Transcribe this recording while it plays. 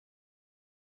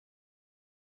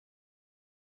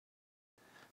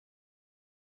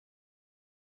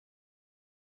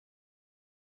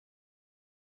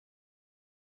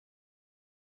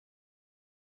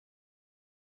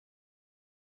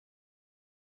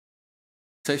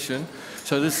session.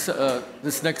 So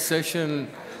this next session,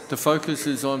 the focus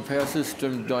is on power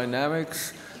system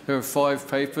dynamics. There are 5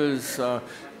 papers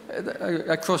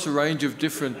across a range of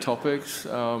different topics,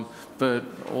 but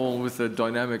all with a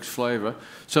dynamics flavor.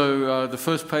 So the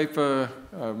first paper,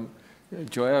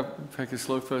 Joao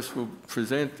Pekka-Slofos will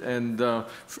present, and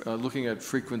looking at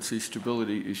frequency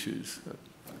stability issues.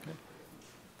 Okay.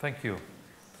 Thank you.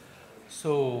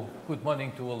 So, good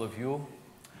morning to all of you.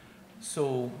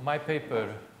 So, my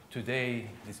paper today,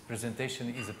 this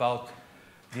presentation is about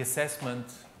the assessment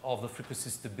of the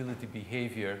frequency stability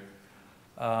behavior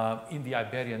in the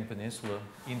Iberian Peninsula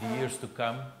in the years to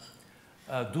come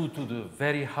due to the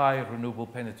very high renewable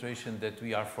penetration that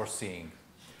we are foreseeing.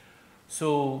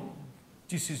 So,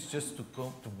 this is just to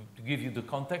give you the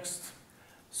context.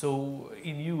 So,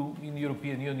 in the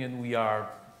European Union, we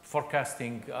are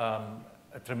forecasting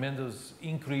a tremendous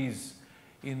increase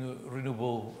in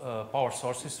renewable power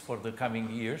sources for the coming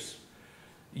years.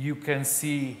 You can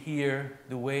see here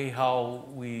the way how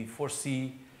we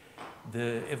foresee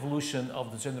the evolution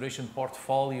of the generation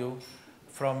portfolio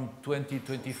from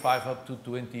 2025 up to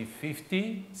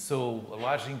 2050. So a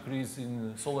large increase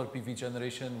in solar PV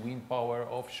generation, wind power,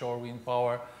 offshore wind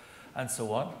power, and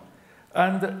so on.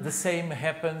 And the same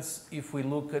happens if we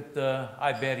look at the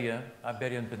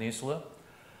Iberian Peninsula.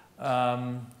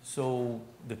 So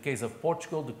the case of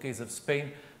Portugal, the case of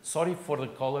Spain. Sorry for the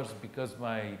colors because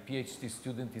my PhD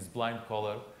student is blind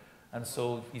color, and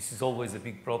so this is always a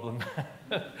big problem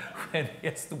when he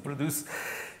has to produce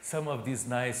some of these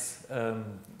nice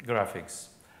graphics.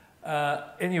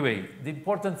 Anyway, the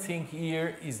important thing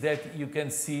here is that you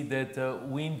can see that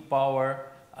wind power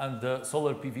and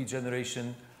solar PV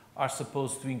generation are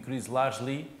supposed to increase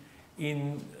largely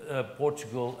in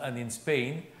Portugal and in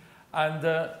Spain. And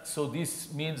so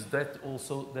this means that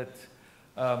also that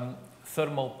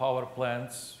thermal power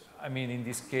plants, I mean in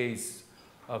this case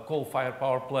coal-fired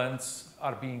power plants,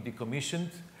 are being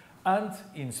decommissioned. And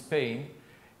in Spain,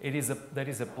 there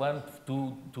is a plan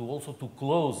to also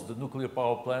close the nuclear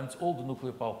power plants, all the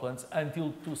nuclear power plants,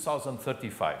 until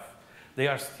 2035. They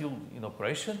are still in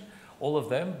operation, all of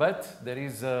them, but there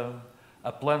is a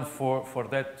plan for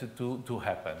that to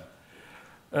happen.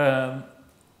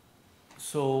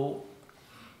 So,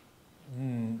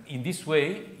 in this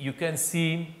way, you can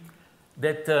see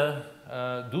that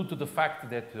due to the fact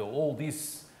that all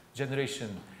this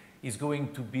generation is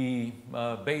going to be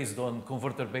based on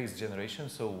converter-based generation,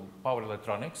 so power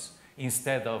electronics,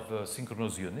 instead of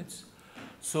synchronous units.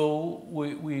 So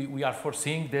we are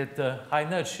foreseeing that high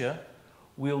inertia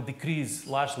will decrease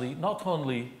largely, not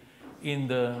only in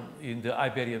the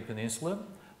Iberian Peninsula,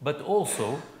 but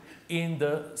also in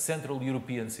the Central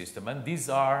European system. And these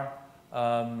are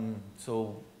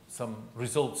so some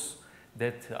results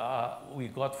that we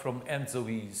got from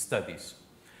ENTSO-E studies.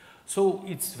 So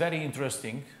it's very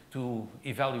interesting to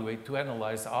evaluate, to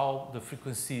analyze how the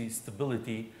frequency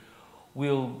stability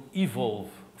will evolve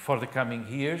for the coming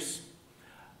years.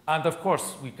 And of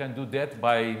course, we can do that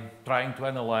by trying to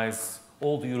analyze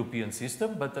all the European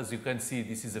system, but as you can see,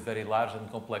 this is a very large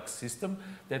and complex system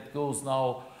that goes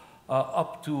now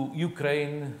up to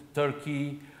Ukraine,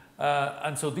 Turkey,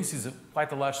 and so this is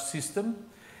quite a large system.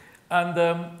 And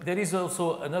there is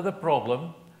also another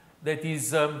problem, that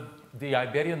is the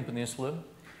Iberian Peninsula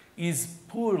is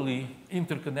poorly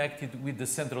interconnected with the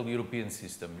Central European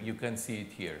system. You can see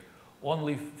it here.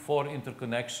 Only 4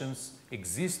 interconnections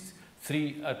exist,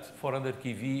 3 at 400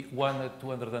 kV, 1 at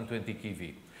 220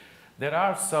 kV. There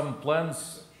are some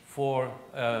plans for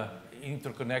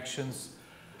interconnections,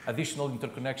 additional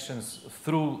interconnections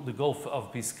through the Gulf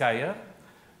of Biscay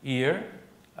here,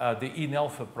 the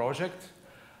INELFA project,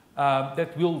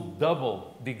 that will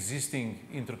double the existing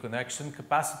interconnection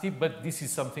capacity, but this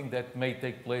is something that may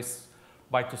take place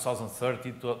by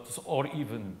 2030 or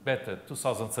even better,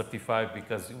 2035,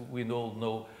 because we all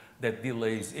know that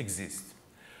delays exist.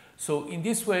 So in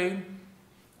this way,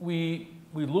 we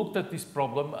looked at this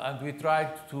problem and we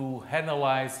tried to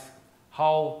analyze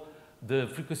how the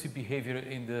frequency behavior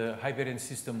in the Iberian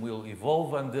system will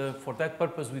evolve, and for that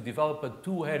purpose we developed a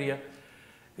 2-area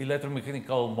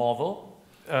electromechanical model.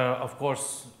 Of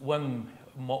course, one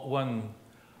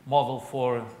model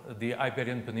for the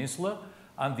Iberian Peninsula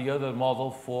and the other model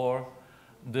for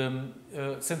the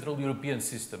Central European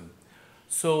system.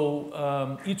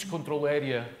 So each control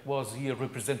area was here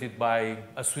represented by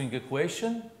a swing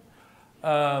equation.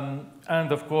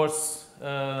 And of course,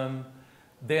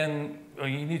 then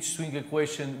in each swing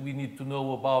equation, we need to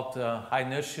know about high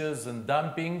inertias and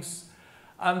dampings.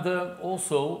 And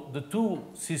also, the 2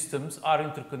 systems are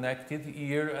interconnected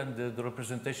here, and the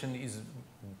representation is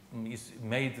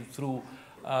made through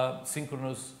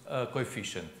synchronous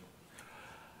coefficient.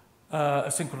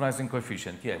 Synchronizing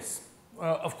coefficient, yes.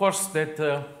 Of course, that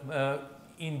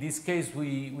in this case,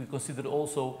 we consider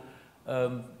also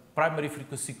primary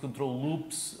frequency control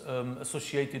loops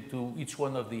associated to each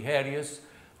one of the areas,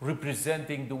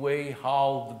 representing the way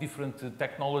how the different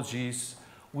technologies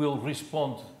will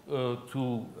respond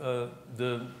to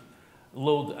the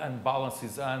load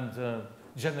unbalances and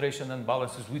generation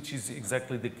unbalances, which is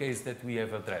exactly the case that we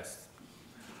have addressed.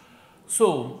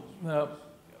 So,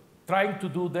 trying to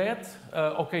do that,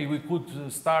 okay, we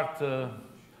could start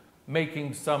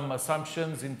making some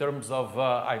assumptions in terms of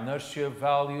inertia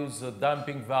values,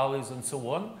 damping values, and so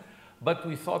on. But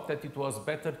we thought that it was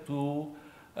better to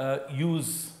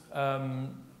use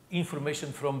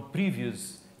information from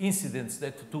previous incidents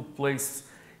that took place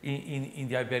in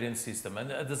the Iberian system.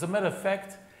 And as a matter of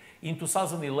fact, in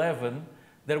 2011,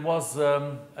 there was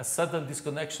a sudden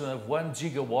disconnection of 1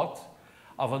 gigawatt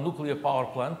of a nuclear power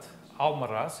plant,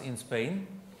 Almaraz in Spain,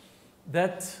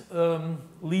 that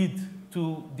lead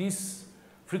to this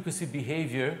frequency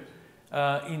behavior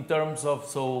in terms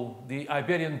of the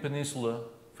Iberian Peninsula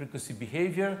frequency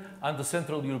behavior and the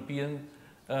Central European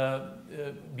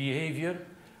behavior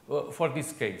for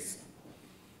this case.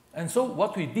 And so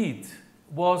what we did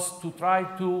was to try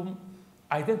to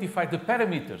identify the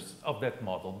parameters of that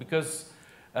model, because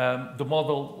the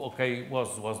model, okay,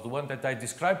 was the one that I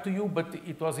described to you, but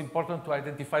it was important to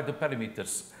identify the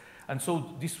parameters. And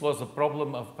so this was a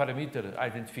problem of parameter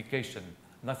identification,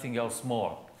 nothing else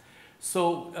more.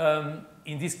 So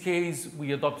in this case,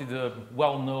 we adopted a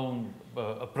well-known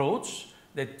approach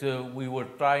that we were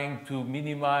trying to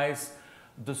minimize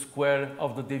the square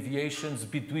of the deviations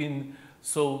between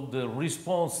the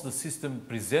response the system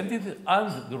presented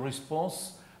and the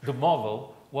response the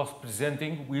model was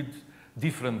presenting with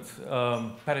different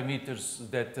parameters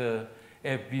that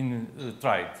have been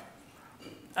tried.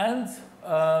 And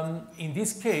in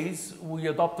this case, we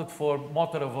adopted for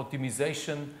motor of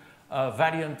optimization a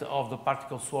variant of the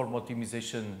particle swarm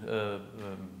optimization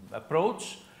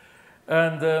approach.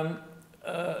 And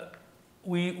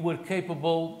we were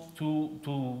capable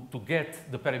to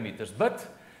get the parameters. But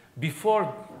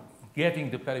before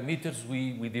getting the parameters,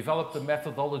 we developed a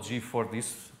methodology for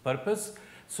this purpose.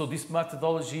 So this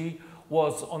methodology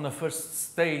was, on the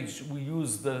first stage, we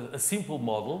used a simple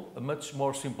model, a much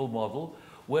more simple model,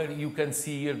 where you can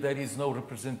see here there is no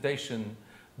representation,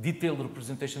 detailed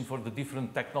representation for the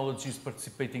different technologies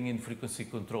participating in frequency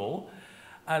control.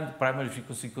 And primary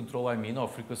frequency control, I mean, or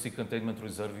frequency containment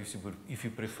reserve, if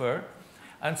you prefer.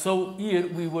 And so here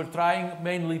we were trying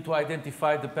mainly to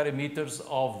identify the parameters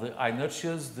of the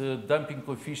inertias, the damping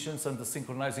coefficients, and the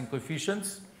synchronizing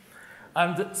coefficients.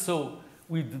 And so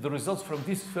with the results from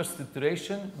this first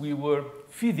iteration, we were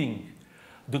feeding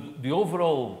the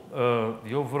overall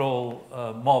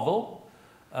model,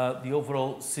 the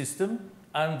overall system,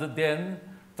 and then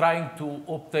trying to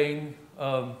obtain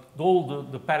all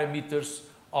the parameters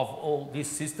of all this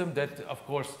system that, of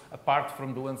course, apart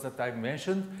from the ones that I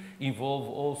mentioned, involve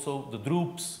also the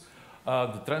droops,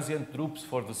 the transient droops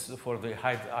for the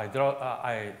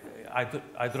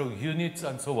hydro units,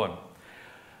 and so on.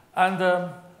 And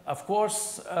of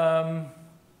course,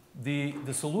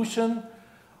 the solution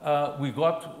we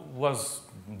got was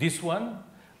this one.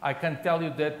 I can tell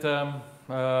you that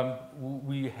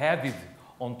we added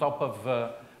on top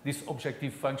of this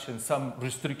objective function some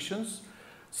restrictions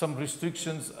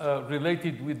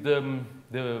related with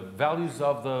the values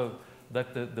of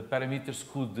that the parameters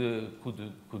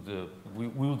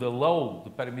would allow the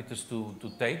parameters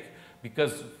to take,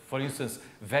 because, for instance,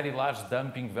 very large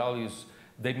damping values,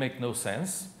 they make no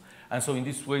sense. And so in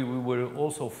this way, we were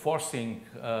also forcing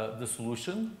the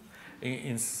solution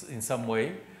in some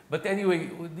way. But anyway,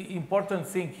 the important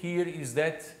thing here is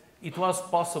that it was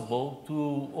possible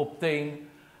to obtain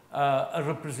a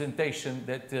representation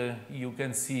that you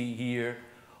can see here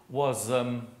was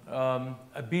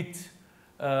a bit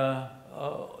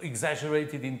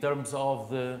exaggerated in terms of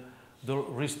the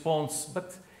response,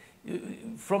 but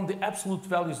from the absolute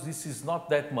values, this is not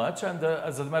that much. And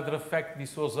as a matter of fact,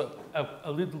 this was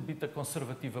a little bit a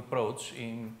conservative approach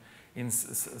in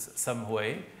some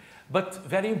way, but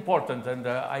very important. And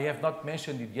I have not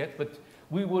mentioned it yet, but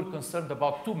we were concerned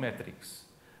about two metrics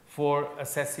for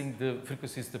assessing the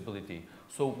frequency stability.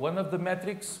 So one of the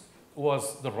metrics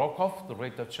was the Rohkopf, the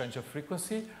rate of change of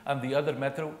frequency, and the other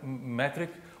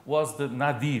metric was the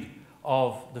nadir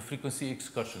of the frequency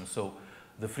excursion. So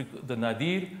the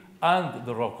nadir and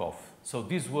the Rohkopf. So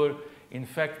these were, in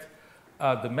fact,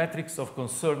 the metrics of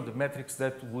concern, the metrics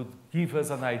that would give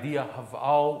us an idea of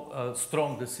how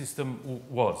strong the system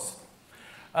was.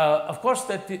 Of course,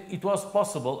 that it was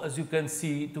possible, as you can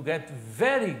see, to get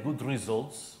very good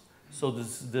results. So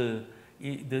the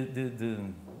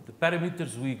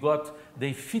parameters we got,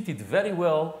 they fitted very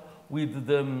well with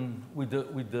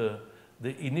the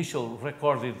initial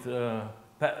recorded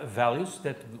values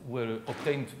that were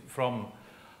obtained from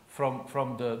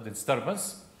the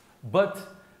disturbance. But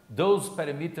those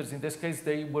parameters, in this case,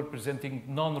 they were presenting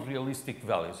non-realistic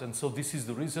values. And so this is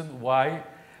the reason why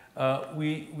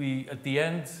we at the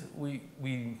end,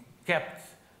 we kept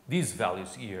these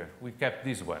values here. We kept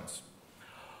these ones.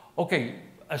 Okay,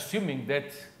 assuming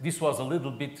that this was a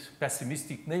little bit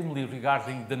pessimistic, namely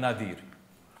regarding the nadir.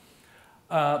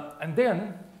 And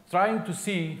then trying to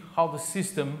see how the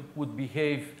system would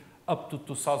behave up to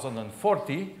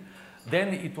 2040,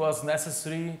 then it was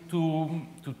necessary to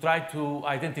try to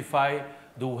identify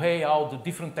the way how the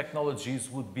different technologies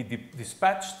would be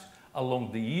dispatched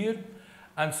along the year.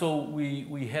 And so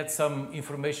we had some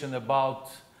information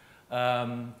about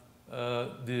the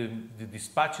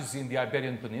dispatches in the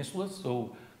Iberian Peninsula.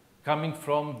 So coming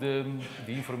from the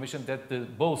information that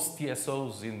both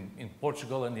TSOs in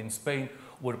Portugal and in Spain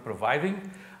were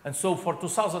providing. And so for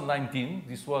 2019,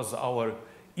 this was our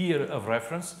year of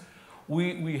reference,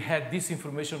 we had this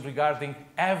information regarding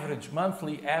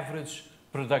monthly average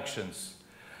productions.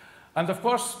 And of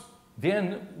course,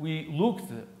 then we looked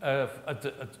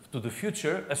to the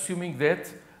future, assuming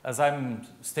that, as I'm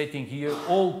stating here,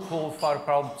 all coal-fired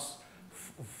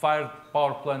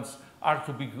power plants are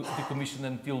to be decommissioned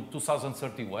until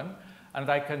 2031. And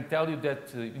I can tell you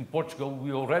that in Portugal,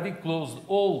 we already closed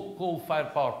all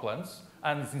coal-fired power plants,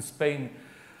 and in Spain,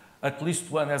 at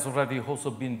least one has already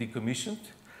also been decommissioned.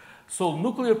 So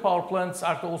nuclear power plants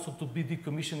are also to be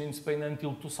decommissioned in Spain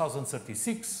until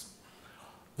 2036.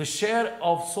 The share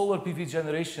of solar PV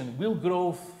generation will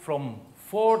grow from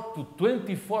 4 to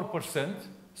 24%.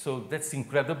 So that's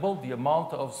incredible, the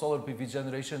amount of solar PV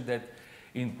generation that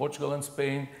in Portugal and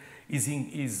Spain is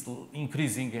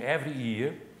increasing every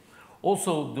year.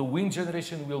 Also, the wind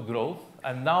generation will grow.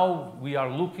 And now we are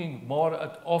looking more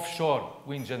at offshore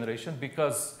wind generation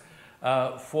because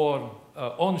for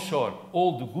onshore,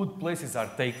 all the good places are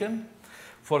taken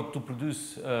to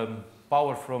produce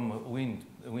power from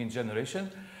wind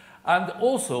generation. And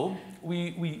also,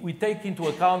 we take into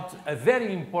account a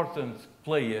very important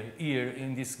player here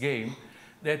in this game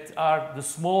that are the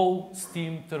small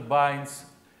steam turbines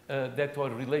that are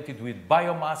related with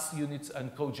biomass units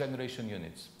and cogeneration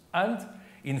units. And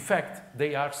in fact,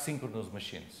 they are synchronous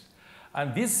machines.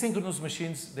 And these synchronous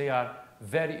machines, they are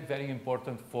very, very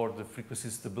important for the frequency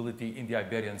stability in the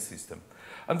Iberian system.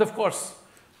 And of course,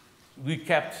 we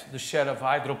kept the share of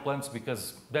hydro plants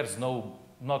because there's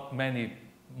not many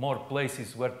more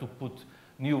places where to put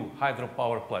new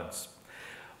hydropower plants.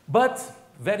 But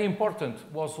very important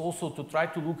was also to try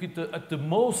to look at the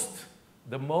most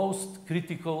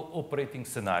critical operating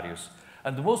scenarios.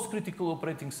 And the most critical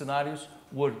operating scenarios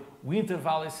were winter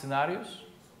valley scenarios,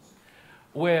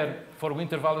 where for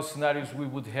winter valley scenarios we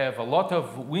would have a lot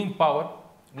of wind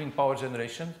power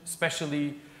generation,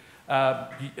 especially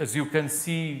as you can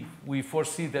see, we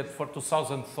foresee that for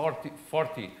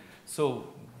 2040,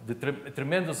 so the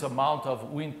tremendous amount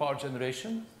of wind power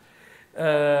generation.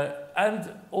 And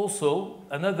also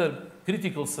another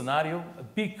critical scenario, a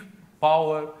peak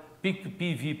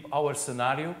PV power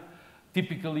scenario,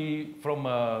 typically from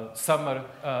a summer,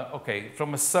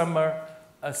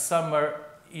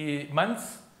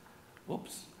 month.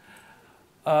 Oops.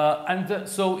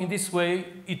 So in this way,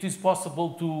 it is possible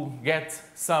to get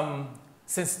some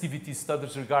sensitivity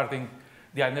studies regarding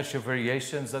the inertia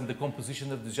variations and the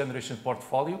composition of the generation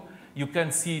portfolio. You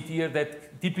can see it here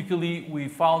that typically we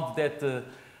found that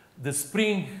the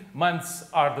spring months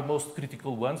are the most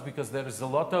critical ones because there is a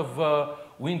lot of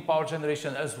wind power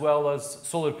generation as well as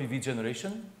solar PV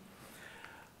generation.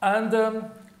 And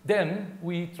then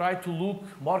we try to look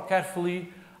more carefully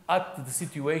at the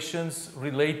situations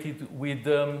related with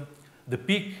the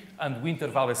peak and winter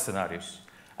valley scenarios.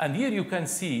 And here you can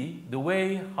see the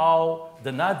way how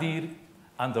the nadir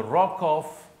and the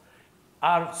rock-off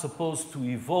are supposed to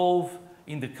evolve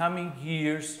in the coming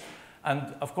years.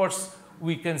 And of course,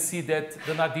 we can see that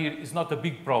the nadir is not a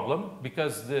big problem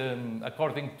because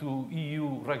according to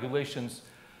EU regulations,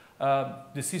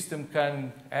 the system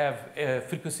can have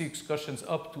frequency excursions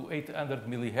up to 800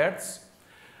 millihertz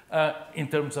in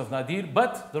terms of nadir,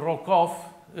 but the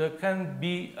rock-off can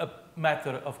be a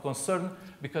matter of concern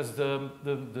because the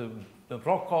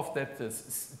rock-off that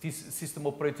these system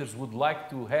operators would like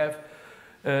to have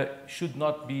should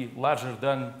not be larger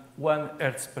than 1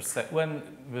 hertz per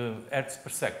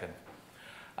second.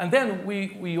 And then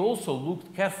we also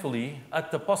looked carefully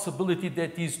at the possibility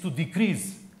that is to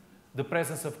decrease the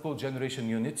presence of cogeneration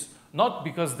units, not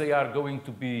because they are going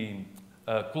to be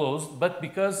closed, but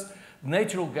because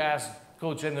natural gas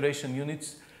cogeneration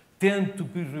units tend to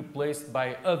be replaced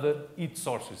by other heat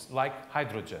sources, like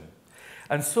hydrogen.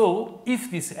 And so, if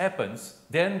this happens,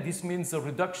 then this means a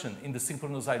reduction in the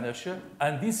synchronous inertia,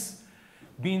 and this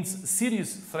means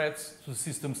serious threats to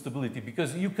system stability,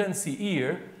 because you can see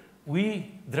here,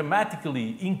 we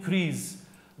dramatically increase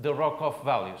the Rocoff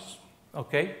values,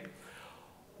 okay?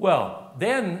 Well,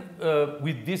 then,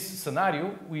 with this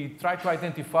scenario, we try to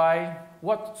identify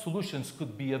what solutions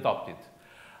could be adopted.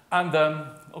 And,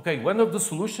 okay, one of the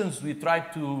solutions we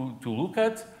tried to look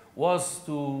at was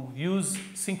to use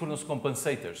synchronous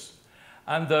compensators.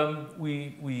 And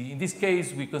in this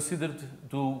case, we considered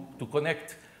to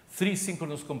connect 3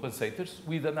 synchronous compensators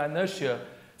with an inertia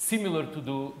similar to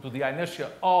the inertia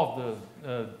of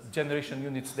the generation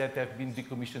units that have been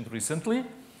decommissioned recently,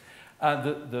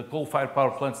 and the coal-fired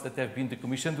power plants that have been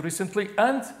decommissioned recently.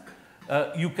 And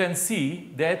you can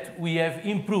see that we have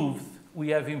improved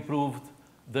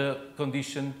the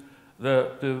condition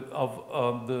of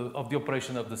the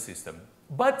operation of the system.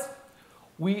 But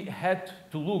we had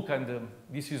to look, and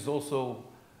this is also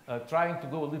trying to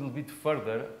go a little bit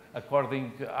further,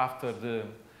 after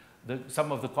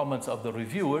some of the comments of the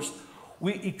reviewers,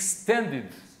 we extended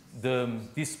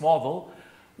this model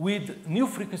with new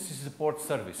frequency support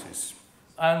services.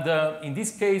 And in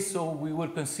this case, so we were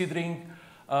considering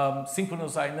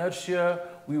synchronous inertia,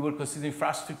 we were considering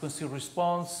fast frequency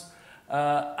response,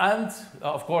 and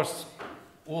of course,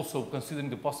 also considering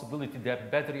the possibility that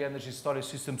battery energy storage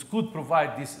systems could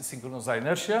provide this synchronous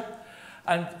inertia.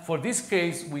 And for this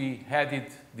case, we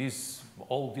added this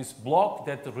block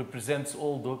that represents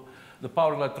all the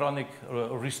power electronic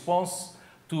response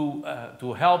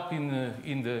to help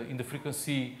in the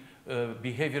frequency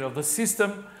behavior of the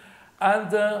system.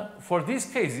 And for these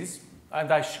cases,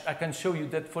 and I can show you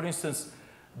that, for instance,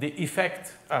 the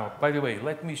effect, by the way,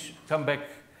 let me come back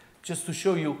just to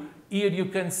show you. Here you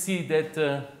can see that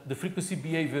the frequency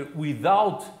behavior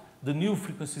without the new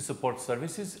frequency support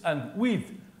services and with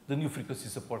the new frequency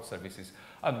support services.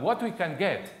 And what we can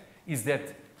get is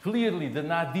that clearly the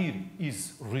nadir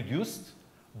is reduced,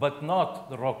 but not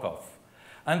the Rocoff.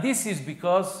 And this is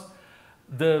because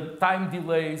the time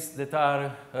delays that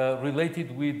are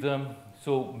related with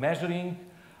so measuring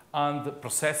and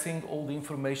processing all the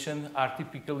information are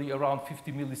typically around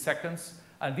 50 milliseconds.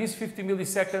 And these 50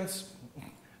 milliseconds,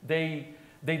 they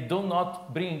do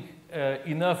not bring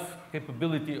enough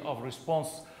capability of response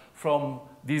from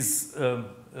these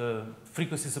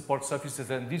frequency support surfaces,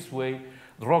 and this way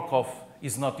the Rocoff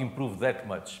is not improved that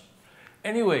much.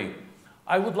 Anyway,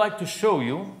 I would like to show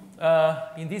you,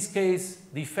 in this case,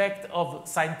 the effect of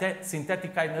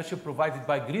synthetic inertia provided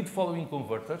by grid-following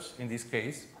converters, in this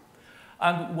case.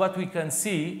 And what we can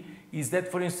see is that,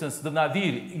 for instance, the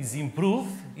nadir is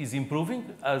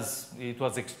improving as it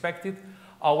was expected.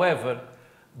 However,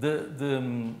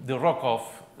 the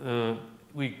Rocoff,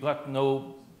 we got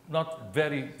not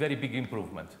very big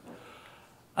improvement.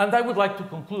 And I would like to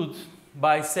conclude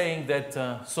by saying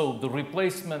that so the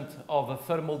replacement of the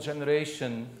thermal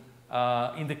generation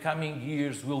in the coming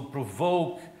years will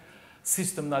provoke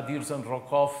system nadirs and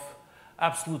Rocoff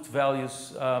absolute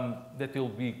values that will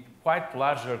be quite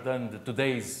larger than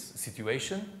today's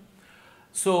situation.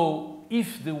 So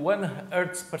if the 1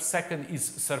 Hertz per second is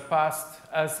surpassed,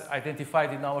 as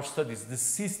identified in our studies, the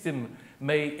system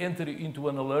may enter into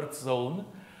an alert zone,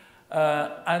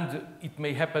 and it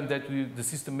may happen that the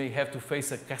system may have to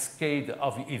face a cascade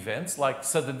of events, like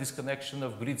sudden disconnection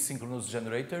of grid synchronous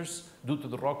generators due to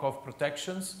the Rocoff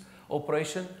protections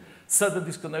operation, sudden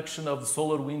disconnection of the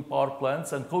solar wind power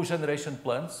plants and cogeneration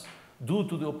plants due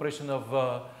to the operation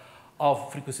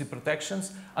of frequency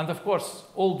protections. And of course,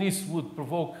 all this would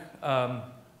provoke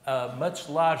a much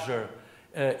larger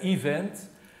event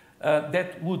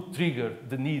that would trigger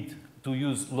the need to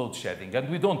use load shedding. And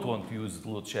we don't want to use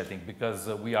load shedding because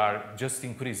we are just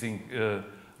increasing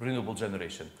renewable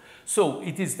generation. So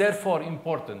it is therefore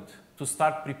important to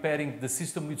start preparing the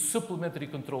system with supplementary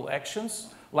control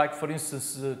actions, like for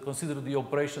instance, consider the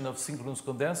operation of synchronous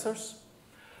condensers,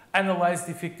 analyze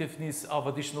the effectiveness of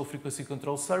additional frequency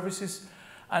control services,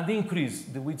 and increase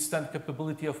the withstand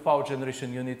capability of power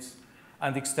generation units,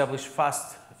 and establish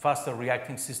faster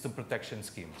reacting system protection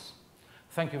schemes.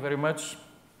 Thank you very much.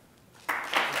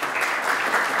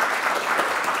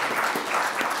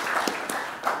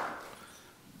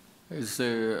 Is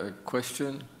there a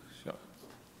question?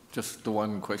 Just the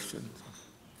one question.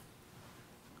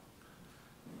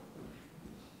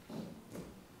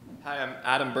 Hi, I'm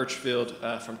Adam Birchfield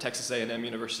from Texas A&M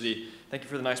University. Thank you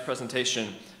for the nice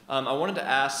presentation. I wanted to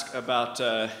ask about,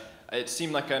 it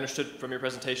seemed like I understood from your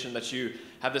presentation that you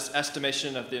have this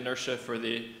estimation of the inertia for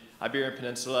the Iberian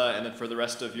Peninsula and then for the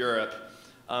rest of Europe.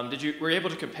 Were you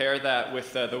able to compare that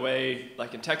with the way,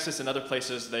 like in Texas and other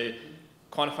places, they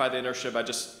quantify the inertia by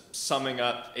just summing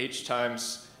up h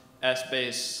times s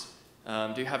base?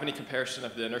 Do you have any comparison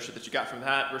of the inertia that you got from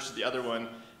that versus the other one?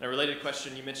 And a related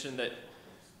question, you mentioned that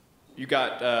you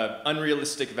got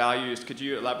unrealistic values. Could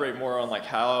you elaborate more on like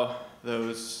how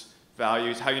those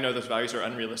values, how you know those values are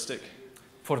unrealistic?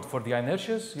 For the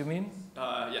inertias, you mean?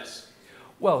 Yes.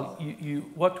 Well,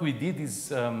 what we did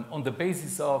is, on the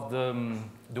basis of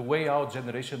the way our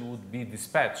generation would be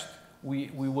dispatched, we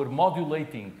were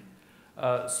modulating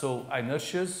so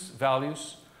inertias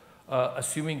values,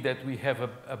 assuming that we have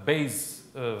a base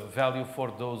value for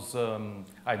those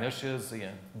inertias,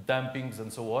 dampings,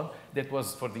 and so on. That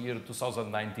was for the year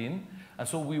 2019, and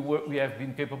so we have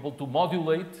been capable to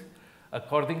modulate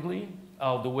accordingly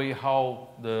the way how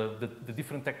the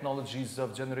different technologies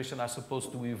of generation are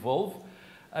supposed to evolve.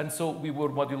 And so we were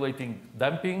modulating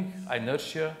damping,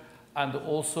 inertia, and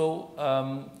also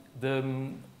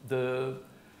the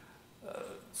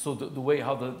way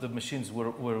how the machines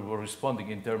were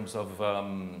responding in terms of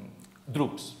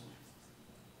droops.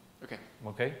 Okay.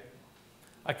 Okay?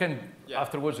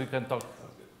 Afterwards we can talk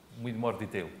with more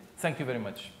detail. Thank you very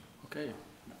much. Okay.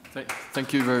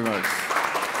 Thank you very much.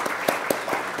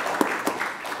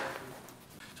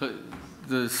 So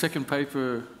the second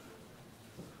paper.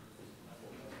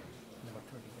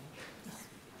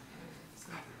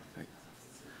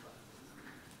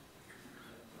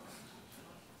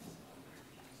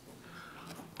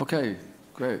 Okay,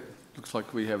 great. Looks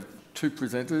like we have two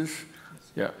presenters.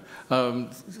 Yeah.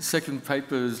 Second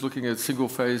paper is looking at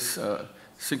single-phase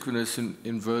synchronous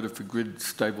inverter for grid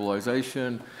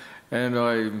stabilization. And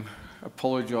I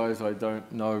apologize, I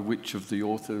don't know which of the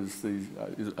authors these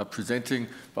are presenting,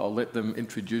 but I'll let them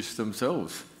introduce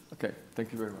themselves. Okay,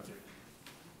 thank you very much.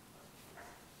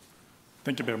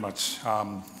 Thank you very much.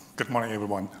 Good morning,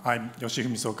 everyone. I'm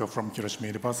Yoshifumi Soka from Hiroshima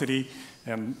University,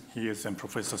 and he is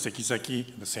Professor Sekizaki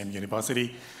at the same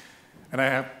university. And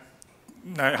I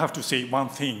have to say one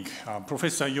thing.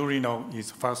 Professor Yorino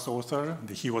is the first author.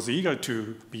 He was eager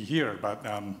to be here, but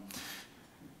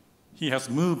he has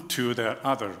moved to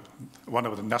one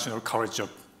of the National College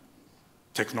of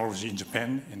Technology in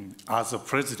Japan and as a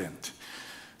president.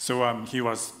 So he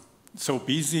was so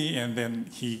busy, and then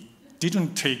he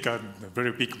didn't take a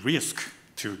very big risk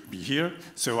to be here.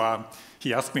 So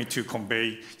he asked me to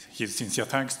convey his sincere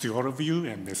thanks to all of you,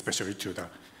 and especially to the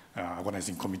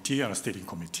organizing committee and steering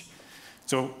committee.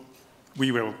 So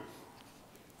we will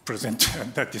present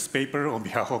this paper on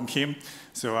behalf of him.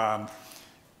 So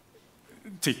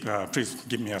please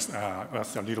give me us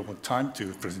a little more time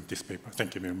to present this paper.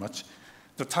 Thank you very much.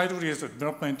 The title is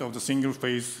Development of the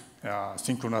Single-Phase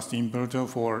Synchronous Inverter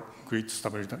for Grid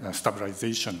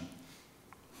Stabilization.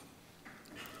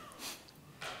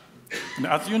 And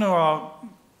as you know,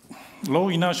 low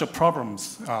inertia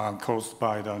problems caused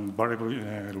by the variable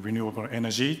renewable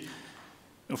energy,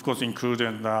 of course,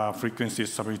 included frequency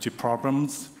stability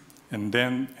problems, and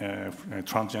then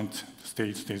transient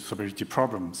state stability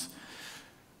problems.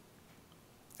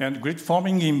 And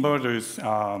grid-forming inverters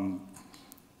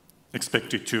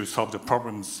expected to solve the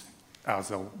problems as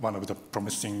one of the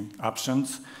promising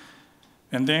options.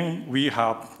 And then we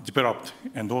have developed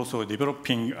and also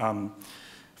developing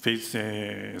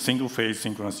single-phase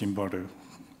synchronous inverter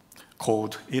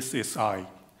called SSI.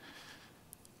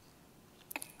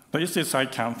 The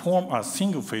SSI can form a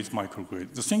single-phase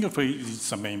microgrid. The single phase is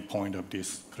the main point of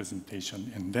this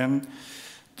presentation. And then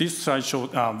this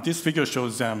figure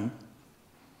shows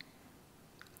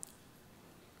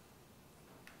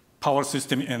power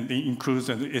system, and it includes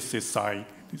an SSI.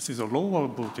 This is a lower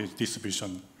voltage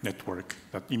distribution network,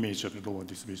 that image of the lower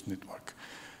distribution network.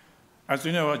 As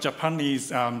you know, Japan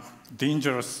is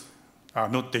dangerous,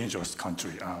 not dangerous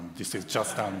country. This is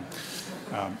just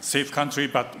safe country,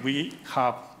 but we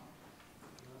have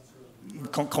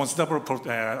considerable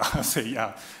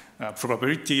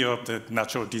probability of the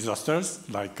natural disasters,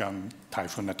 like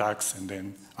typhoon attacks and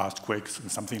then earthquakes and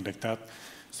something like that.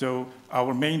 So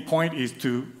our main point is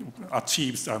to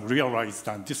achieve and realize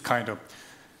that this kind of,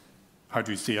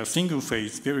 a single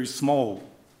phase, very small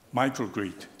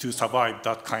microgrid to survive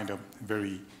that kind of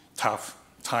very tough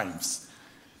times.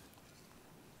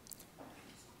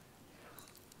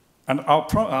 And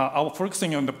our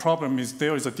focusing on the problem is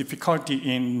there is a difficulty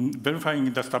in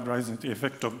verifying the stabilizing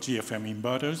effect of GFM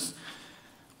inverters.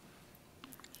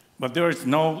 But there is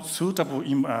no suitable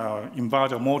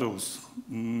inverter models.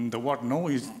 The word no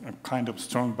is kind of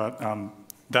strong, but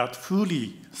that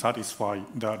fully satisfy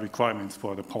the requirements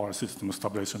for the power system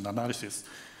stabilization analysis.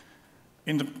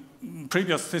 In the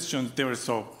previous sessions, there was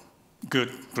a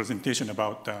good presentation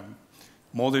about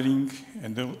modeling,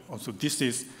 and then also this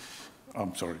is,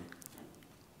 I'm sorry.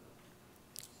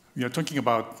 We are talking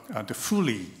about the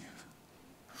fully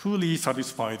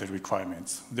satisfy the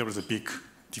requirements. There was a big,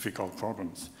 difficult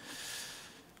problems.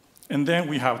 And then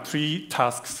we have 3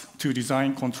 tasks to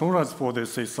design controllers for the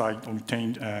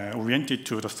SSI oriented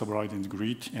to the stabilizing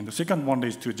grid. And the second one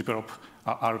is to develop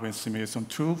an RMS simulation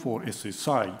tool for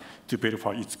SSI to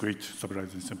verify its grid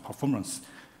stabilization performance.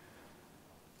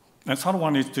 And third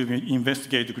one is to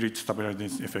investigate the grid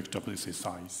stabilization effect of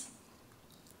SSIs.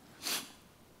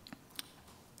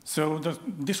 So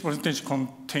this presentation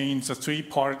contains a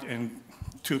 3-part and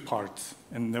 2 parts.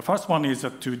 And the first one is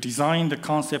to design the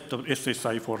concept of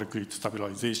SSI for the grid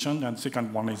stabilization, and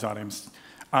second one is an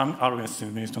RMS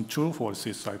simulation tool for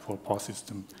SSI for power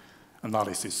system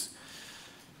analysis.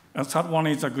 And third one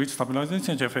is a grid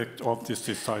stabilization effect of the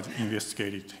SSI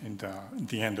investigated in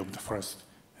the end of the first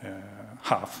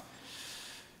half.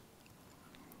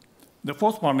 The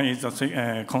fourth one is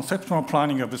a conceptual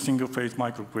planning of the single-phase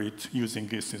microgrid using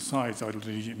SSIs. I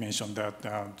already mentioned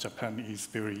that Japan is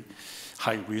very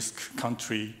high-risk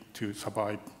country to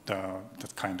survive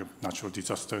that kind of natural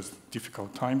disasters,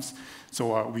 difficult times.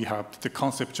 So we have the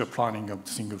conceptual planning of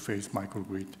the single-phase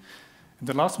microgrid. And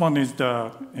the last one is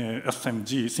the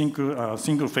SMG,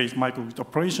 single-phase microgrid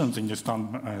operations in the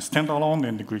standalone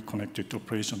and the grid-connected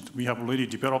operations. We have already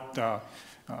developed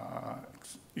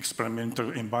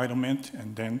experimental environment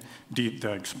and then did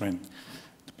the experiment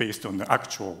based on the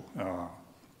actual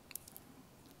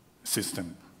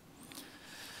system.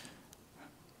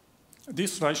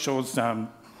 This slide shows, how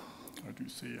do you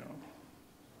say,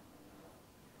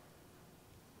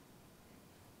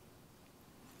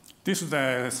 this is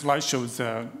the slide shows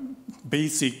the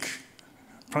basic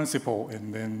principle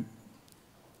and then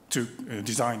to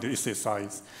design the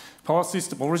SSIs.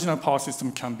 Original power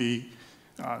system can be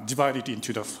divided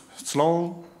into the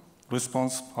slow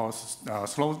response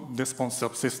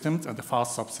subsystems and the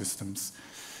fast subsystems.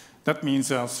 That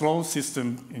means a slow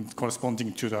system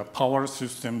corresponding to the power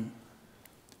system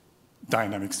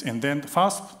dynamics. And then the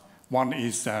fast one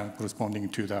is corresponding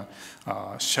to the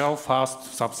shell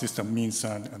fast subsystem, means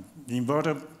an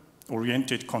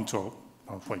inverter-oriented control,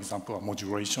 for example, a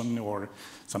modulation or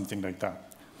something like that.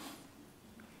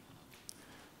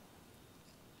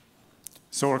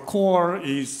 So our core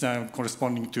is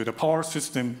corresponding to the power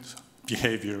system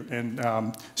behavior, and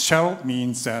shell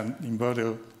means an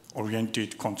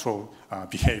inverter-oriented control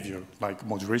behavior, like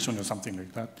modulation or something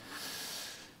like that.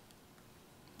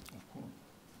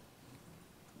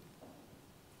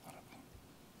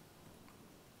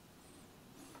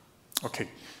 Okay,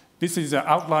 this is the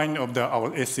outline of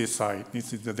our SSI.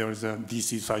 There is a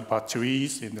DC side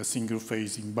batteries and the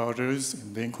single-phase inverters,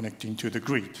 and then connecting to the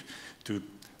grid to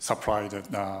supply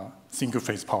the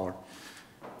single-phase power.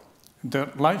 The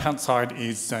right-hand side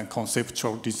is a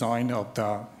conceptual design of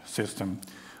the system.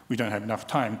 We don't have enough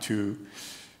time to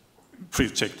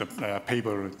please check the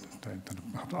paper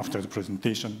after the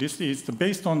presentation. This is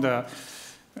based on the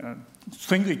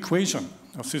string equation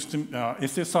of system.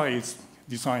 SSI is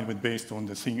designed based on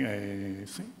the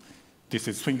this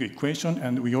is string equation,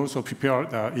 and we also prepare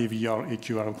the AVR,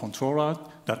 AQR controller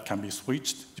that can be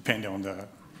switched depending on the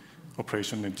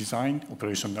operation design,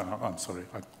 operation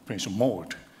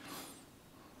mode.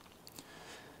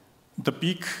 The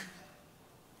big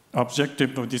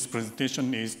objective of this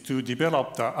presentation is to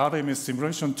develop the RMS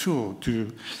simulation tool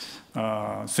to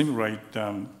simulate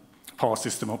power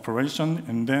system operation.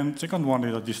 And then second one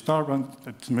is a disturbance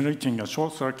simulating a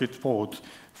short circuit fault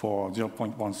for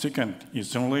 0.1 second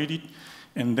is generated.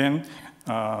 And then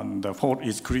the fault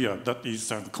is clear. That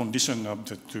is a condition of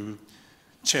to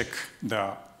check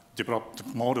the developed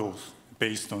models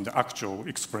based on the actual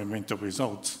experimental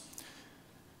results.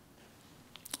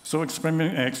 So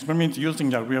experiment using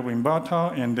the real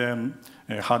inverter and then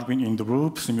hardware in the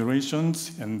loop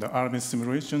simulations and the RMS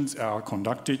simulations are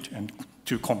conducted and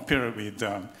to compare with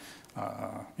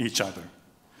each other.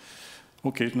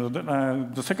 Okay, so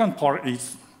the second part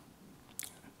is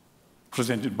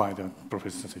presented by the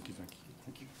Professor Sekizaki.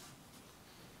 Thank you.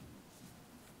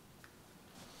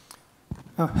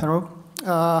 Hello.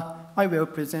 I will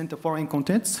present the following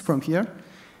contents from here.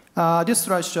 This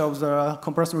slide shows the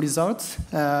comparison results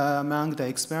among the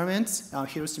experiments,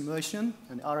 Hill simulation,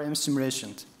 and RM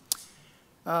simulation.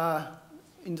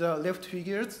 In the left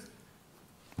figures,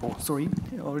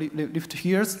 lift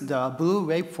here, the blue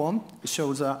waveform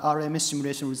shows the RMS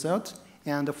simulation result,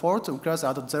 and the fault occurs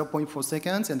at 0.4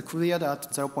 seconds and cleared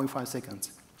at 0.5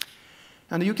 seconds.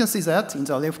 And you can see that in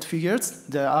the left figures,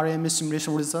 the RMS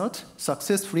simulation result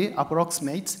successfully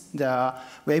approximates the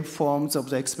waveforms of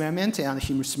the experiment and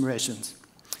human simulations.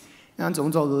 And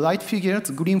on the right figures,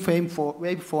 green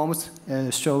waveforms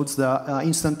shows the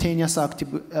instantaneous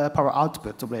active power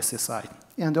output of SSI.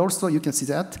 And also you can see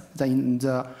that in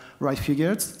the right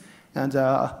figures, and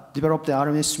developed the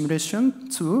RMS simulation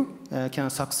tool can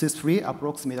successfully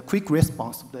approximate a quick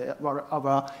response of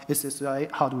our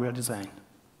SSI hardware design.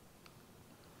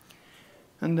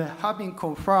 And having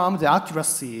confirmed the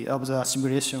accuracy of the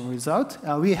simulation result,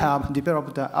 we have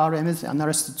developed the RMS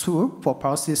analysis tool for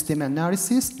power system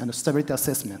analysis and stability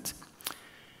assessment.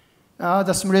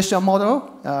 The simulation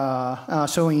model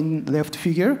shown in left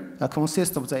figure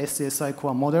consists of the SSI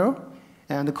core model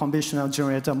and the conventional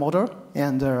generator model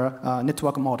and the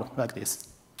network model like this.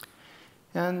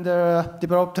 And the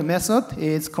developed method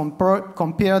is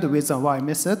compared with the Y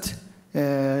method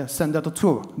standard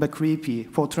tool by CREEPY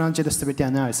for transient stability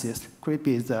analysis.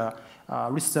 CREEPY is a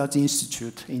research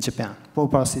institute in Japan for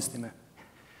power system.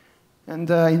 And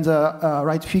in the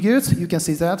right figures, you can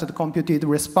see that the computed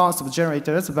response of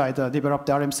generators by the developed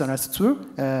RMS analysis tool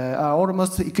are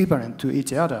almost equivalent to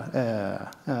each other,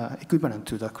 equivalent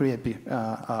to the CREEPY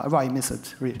Y method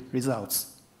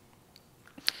results.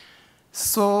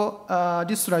 So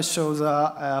this slide shows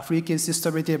a frequency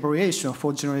stability variation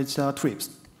for generator trips.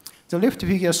 The left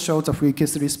figure shows the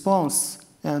frequency response,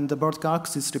 and the vertical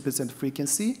axis represents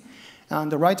frequency. And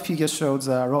the right figure shows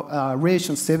the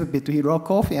relation between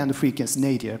rock-off and frequency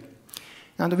nadir.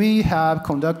 And we have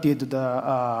conducted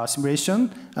the simulation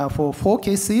for 4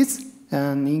 cases,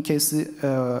 and in case,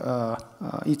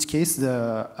 each case,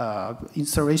 the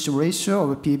installation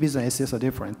ratio of PBs and SS are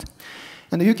different.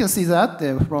 And you can see that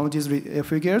from these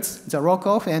figures, the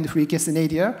rock-off and frequency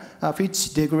nadir,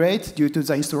 which degrade due to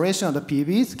the installation of the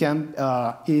PBs,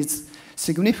 is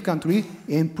significantly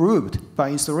improved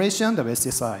by installation of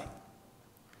SSI.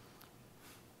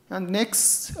 And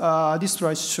next, this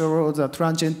slide shows the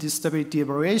transient stability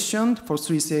variation for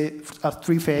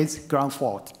three-phase ground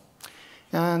fault.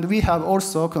 And we have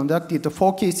also conducted the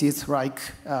 4 cases like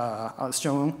as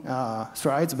shown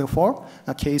slides before,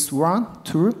 case 1,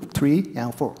 2, 3,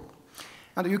 and 4.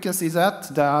 And you can see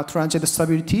that the transient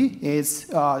stability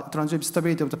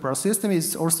of the power system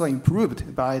is also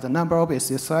improved by the number of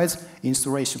SSIs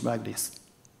installation like this.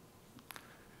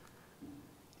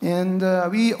 And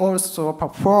we also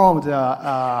performed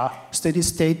the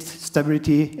steady-state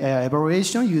stability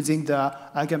evaluation using the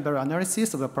eigenvalue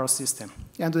analysis of the power system.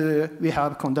 And we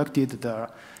have conducted the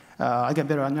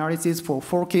eigenvalue analysis for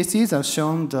 4 cases as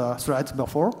shown the slides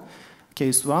before,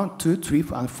 case 1, 2, 3,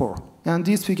 and 4. And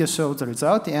this figure shows the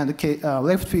result, and the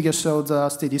left figure shows the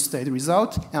steady-state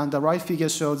result, and the right figure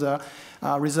shows the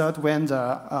result when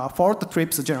the fault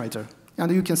trips the generator.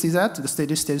 And you can see that the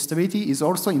steady-state stability is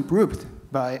also improved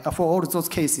for all those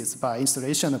cases by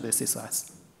installation of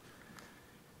SSIs.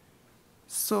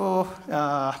 So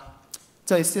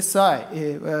the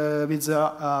SSI with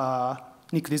the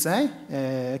NIC design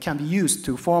can be used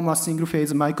to form a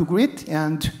single-phase microgrid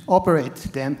and operate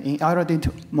them in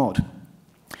islanded mode.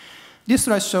 This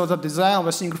slide shows the design of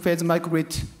a single-phase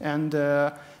microgrid, and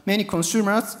many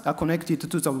consumers are connected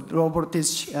to the low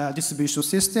voltage distribution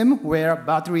system where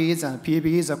batteries and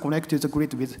PVs are connected to the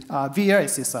grid via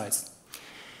SSIs.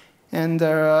 And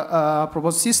the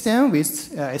proposed system with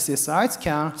SSIs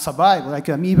can survive like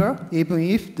amoeba even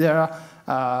if their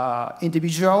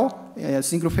individual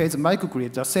single-phase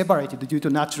microgrids are separated due to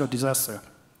natural disaster.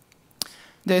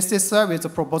 The SSI with the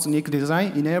proposed NIC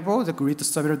design enables the grid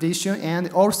stabilization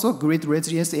and also grid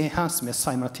resilience enhancement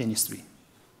simultaneously.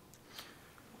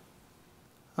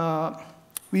 I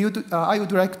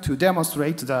would like to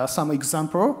demonstrate some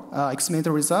example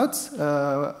experimental results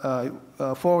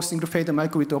for single-phase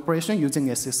microgrid operation using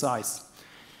SSIs.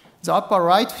 The upper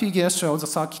right figure shows the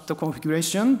circuit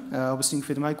configuration of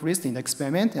single-phase microgrid in the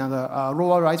experiment, and the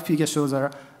lower right figure shows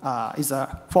is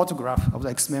a photograph of the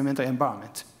experimental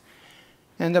environment.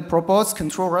 And the proposed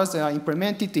controllers are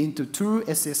implemented into 2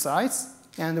 SSIs,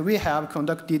 and we have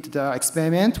conducted the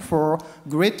experiment for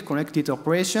grid-connected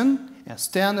operation, and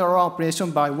standalone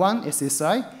operation by 1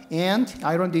 SSI, and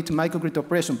islanded microgrid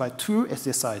operation by 2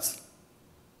 SSIs.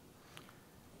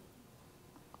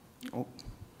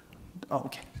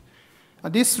 Okay.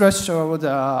 This slide shows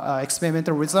the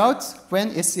experimental results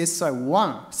when SSI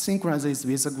 1 synchronizes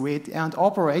with the grid and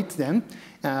operates them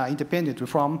independently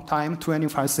from time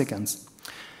 25 seconds.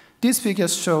 This figure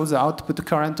shows the output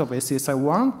current of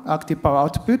SSI1, active power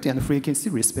output, and frequency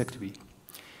respectively.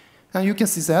 And you can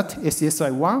see that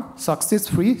SSI1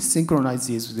 successfully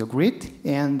synchronizes the grid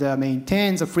and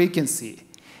maintains the frequency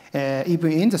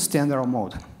even in the standard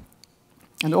mode.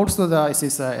 And also the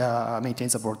SSI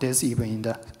maintains the voltage even in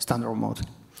the standard mode.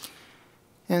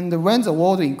 And when the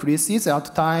load increases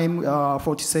at time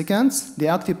 40 seconds, the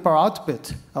active power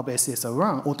output of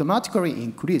SSI1 automatically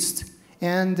increased,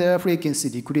 and the frequency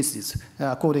decreases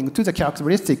according to the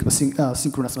characteristic of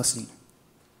synchronous machine.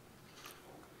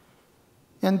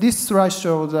 And this slide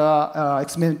shows the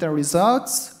experimental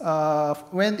results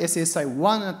when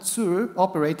SSI1 and 2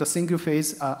 operate a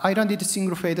single-phase, islanded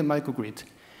single-phase microgrid.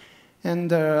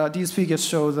 And these figures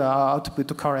show the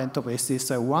output current of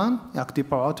SSI1,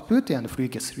 active power output, and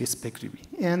frequency respectively.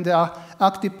 And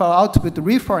active power output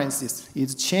references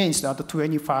is changed at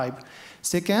 25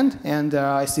 seconds, and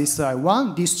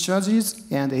SSI1 discharges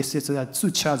and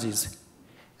SSI2 charges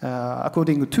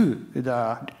according to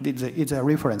the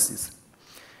references.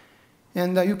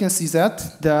 And you can see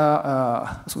that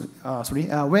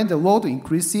when the load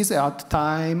increases at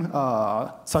time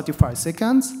 35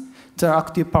 seconds, the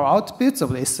active power outputs of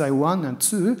the SSI1 and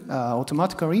 2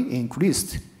 automatically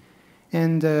increased,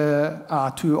 and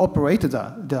to operate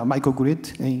the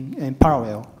microgrid in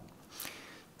parallel.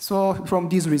 So from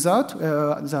this result,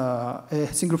 the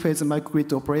single-phase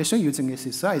microgrid operation using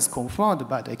SSI is confirmed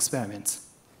by the experiments.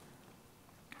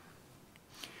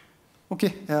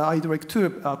 Okay, I'd like to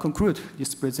conclude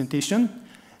this presentation.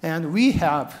 And we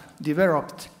have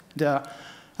developed the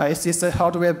SSI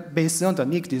hardware based on the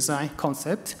NIC design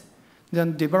concept,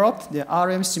 then developed the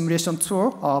RM simulation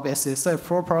tool of SSI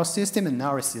for power system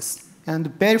analysis,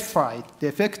 and verified the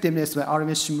effectiveness of the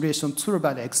RM simulation tool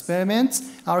by the experiments,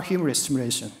 our Himmel's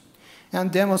simulation,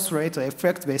 and demonstrate the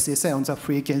effect of SSI on the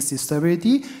frequency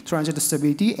stability, transient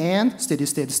stability, and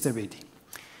steady-state stability.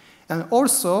 And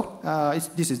also,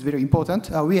 this is very important,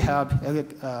 we have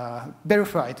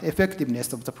verified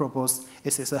effectiveness of the proposed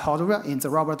SSI hardware in the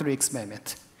laboratory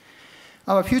experiment.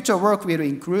 Our future work will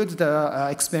include the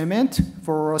experiment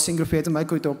for single-phase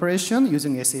microgrid operation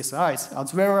using SSIs,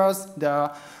 as well as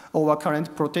the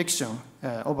overcurrent protection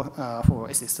for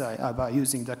SSI by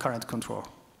using the current control.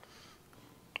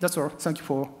 That's all. Thank you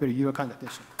for your kind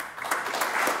attention.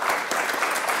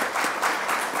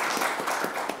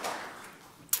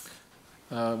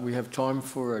 We have time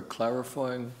for a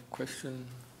clarifying question.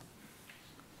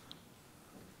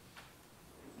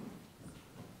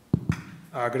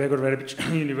 Gregor Verbic,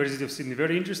 University of Sydney.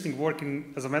 Very interesting work.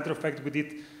 As a matter of fact, we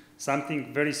did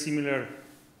something very similar.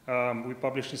 We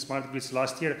published in Smart Grids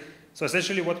last year. So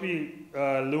essentially what we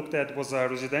looked at was a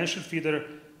residential feeder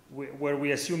where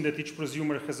we assume that each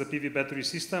prosumer has a PV battery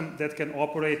system that can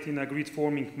operate in a grid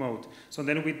forming mode. So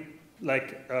then we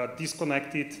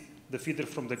disconnected the feeder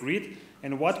from the grid.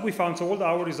 And what we found, so all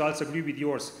our results agree with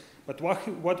yours. But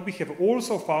what we have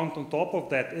also found on top of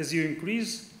that, as you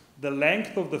increase the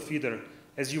length of the feeder,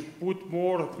 as you put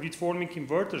more grid-forming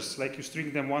inverters, like you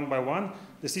string them one by one,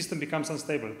 the system becomes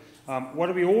unstable.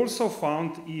 What we also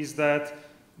found is that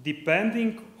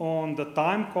depending on the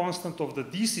time constant of the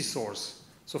DC source,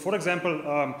 so for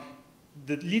example,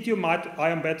 the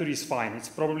lithium-ion battery is fine, it's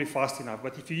probably fast enough,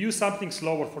 but if you use something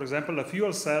slower, for example, a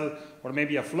fuel cell or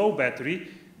maybe a flow battery,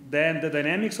 then the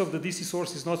dynamics of the DC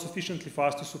source is not sufficiently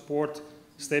fast to support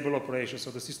stable operation,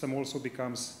 so the system also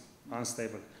becomes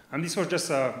unstable. And this was just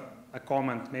a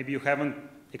comment. Maybe you haven't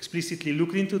explicitly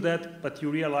looked into that, but you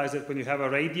realize that when you have a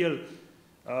radial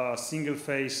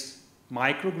single-phase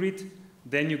microgrid,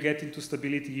 then you get into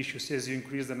stability issues as you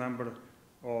increase the number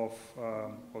of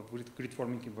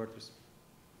grid-forming inverters.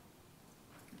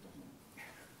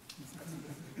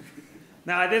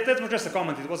 Now, that was just a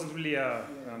comment. It wasn't really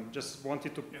just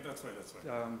wanted to... Yeah, that's right, that's right.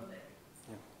 Yeah.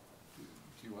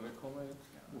 Do you want to comment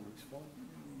or respond?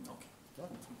 Okay.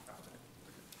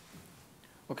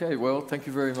 Okay, well, thank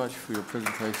you very much for your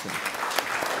presentation.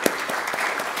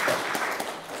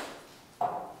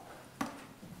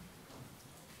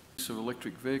 Use of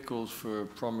electric vehicles for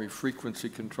primary frequency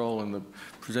control, and the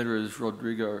presenter is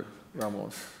Rodrigo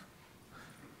Ramos.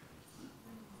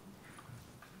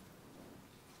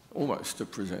 Almost a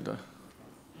presenter.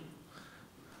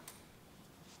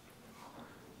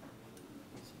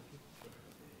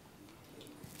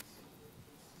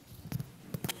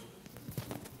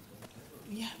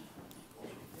 Yeah.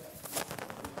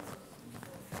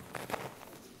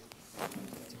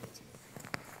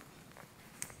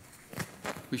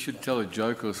 We should tell a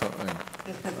joke or something.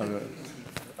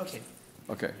 Okay.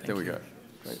 Okay, there we go.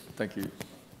 Great, thank you.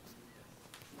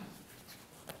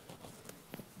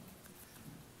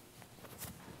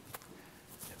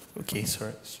 Okay,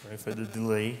 sorry for the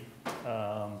delay.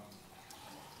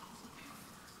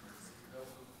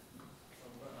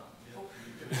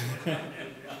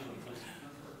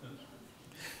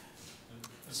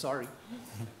 Sorry.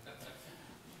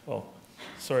 Well,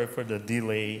 sorry for the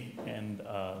delay, and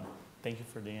thank you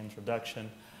for the introduction.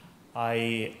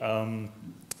 I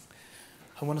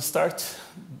want to start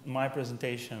my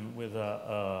presentation with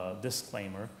a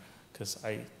disclaimer, because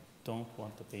I don't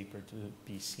want the paper to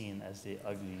be seen as the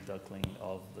ugly duckling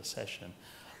of the session.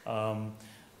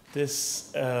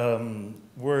 This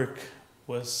work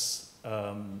was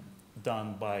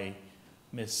done by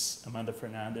Ms. Amanda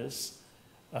Fernandez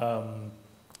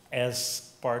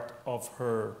as part of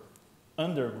her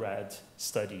undergrad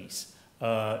studies.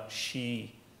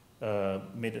 She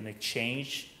made an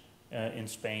exchange in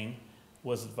Spain,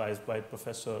 was advised by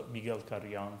Professor Miguel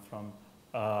Carrion from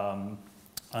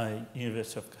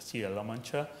University of Castilla-La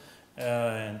Mancha,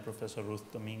 and Professor Ruth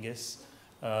Dominguez,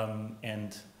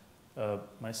 and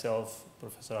myself,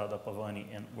 Professor Ada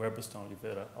Pavani, and Werbiston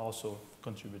Oliveira also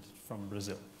contributed from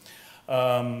Brazil.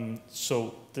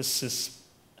 So this is,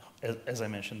 as I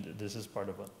mentioned, this is part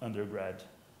of an undergrad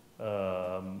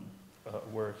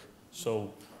work.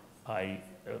 So the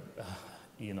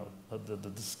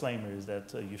disclaimer is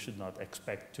that you should not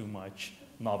expect too much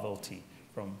novelty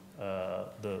from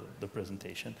the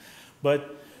presentation.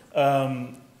 But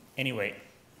anyway,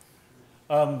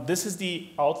 this is the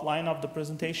outline of the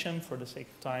presentation. For the sake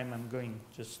of time, I'm going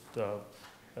just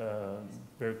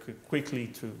very quickly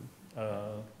through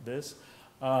this.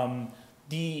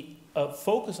 The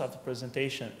focus of the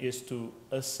presentation is to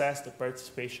assess the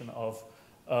participation of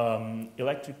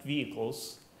electric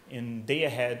vehicles in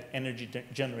day-ahead energy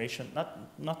generation,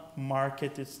 not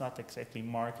market, it's not exactly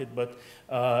market, but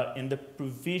in the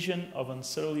provision of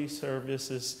ancillary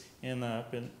services in a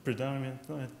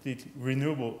predominantly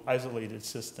renewable isolated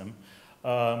system.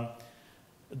 The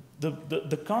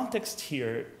context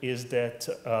here is that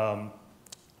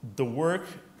the work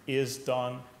is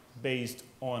done based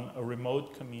on a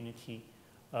remote community,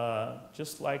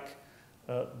 just like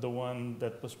the one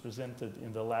that was presented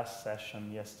in the last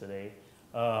session yesterday.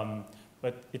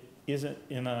 But it isn't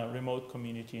in a remote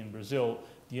community in Brazil.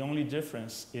 The only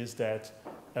difference is that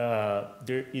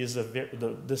there is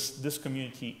this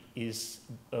community is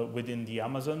within the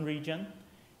Amazon region,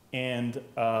 and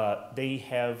they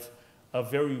have a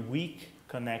very weak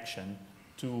connection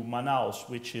to Manaus,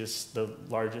 which is the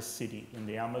largest city in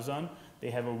the Amazon.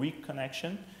 They have a weak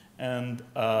connection, and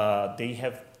they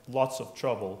have lots of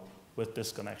trouble with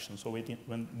this connection. So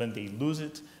when they lose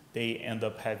it, they end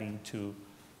up having to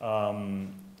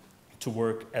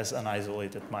work as an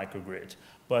isolated microgrid.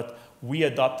 But we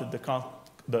adopted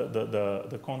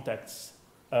the context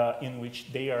in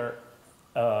which they are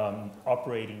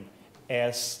operating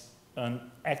as an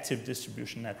active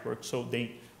distribution network. So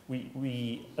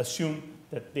we assume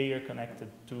that they are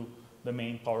connected to the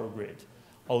main power grid,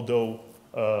 although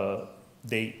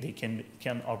they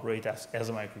can operate as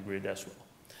a microgrid as well.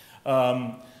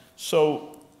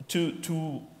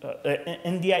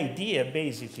 And the idea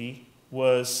basically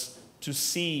was to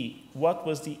see what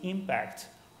was the impact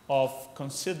of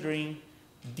considering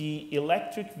the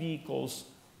electric vehicles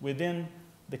within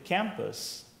the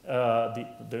campus.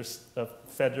 There's a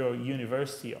Federal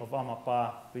University of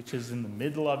Amapá, which is in the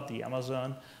middle of the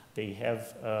Amazon. They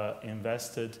have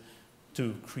invested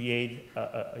to create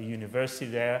a university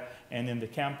there, and in the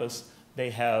campus they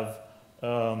have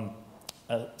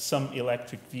some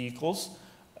electric vehicles.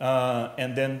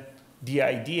 And then the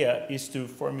idea is to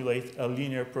formulate a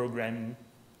linear programming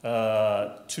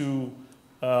to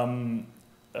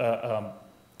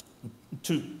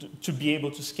be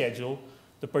able to schedule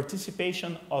the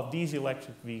participation of these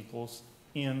electric vehicles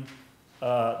in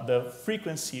the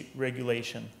frequency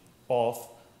regulation of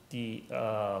the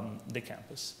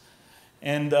campus.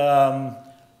 And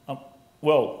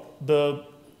well, the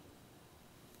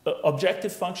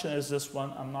objective function is this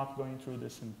one. I'm not going through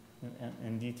this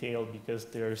in detail because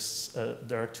there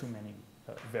are too many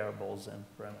variables and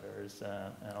parameters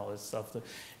and all this stuff that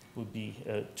would be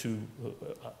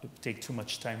take too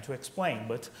much time to explain.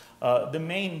 But the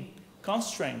main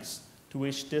constraints to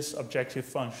which this objective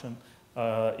function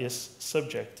is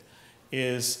subject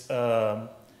is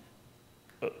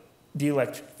the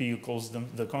electric vehicles,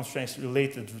 the constraints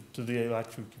related to the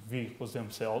electric vehicles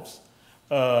themselves,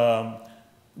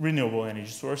 renewable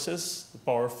energy sources, the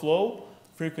power flow,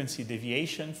 frequency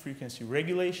deviation, frequency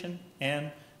regulation,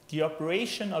 and the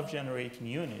operation of generating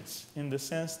units, in the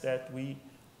sense that we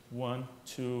want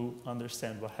to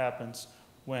understand what happens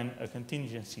when a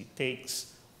contingency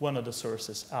takes one of the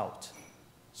sources out.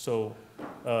 So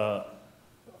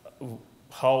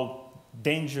how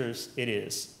dangerous it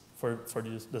is for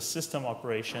the system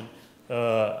operation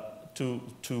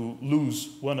to lose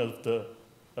one of the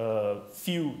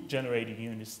few generating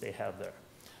units they have there.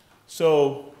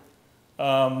 So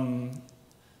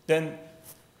then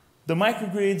the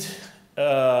microgrid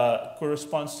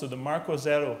corresponds to the Marco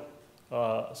Zero,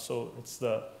 so it's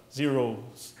the zero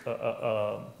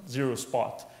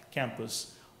spot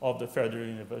campus of the Federal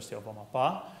University of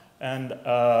Amapá. And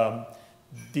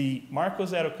the Marco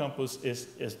Zero campus is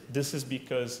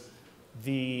because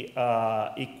the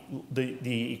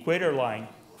equator line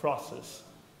crosses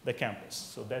the campus.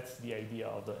 So that's the idea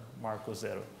of the Marco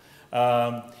Zero.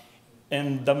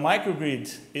 And the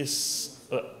microgrid is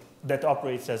that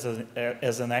operates as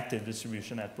an active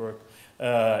distribution network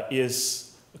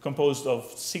is composed of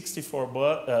 64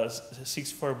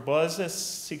 buses,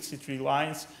 63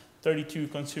 lines, 32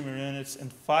 consumer units,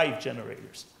 and 5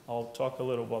 generators. I'll talk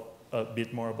a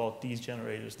bit more about these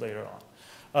generators later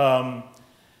on.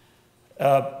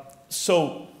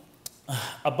 So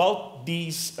about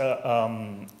these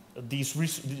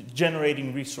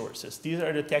generating resources, these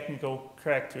are the technical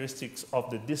characteristics of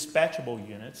the dispatchable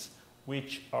units,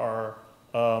 which are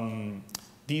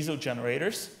diesel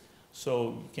generators.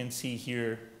 So you can see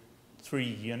here 3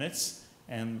 units,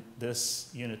 and this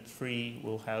unit 3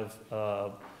 will have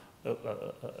a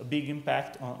big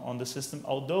impact on the system.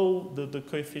 Although the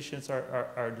coefficients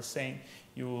are the same,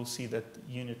 you will see that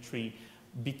unit 3,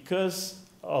 because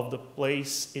of the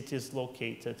place it is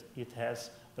located, it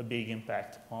has a big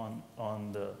impact on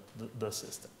the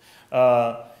system.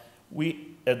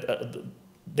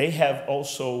 They have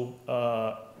also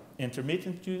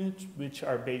intermittent units, which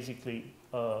are basically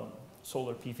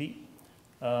solar PV.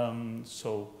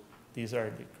 So these are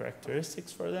the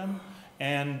characteristics for them.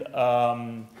 And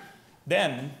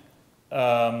then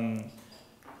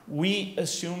we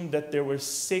assumed that there were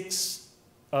 6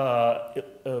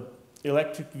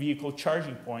 electric vehicle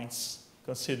charging points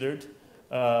considered,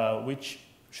 which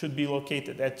should be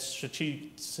located at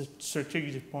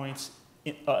strategic points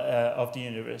of the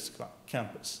university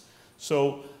campus.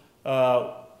 So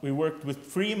we worked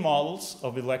with 3 models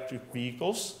of electric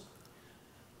vehicles.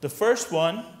 The first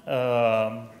one,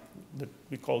 that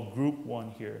we call group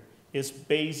 1 here, is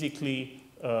basically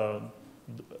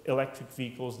electric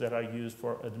vehicles that are used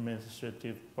for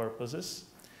administrative purposes.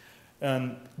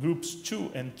 And groups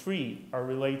 2 and 3 are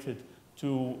related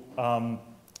to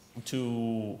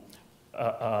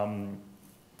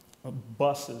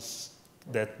buses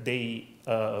that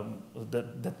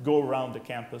that go around the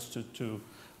campus to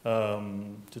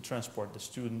transport the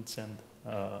students and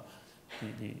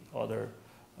the other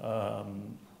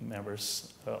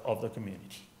members of the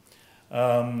community.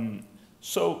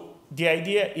 So the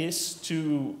idea is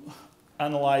to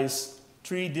analyze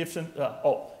 3 different.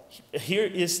 Here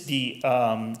is the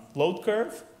load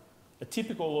curve, a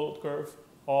typical load curve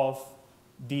of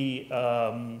the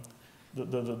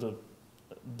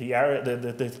area,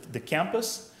 the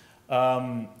campus,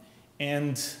 and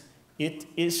it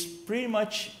is pretty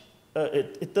much.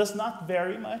 It does not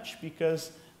vary much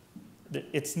because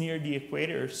it's near the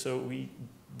equator, so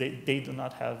they do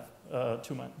not have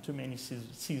too many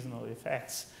seasonal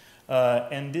effects.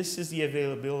 And this is the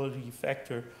availability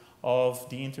factor of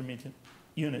the intermittent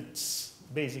units,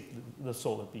 basically the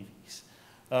solar PVs.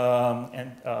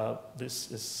 And this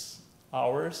is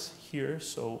ours here,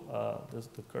 so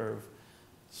the curve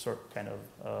kind of,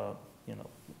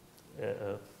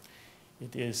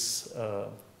 it is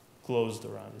closed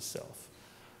around itself.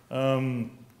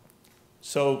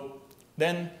 So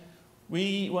then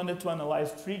we wanted to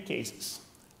analyze 3 cases.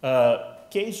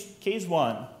 Case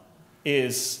 1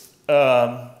 is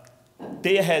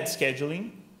day-ahead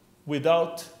scheduling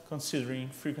without considering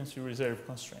frequency reserve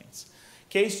constraints.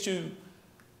 Case 2,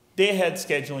 day-ahead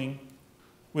scheduling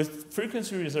with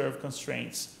frequency reserve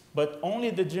constraints, but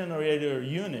only the generator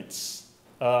units,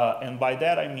 and by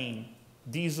that I mean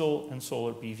diesel and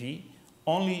solar PV,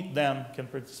 only them can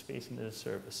participate in the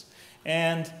service.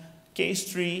 And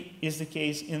case 3 is the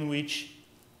case in which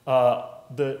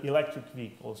the electric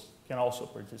vehicles can also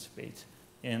participate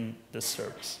in the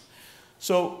service.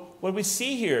 So what we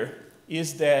see here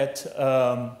is that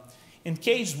in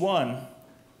case 1,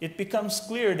 it becomes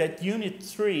clear that unit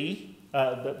 3,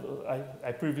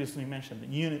 I previously mentioned,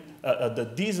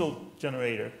 the diesel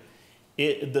generator,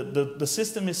 the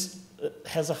system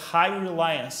has a high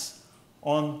reliance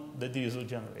on the diesel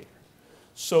generator.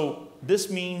 So this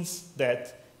means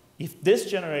that if this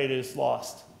generator is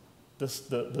lost,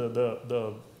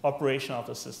 the operation of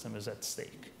the system is at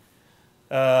stake.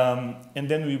 And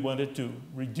then we wanted to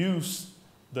reduce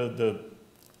the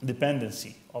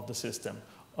dependency of the system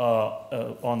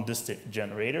on this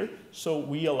generator. So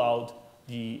we allowed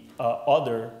the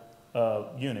other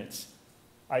units,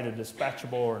 either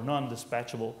dispatchable or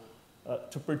non-dispatchable,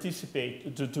 to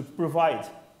participate, to provide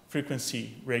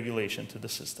frequency regulation to the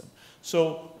system.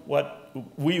 So what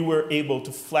we were able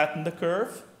to flatten the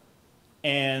curve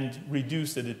and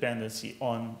reduce the dependency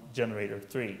on generator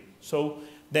 3. So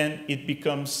then it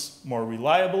becomes more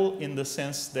reliable in the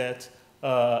sense that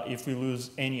if we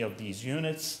lose any of these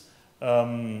units,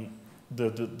 the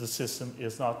system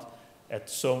is not at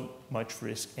so much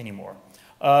risk anymore.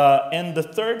 And the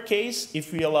third case,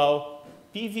 if we allow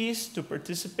PVs to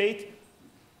participate,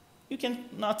 you can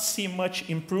not see much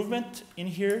improvement in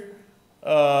here,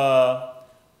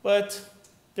 but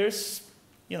there's,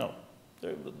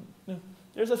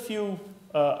 there's a few,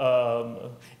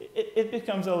 it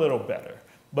becomes a little better.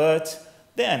 But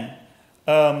then,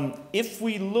 if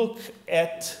we look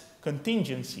at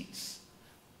contingencies,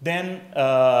 then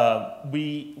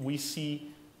we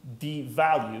see the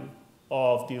value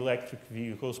of the electric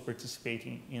vehicles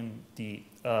participating in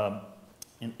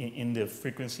the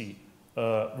frequency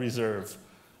reserve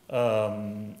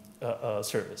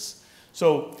service.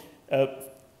 So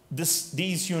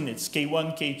these units,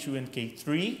 K1, K2, and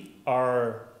K3,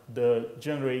 are the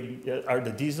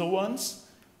diesel ones.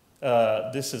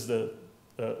 This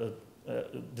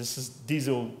is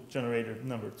diesel generator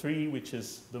number 3, which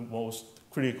is the most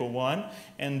critical one,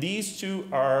 and these two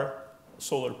are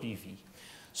solar PV.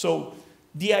 So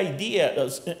the idea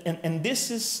is, and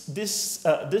this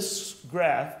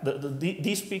graph,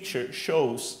 this picture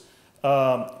shows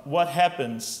what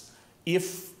happens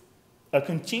if a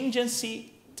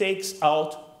contingency takes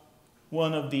out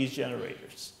one of these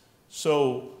generators.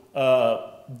 So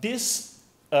these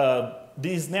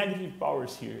negative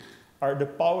powers here are the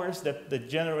powers that the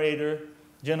generator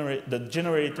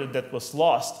that was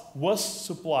lost was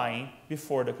supplying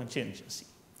before the contingency.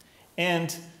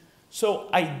 And so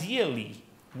ideally,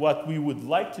 what we would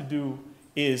like to do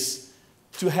is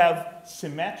to have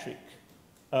symmetric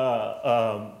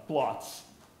plots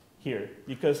here,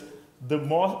 because the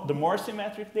more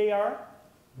symmetric they are,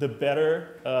 the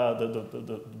better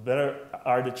the better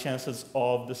are the chances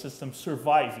of the system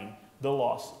surviving the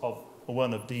loss of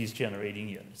one of these generating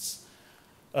units.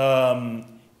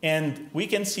 And we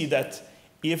can see that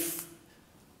if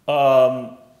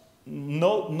none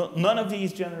of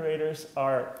these generators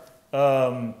are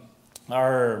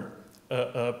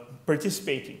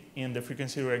participating in the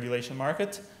frequency regulation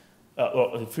market,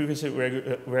 or frequency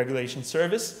regulation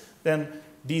service, then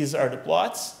these are the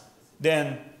plots.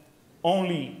 Then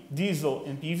only diesel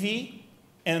and PV,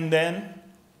 and then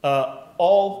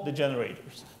all the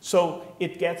generators. So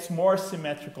it gets more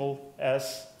symmetrical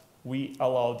as we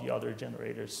allow the other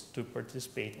generators to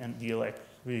participate and the electric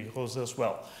vehicles as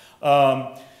well.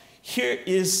 Here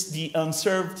is the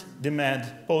unserved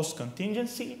demand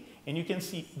post-contingency, and you can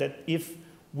see that if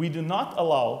we do not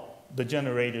allow the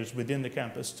generators within the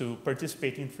campus to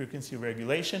participate in frequency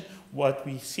regulation, what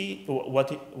we see,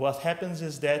 what happens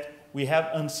is that we have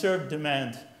unserved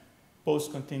demand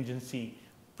post-contingency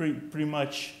pretty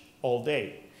much all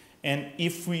day. And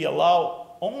if we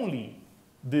allow only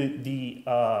the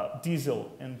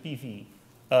diesel and PV,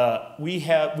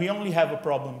 we only have a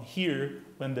problem here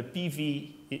when the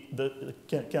PV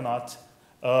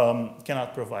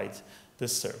cannot provide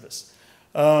this service.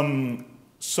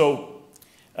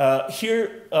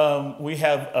 Here we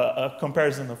have a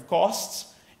comparison of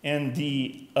costs, and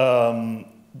the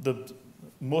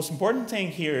most important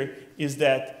thing here is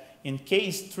that in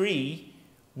case 3,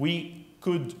 we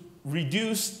could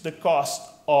reduce the cost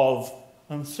of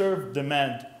unserved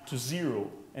demand to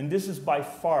 0. And this is by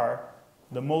far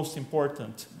the most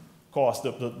important cost,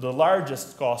 the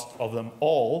largest cost of them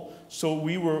all. So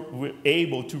we were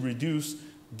able to reduce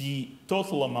the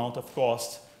total amount of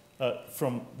cost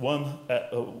from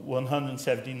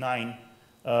 179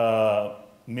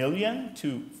 million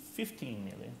to 15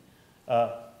 million.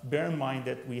 Bear in mind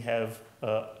that we have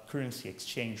currency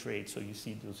exchange rate, so you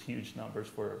see those huge numbers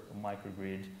for a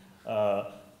microgrid.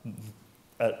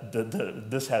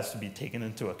 This has to be taken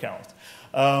into account.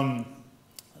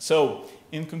 So,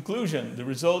 in conclusion, the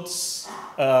results,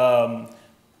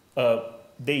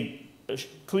 they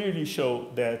clearly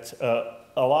show that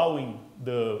allowing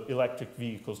the electric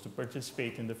vehicles to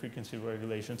participate in the frequency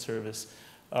regulation service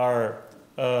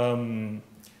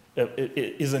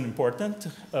is an important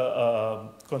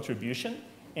contribution.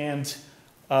 And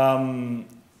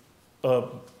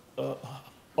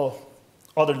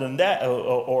other than that,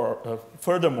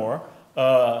 furthermore,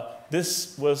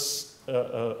 this was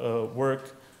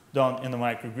work done in the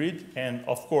microgrid, and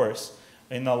of course,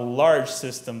 in a large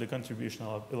system, the contribution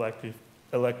of electric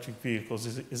electric vehicles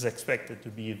is expected to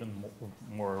be even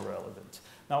more relevant.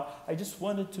 Now, I just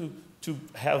wanted to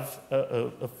have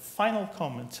a final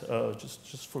comment,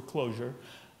 just for closure,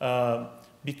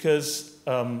 because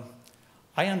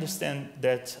I understand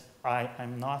that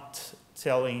I'm not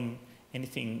telling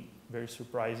anything very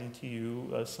surprising to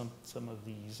you. Some of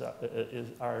these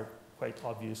are quite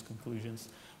obvious conclusions,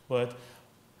 but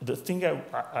the thing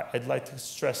I'd like to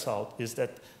stress out is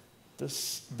that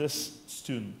this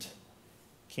student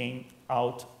came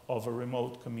out of a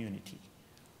remote community.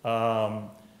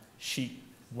 She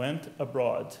went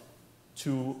abroad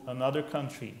to another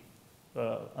country,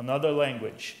 another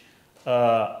language,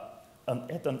 at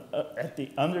the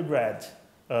undergrad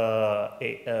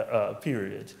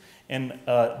period, and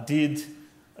did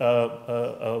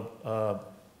a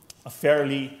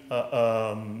fairly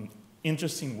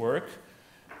interesting work.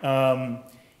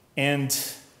 And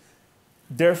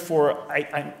therefore,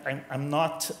 I'm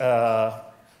not,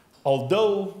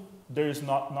 although there is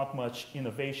not much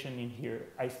innovation in here,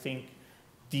 I think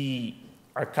the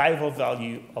archival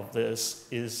value of this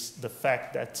is the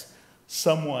fact that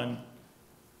someone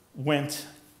went,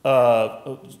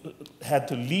 had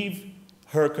to leave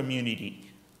her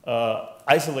community,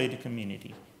 isolated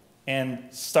community, and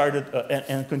started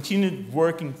and continued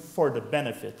working for the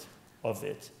benefit of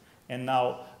it. And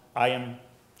now I am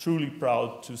truly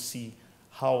proud to see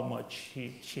how much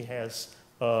she has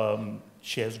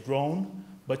grown,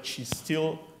 but she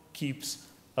still keeps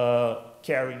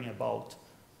caring about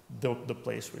the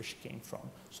place where she came from.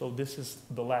 So this is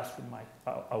the last remark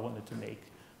I wanted to make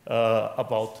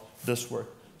about this work.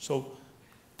 So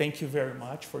thank you very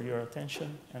much for your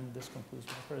attention, and this concludes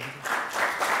my presentation.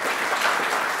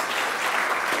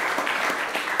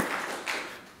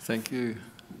 Thank you.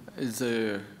 Is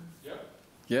there?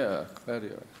 Yeah,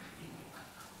 Claudio.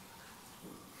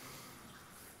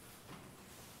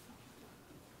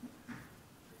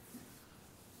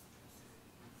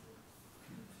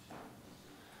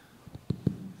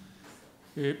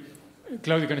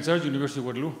 Claudio Canizares, University of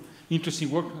Waterloo. Interesting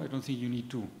work. I don't think you need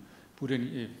to put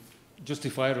any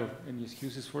justifier or any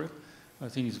excuses for it. I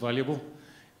think it's valuable.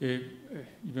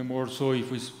 Even more so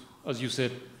if it's, as you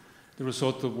said, the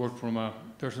result of work from a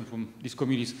person from these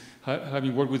communities.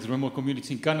 Having worked with remote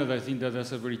communities in Canada, I think that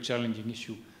that's a very challenging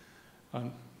issue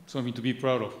and something to be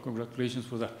proud of. Congratulations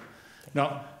for that.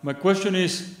 Now, my question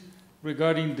is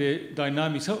regarding the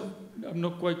dynamics. I'm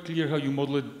not quite clear how you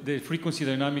model the frequency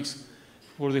dynamics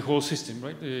for the whole system,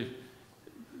 right?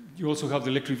 You also have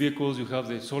the electric vehicles, you have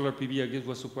the solar PV, I guess,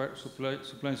 was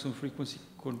supplying some frequency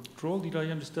control. Did I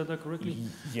understand that correctly?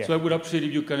 Yeah. So I would appreciate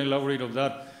if you can elaborate on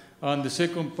that. And the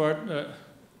second part,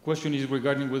 question is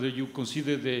regarding whether you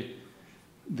consider the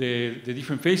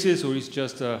different phases, or it's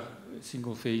just a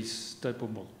single phase type of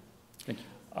model. Thank you.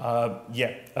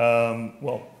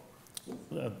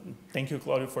 Thank you,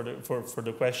 Claudio, for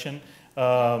the question.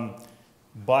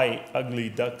 By ugly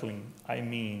duckling, I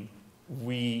mean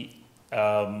we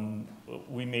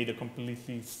made a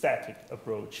completely static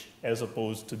approach as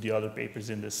opposed to the other papers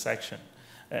in this section,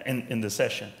 in the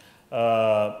session,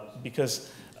 because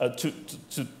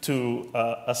to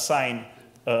assign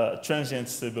transient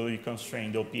stability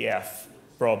constrained OPF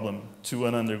problem to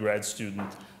an undergrad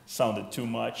student sounded too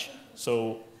much,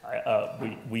 so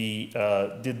we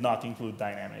did not include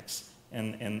dynamics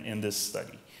in this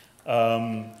study.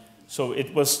 So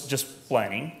it was just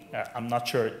planning. I'm not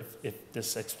sure if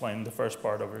this explained the first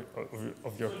part of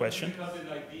your question. So you didn't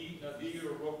have the Navier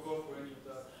or Rokov or any of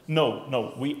that?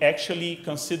 No. We actually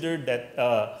considered that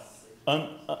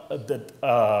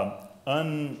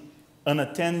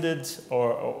unattended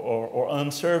or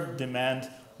unserved demand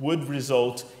would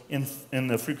result in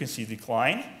a frequency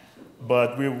decline,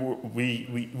 but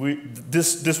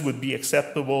this would be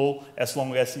acceptable as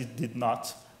long as it did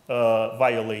not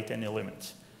violate any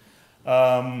limit.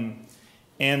 And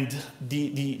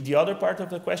the other part of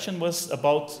the question was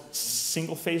about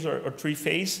single phase or three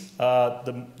phase.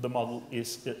 The model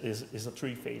is a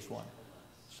three phase one.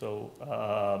 So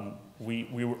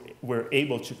we were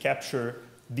able to capture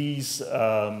these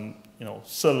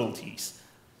subtleties,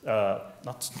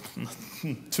 not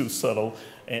too subtle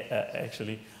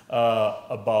actually,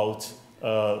 about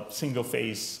single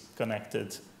phase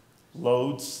connected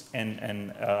loads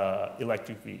and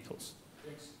electric vehicles.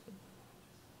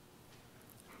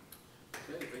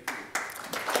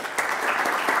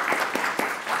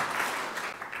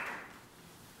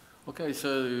 Okay,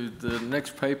 so the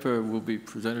next paper will be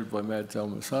presented by Mads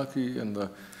Almasaki, and the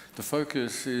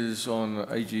focus is on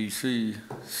AGC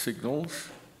signals,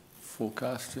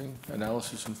 forecasting,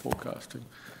 analysis and forecasting.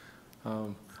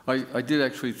 I did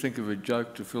actually think of a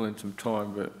joke to fill in some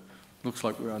time, but looks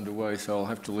like we're underway, so I'll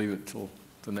have to leave it till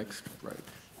the next break.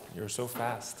 You're so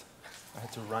fast. I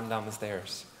had to run down the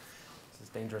stairs. This is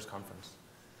a dangerous conference.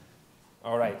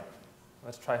 All right,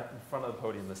 let's try in front of the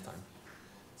podium this time.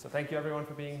 So thank you everyone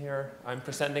for being here. I'm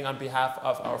presenting on behalf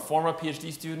of our former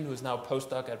PhD student who's now a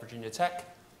postdoc at Virginia Tech.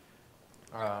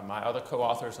 My other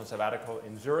co-authors on sabbatical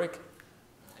in Zurich,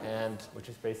 and which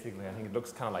is basically, I think it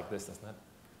looks kind of like this, doesn't it?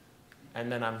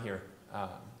 And then I'm here.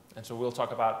 And so we'll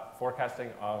talk about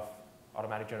forecasting of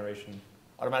automatic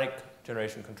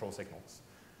generation control signals.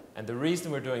 And the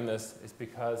reason we're doing this is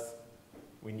because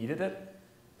we needed it,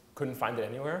 couldn't find it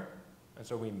anywhere, and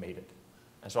so we made it.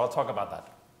 And so I'll talk about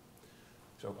that.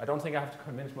 So I don't think I have to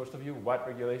convince most of you what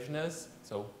regulation is.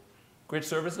 So grid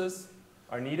services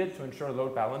are needed to ensure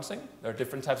load balancing. There are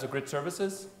different types of grid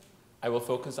services. I will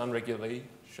focus on regulation.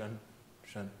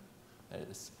 There it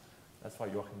is. That's why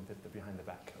Joachim did the behind the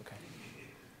back. Okay.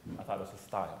 I thought it was a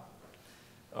style.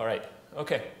 All right.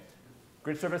 Okay.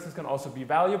 Grid services can also be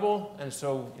valuable. And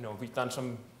so, we've done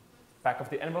some back of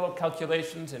the envelope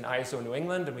calculations in ISO New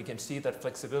England, and we can see that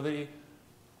flexibility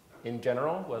in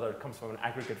general, whether it comes from an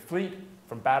aggregate fleet,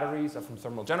 from batteries, or from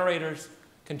thermal generators,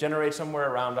 can generate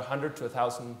somewhere around $100 to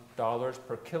 $1,000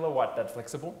 per kilowatt that's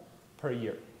flexible per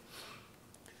year.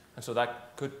 And so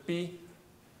that could be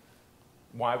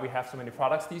why we have so many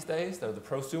products these days. They're the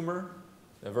prosumer,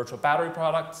 they're virtual battery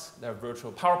products, they're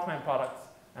virtual power plant products,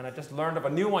 and I just learned of a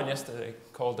new one yesterday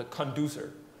called the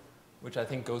conducer, which I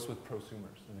think goes with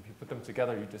prosumers. And if you put them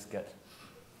together, you just get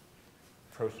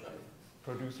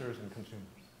producers and consumers.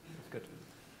 Good.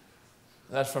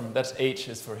 That's H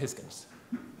is for Hiskins.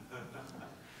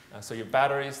 So your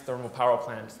batteries, thermal power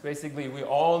plants, basically we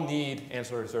all need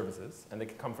ancillary services, and they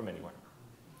can come from anywhere.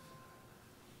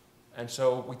 And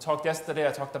so we talked yesterday,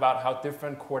 I talked about how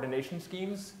different coordination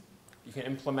schemes, you can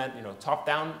implement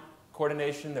top-down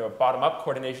coordination, there are bottom-up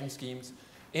coordination schemes.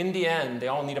 In the end, they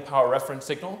all need a power reference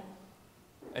signal,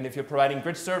 and if you're providing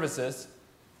grid services,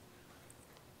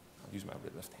 I'll use my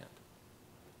left hand.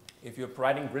 If you're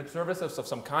providing grid services of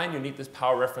some kind, you need this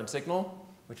power reference signal,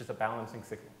 which is a balancing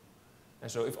signal.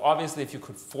 And so obviously, if you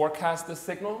could forecast this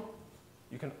signal,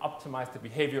 you can optimize the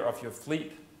behavior of your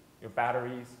fleet, your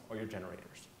batteries, or your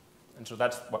generators. And so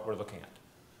that's what we're looking at.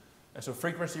 And so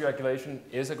frequency regulation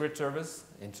is a grid service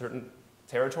in certain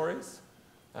territories.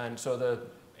 And so the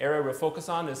area we'll focus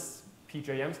on is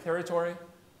PJM's territory.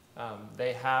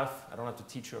 They have, I don't have to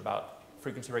teach you about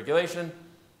frequency regulation,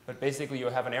 but basically you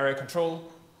have an area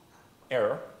control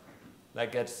error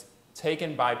that gets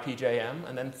taken by PJM,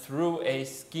 and then through a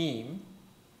scheme,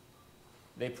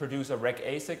 they produce a Reg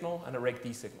A signal and a Reg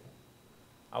D signal.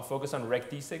 I'll focus on Reg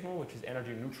D signal, which is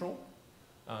energy neutral.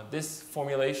 This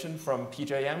formulation from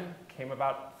PJM came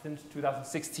about since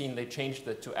 2016. They changed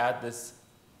it to add this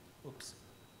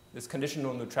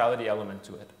conditional neutrality element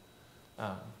to it.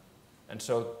 And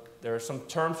so there are some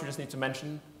terms you just need to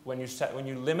mention. When you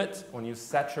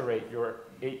saturate your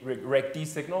Reg D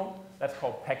signal, that's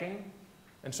called pegging.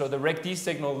 And so the Reg D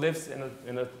signal lives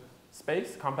in a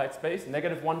space, compact space,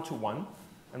 -1 to 1.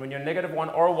 And when you're -1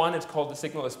 or 1, it's called the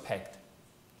signal is pegged.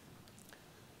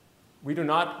 We do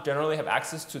not generally have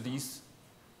access to these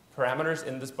parameters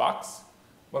in this box.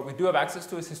 What we do have access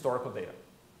to is historical data.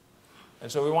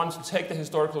 And so we want to take the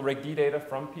historical Reg D data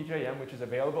from PJM, which is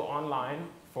available online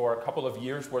for a couple of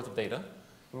years worth of data.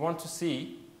 We want to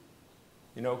see,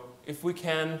 if we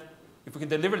can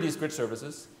deliver these grid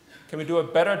services, can we do a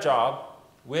better job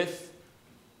with,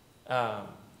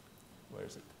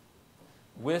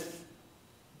 with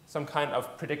some kind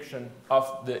of prediction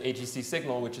of the AGC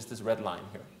signal, which is this red line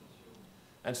here.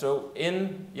 And so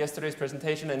in yesterday's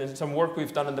presentation and in some work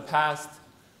we've done in the past,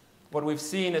 what we've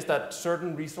seen is that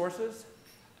certain resources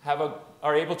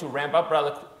are able to ramp up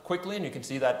rather quickly, and you can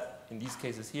see that in these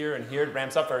cases here and here, it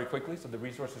ramps up very quickly, so the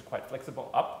resource is quite flexible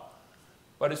up,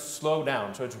 but it's slowed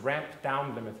down, so it's ramped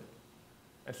down limited.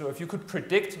 And so if you could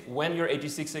predict when your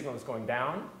AGC signal is going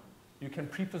down, you can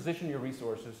pre-position your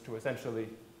resources to essentially,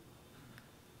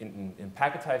 in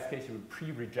packetized case, you would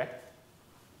pre-reject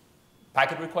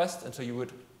packet requests, and so you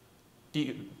would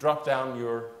drop down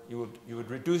you would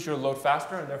reduce your load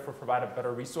faster and therefore provide a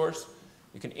better resource.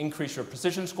 You can increase your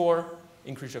precision score,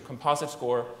 increase your composite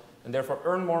score, and therefore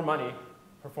earn more money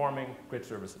performing grid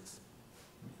services.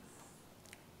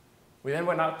 We then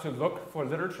went out to look for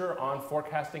literature on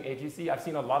forecasting AGC. I've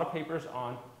seen a lot of papers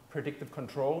on predictive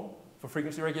control for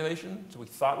frequency regulation, so we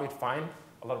thought we'd find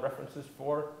a lot of references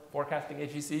for forecasting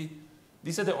AGC.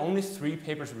 These are the only 3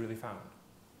 papers we really found.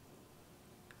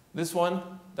 This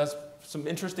one does some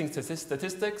interesting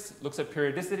statistics, looks at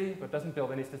periodicity, but doesn't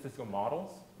build any statistical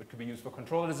models, which could be used for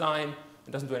controller design,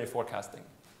 and doesn't do any forecasting.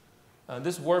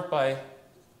 This work by,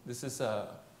 this is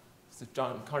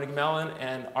John Carnegie Mellon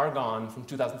and Argonne from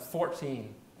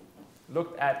 2014,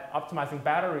 looked at optimizing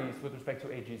batteries with respect to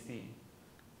AGC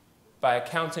by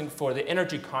accounting for the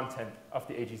energy content of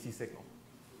the AGC signal.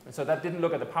 And so that didn't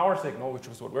look at the power signal, which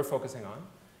was what we're focusing on.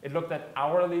 It looked at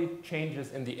hourly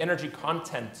changes in the energy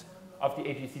content of the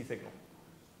AGC signal,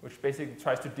 which basically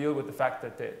tries to deal with the fact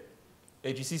that the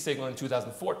AGC signal in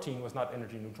 2014 was not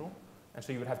energy neutral, and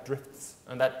so you would have drifts,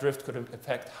 and that drift could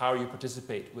affect how you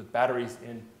participate with batteries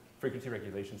in frequency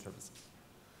regulation services.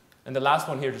 And the last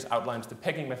one here just outlines the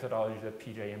pegging methodology that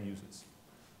PJM uses.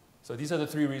 So these are the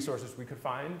 3 resources we could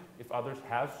find. If others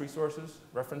have resources,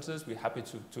 references, we're happy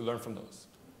to learn from those.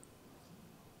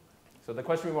 So the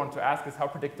question we wanted to ask is, how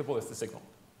predictable is the signal?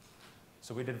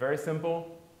 So we did very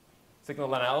simple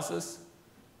signal analysis.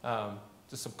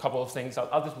 Just a couple of things.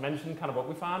 I'll just mention kind of what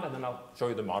we found, and then I'll show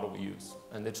you the model we use,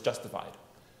 and it's justified.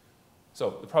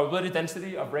 So the probability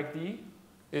density of reg-D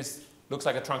looks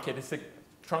like a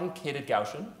truncated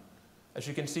Gaussian. As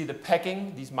you can see, the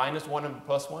pegging, these -1 and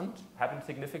 +1, happen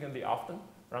significantly often,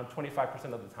 around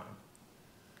 25% of the time.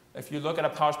 If you look at a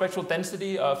power spectral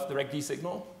density of the reg-D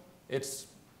signal, it's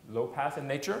low pass in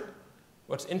nature.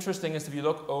 What's interesting is if you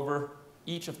look over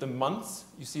each of the months,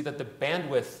 you see that the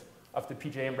bandwidth of the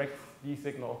PJM reg-D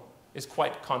signal is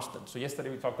quite constant. So yesterday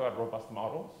we talked about robust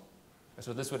models. And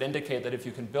so this would indicate that if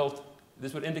you can build,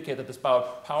 this would indicate that this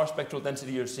power spectral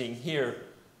density you're seeing here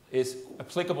is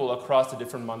applicable across the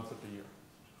different months of the year.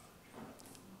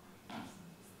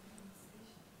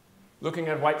 Looking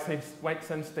at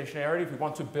White-Sense stationarity, if we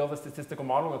want to build a statistical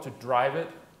model or to drive it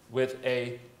with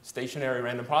a stationary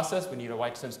random process, we need a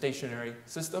White-Sense stationary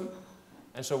system.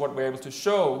 And so what we're able to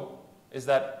show is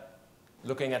that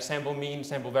looking at sample mean,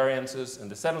 sample variances, and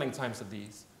the settling times of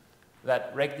these,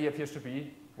 that reg-D appears to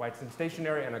be White-Sense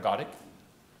stationary and ergodic.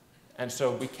 And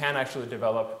so we can actually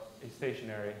develop a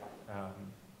stationary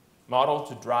model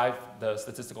to drive the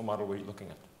statistical model we're looking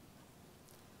at.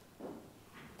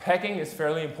 Pegging is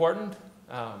fairly important.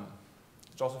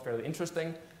 It's also fairly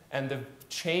interesting. And the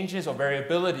changes or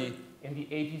variability in the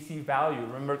AGC value,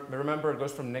 remember it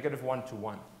goes from -1 to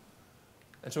 1.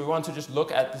 And so we want to just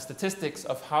look at the statistics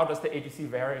of how does the AGC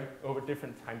vary over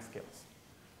different time scales.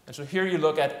 And so here you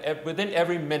look at, within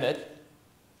every minute,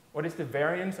 what is the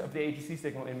variance of the AGC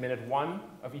signal in minute 1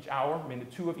 of each hour,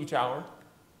 minute 2 of each hour,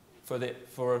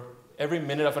 for every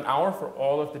minute of an hour for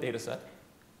all of the data set.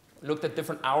 We looked at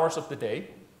different hours of the day,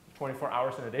 24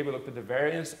 hours in a day. We looked at the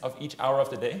variance of each hour of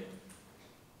the day.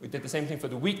 We did the same thing for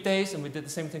the weekdays, and we did the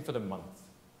same thing for the months.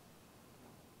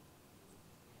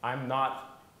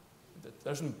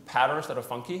 There's some patterns that are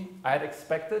funky. I had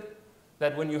expected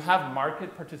that when you have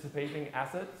market participating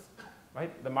assets,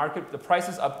 right, the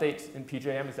prices updates in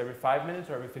PJM is every 5 minutes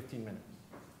or every 15 minutes.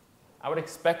 I would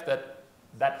expect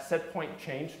that set point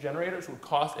change generators would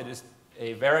cause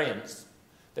a variance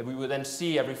that we would then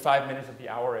see every 5 minutes of the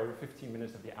hour, every 15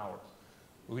 minutes of the hour.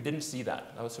 But we didn't see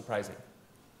that. That was surprising.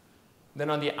 Then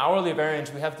on the hourly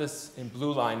variance, we have this in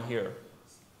blue line here.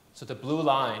 So the blue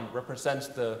line represents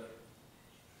the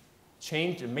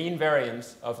change, the mean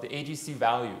variance of the AGC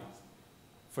value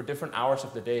for different hours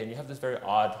of the day. And you have this very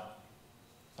odd,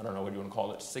 I don't know what you want to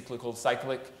call it, cyclic,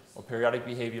 or periodic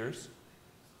behaviors.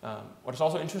 What is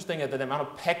also interesting is the amount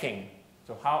of pegging.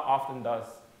 So how often does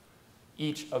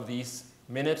each of these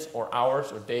minutes or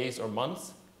hours or days or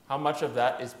months, how much of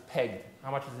that is pegged?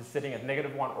 How much is it sitting at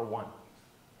 -1 or 1?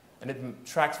 And it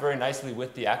tracks very nicely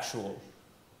with the actual,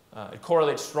 it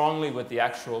correlates strongly with the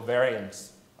actual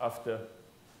variance of the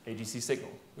AGC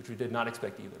signal, which we did not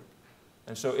expect either.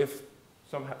 And so if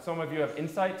some of you have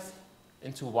insights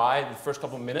into why the first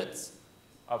couple minutes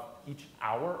of each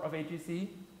hour of AGC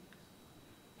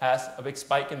has a big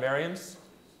spike in variance,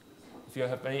 if you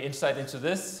have any insight into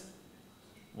this,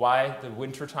 why the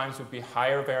winter times would be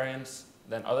higher variance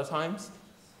than other times,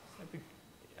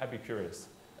 I'd be curious.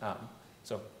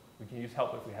 So we can use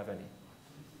help if we have any.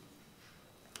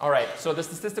 All right, so the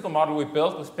statistical model we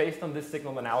built was based on this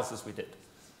signal analysis we did.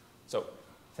 So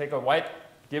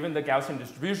given the Gaussian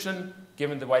distribution,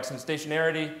 given the White-Sense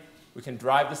stationarity, we can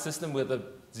drive the system with a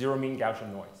zero mean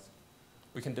Gaussian noise.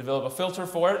 We can develop a filter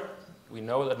for it. We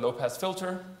know that low-pass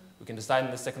filter. We can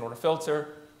design the second-order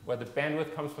filter where the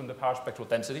bandwidth comes from the power spectral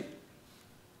density.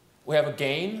 We have a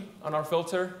gain on our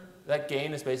filter. That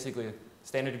gain is basically a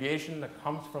standard deviation that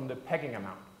comes from the pegging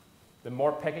amount. The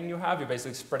more pegging you have, you're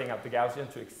basically spreading out the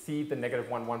Gaussian to exceed the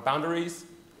 -1,1 boundaries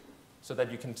so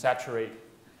that you can saturate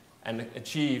and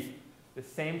achieve the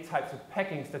same types of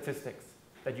pegging statistics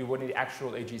that you would in the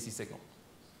actual AGC signal.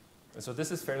 And so this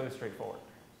is fairly straightforward.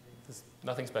 There's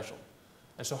nothing special.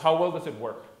 And so how well does it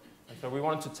work? And so we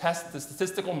wanted to test the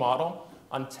statistical model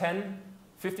on 10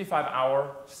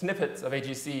 55-hour snippets of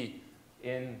AGC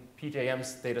in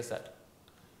PJM's data set.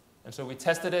 And so we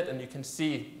tested it, and you can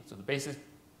see, so the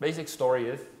basic story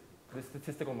is this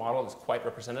statistical model is quite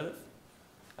representative.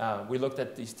 We looked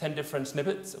at these 10 different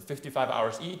snippets of 55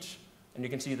 hours each, and you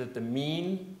can see that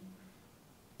the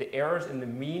errors in the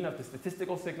mean of the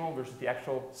statistical signal versus the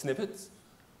actual snippets,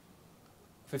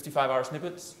 55-hour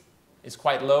snippets, is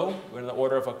quite low. We're in the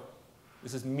order of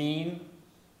this is mean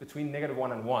between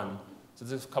 -1 and 1, so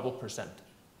this is a couple percent.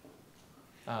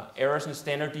 Errors in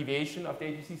standard deviation of the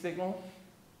AGC signal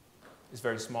is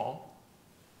very small.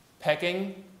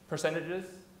 Pecking percentages,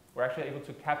 we're actually able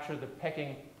to capture the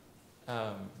pecking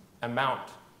amount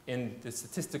in the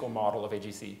statistical model of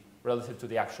AGC relative to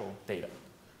the actual data.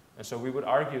 And so we would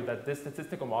argue that this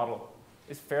statistical model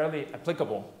is fairly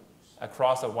applicable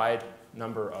across a wide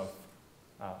number of,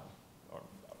 or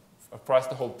across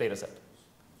the whole data set.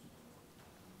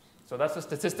 So that's a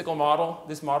statistical model.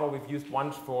 This model we've used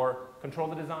once for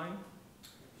controller design,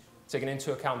 taking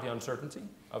into account the uncertainty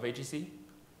of AGC.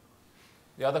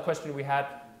 The other question we had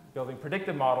building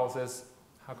predictive models is,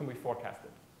 how can we forecast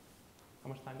it? How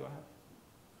much time do I have?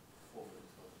 4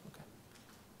 minutes. Okay.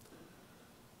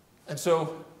 And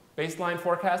so baseline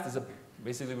forecast is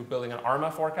basically we're building an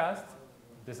ARMA forecast.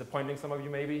 Disappointing some of you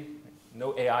maybe.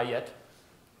 No AI yet.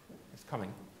 It's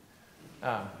coming.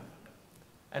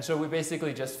 And so we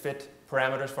basically just fit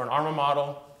parameters for an ARMA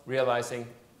model, realizing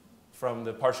from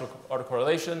the partial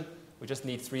autocorrelation, we just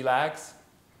need 3 lags.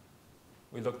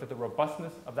 We looked at the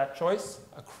robustness of that choice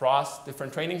across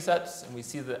different training sets, and we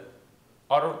see that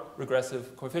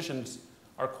autoregressive coefficients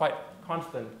are quite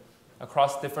constant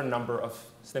across different number of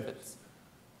snippets.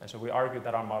 And so we argued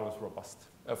that our model is robust,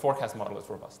 forecast model is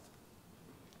robust.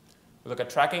 We look at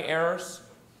tracking errors.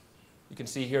 You can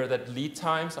see here that lead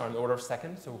times are in the order of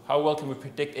seconds. So how well can we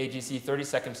predict AGC 30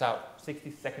 seconds out,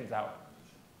 60 seconds out?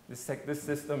 This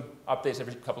system updates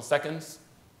every couple seconds.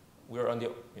 We're on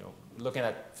the, looking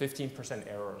at 15%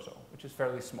 error or so, which is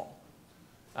fairly small.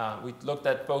 We looked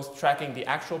at both tracking the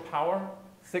actual power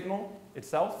signal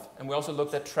itself, and we also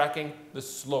looked at tracking the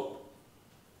slope.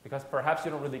 Because perhaps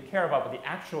you don't really care about what the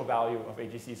actual value of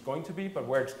AGC is going to be, but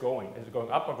where it's going. Is it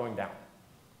going up or going down?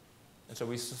 And so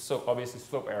obviously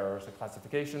slope error is a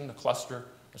classification, a cluster,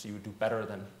 so you would do better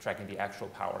than tracking the actual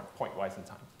power point-wise in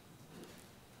time.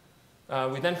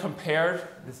 We then compared,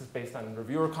 this is based on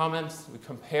reviewer comments, we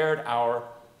compared our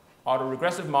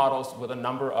autoregressive models with a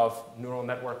number of neural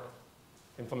network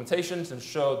implementations and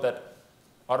showed that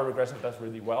autoregressive does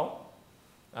really well.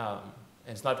 And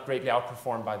it's not greatly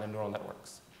outperformed by the neural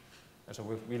networks. And so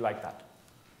we like that.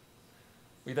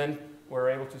 We then were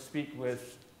able to speak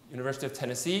with University of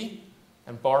Tennessee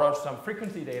and borrowed some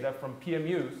frequency data from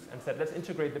PMUs and said, let's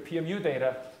integrate the PMU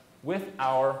data with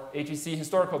our AGC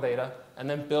historical data and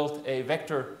then built a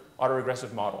vector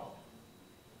autoregressive model.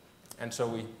 And so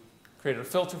we created a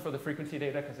filter for the frequency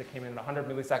data because it came in at 100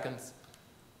 milliseconds.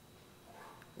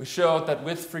 We showed that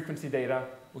with frequency data,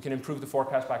 we can improve the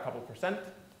forecast by a couple percent.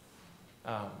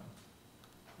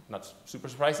 Not super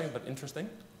surprising, but interesting.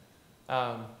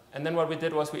 And then what we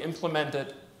did was we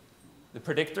implemented the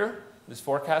predictor, this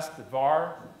forecast, the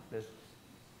VAR,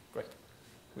 great.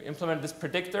 We implemented this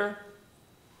predictor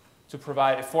to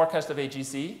provide a forecast of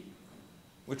AGC,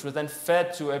 which was then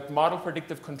fed to a model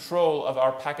predictive control of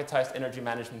our packetized energy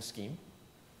management scheme.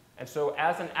 And so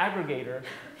as an aggregator,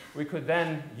 we could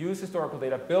then use historical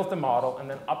data, build the model, and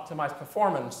then optimize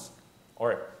performance,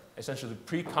 or essentially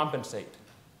pre-compensate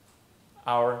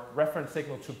our reference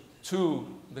signal to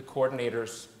the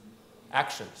coordinator's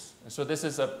actions. And so this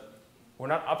is we're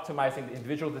not optimizing the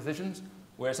individual decisions,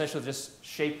 we're essentially just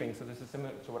shaping. So this is similar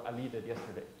to what Ali did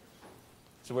yesterday.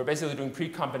 So we're basically doing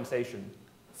pre-compensation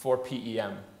for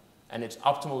PEM, and it's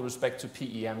optimal with respect to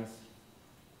PEM's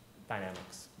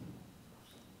dynamics,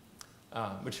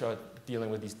 which are dealing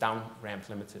with these down ramp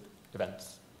limited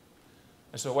events.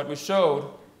 And so what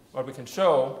we can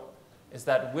show is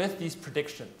that with these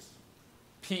predictions,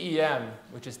 PEM,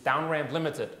 which is down ramp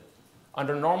limited,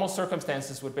 under normal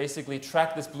circumstances would basically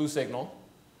track this blue signal,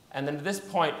 and then at this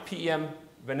point, PEM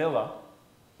vanilla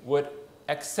would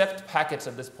accept packets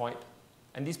at this point,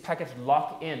 and these packets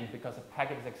lock in because a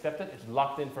packet is accepted, it's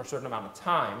locked in for a certain amount of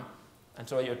time, and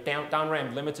so you're down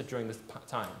ramp limited during this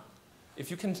time.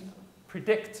 If you can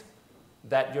predict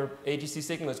that your AGC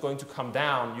signal is going to come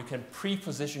down, you can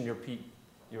pre-position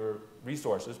your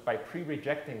resources by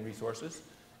pre-rejecting resources,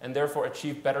 and therefore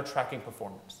achieve better tracking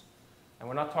performance. And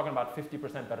we're not talking about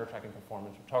 50% better tracking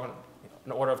performance, we're talking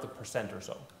an order of the percent or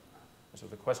so. And so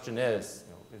the question is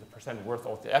the percent worth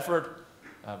all the effort?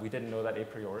 We didn't know that a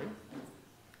priori.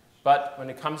 But when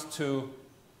it comes to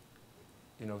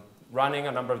running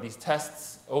a number of these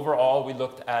tests, overall we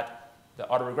looked at the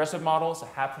autoregressive models, a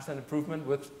 0.5% improvement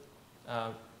with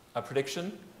a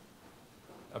prediction,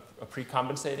 a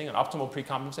precompensating, an optimal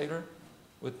precompensator.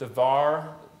 With the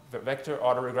VAR, vector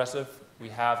autoregressive, we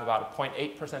have about a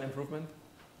 0.8% improvement.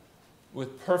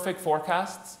 With perfect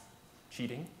forecasts,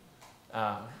 cheating,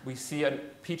 we see a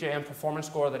PJM performance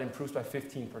score that improves by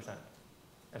 15%.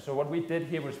 And so what we did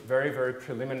here was very, very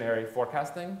preliminary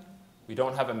forecasting. We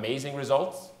don't have amazing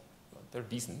results. They're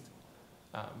decent.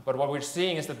 But what we're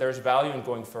seeing is that there's value in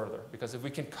going further, because if we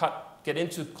can get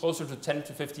into closer to 10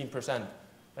 to 15%,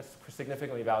 that's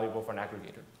significantly valuable for an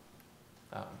aggregator.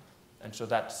 And so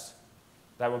that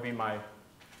would be my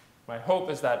hope,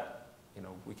 is that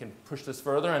we can push this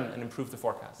further and improve the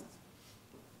forecasts.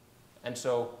 And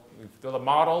so we've built a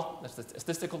model, a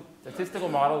statistical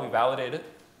model, we validate it.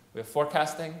 We have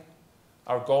forecasting.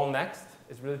 Our goal next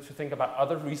is really to think about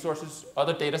other resources,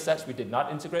 other data sets we did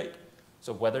not integrate.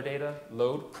 So weather data,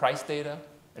 load, price data,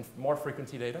 and more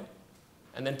frequency data.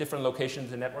 And then different locations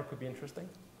in the network could be interesting.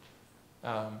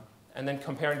 And then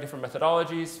comparing different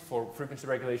methodologies for frequency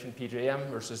regulation, PJM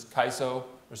versus CAISO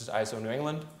versus ISO New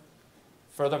England.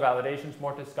 Further validations,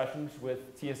 more discussions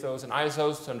with TSOs and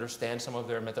ISOs to understand some of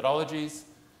their methodologies,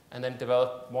 and then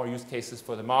develop more use cases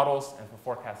for the models and for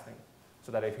forecasting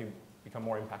so that they can become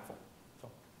more impactful. So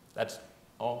that's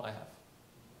all I have.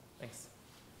 Thanks.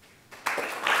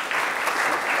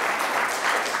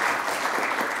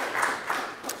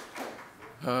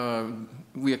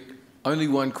 We have only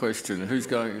one question. Who's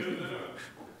going?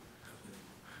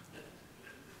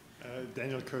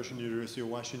 Daniel Kirsch, University of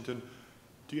Washington.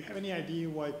 Do you have any idea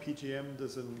why PJM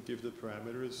doesn't give the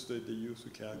parameters that they use to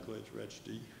calculate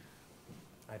RegD?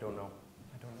 I don't know.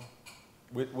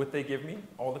 Would they give me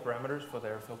all the parameters for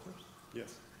their filters?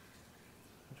 Yes.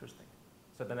 Interesting.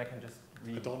 So then I can just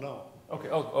read. I don't know. Okay.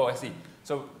 Oh, I see.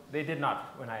 So they did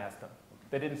not when I asked them.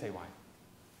 They didn't say why.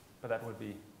 But that would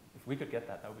be, if we could get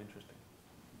that, that would be interesting.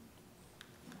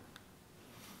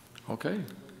 Okay.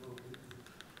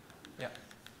 Yeah.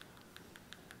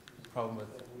 Problem with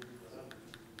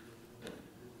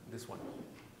this one.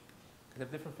 They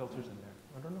have different filters in there.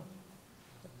 I don't know.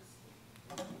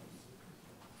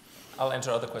 I'll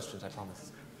answer other questions, I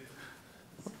promise.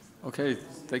 Okay,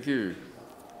 thank you.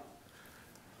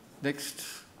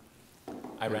 Next.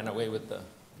 I ran away with the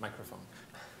microphone.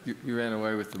 You ran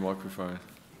away with the microphone.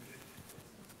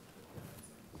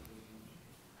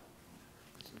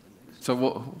 So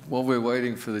while we're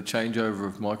waiting for the changeover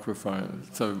of microphone,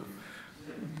 so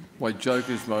my joke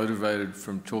is motivated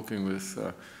from talking with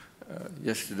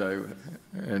yesterday,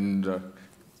 and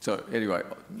so anyway,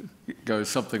 it goes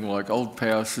something like, old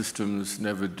power systems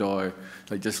never die,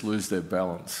 they just lose their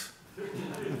balance.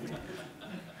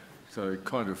 So it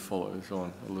kind of follows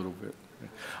on a little bit.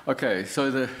 Okay,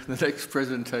 so the next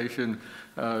presentation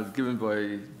is given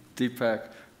by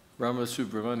Deepak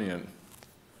Ramasubramanian.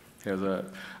 How's that?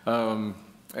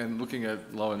 And looking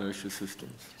at low inertia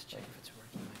systems. Just check if it's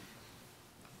working.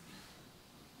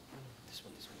 This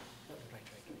one. Right.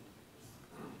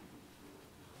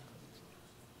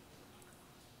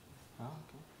 Oh,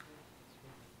 okay.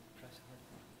 Press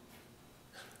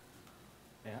hard.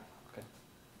 Yeah, okay.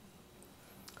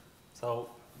 So,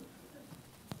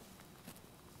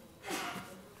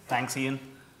 thanks, Ian.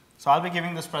 So I'll be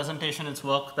giving this presentation. It's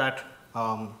work that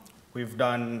we've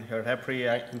done here at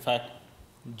EPRI. In fact,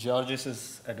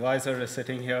 George's advisor is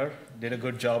sitting here. Did a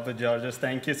good job with George's.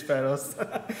 Thank you, Sparrows.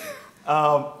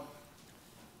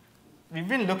 We've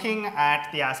been looking at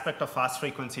the aspect of fast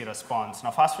frequency response.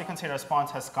 Now, fast frequency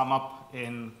response has come up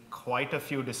in quite a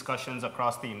few discussions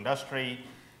across the industry,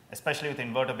 especially with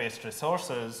inverter-based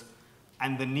resources,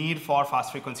 and the need for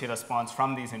fast frequency response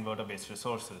from these inverter-based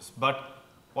resources. But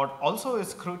what also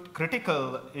is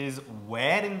critical is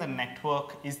where in the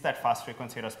network is that fast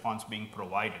frequency response being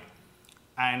provided?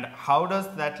 And how does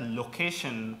that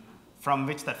location from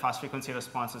which that fast frequency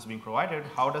response is being provided,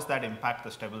 how does that impact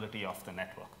the stability of the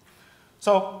network?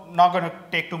 So not going to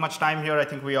take too much time here. I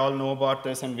think we all know about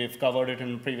this and we've covered it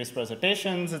in previous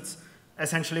presentations. It's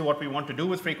essentially what we want to do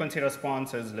with frequency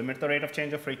response is limit the rate of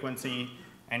change of frequency,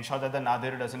 ensure that the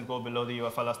nadir doesn't go below the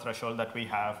UFLS threshold that we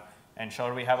have,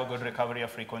 ensure we have a good recovery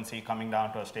of frequency coming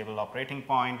down to a stable operating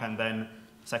point, and then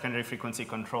secondary frequency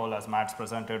control, as Matt's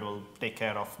presented, will take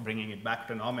care of bringing it back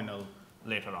to nominal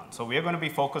later on. So we are going to be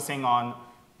focusing on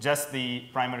just the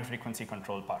primary frequency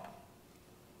control part.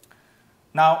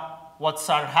 Now, what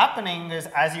started happening is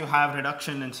as you have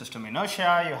reduction in system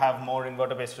inertia, you have more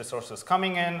inverter-based resources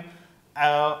coming in,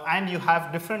 and you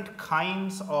have different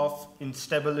kinds of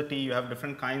instability, you have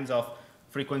different kinds of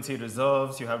frequency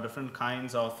reserves, you have different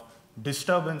kinds of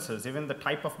disturbances. Even the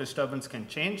type of disturbance can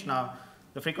change. Now,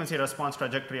 the frequency response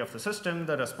trajectory of the system,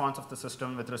 the response of the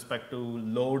system with respect to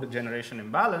load generation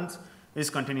imbalance is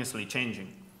continuously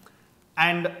changing.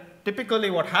 And typically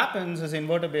what happens is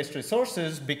inverter-based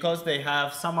resources, because they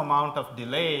have some amount of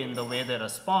delay in the way they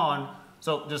respond,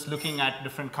 so just looking at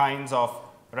different kinds of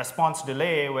response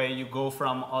delay where you go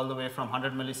from all the way from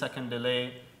 100 millisecond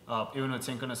delay, even with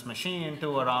synchronous machine,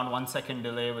 to around 1 second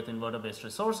delay with inverter-based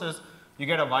resources, you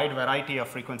get a wide variety of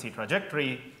frequency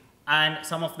trajectory. And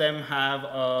some of them have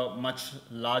a much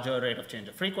larger rate of change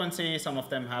of frequency. Some of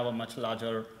them have a much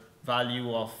larger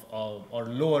value of, or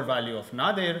lower value of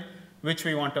nadir, which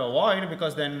we want to avoid,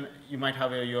 because then you might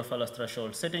have a UFLS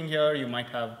threshold sitting here. You might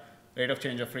have rate of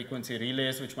change of frequency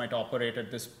relays, which might operate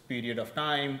at this period of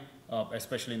time,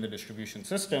 especially in the distribution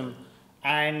system.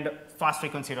 And fast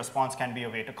frequency response can be a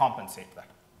way to compensate that.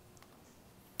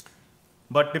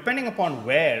 But depending upon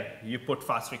where you put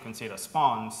fast frequency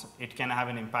response, it can have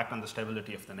an impact on the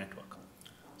stability of the network.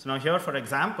 So now here, for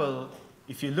example,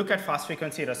 if you look at fast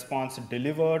frequency response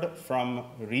delivered from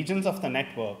regions of the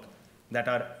network that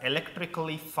are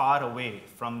electrically far away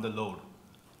from the load.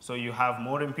 So you have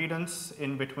more impedance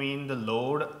in between the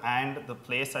load and the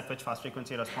place at which fast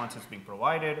frequency response is being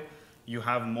provided. You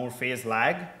have more phase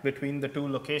lag between the two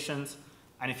locations.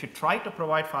 And if you try to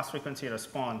provide fast frequency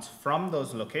response from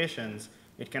those locations,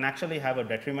 it can actually have a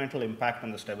detrimental impact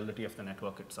on the stability of the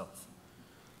network itself.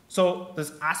 So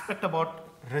this aspect about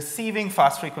receiving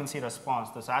fast frequency response,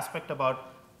 this aspect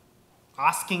about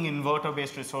asking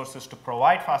inverter-based resources to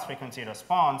provide fast frequency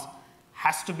response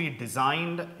has to be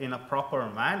designed in a proper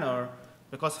manner,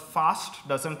 because fast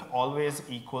doesn't always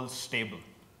equal stable.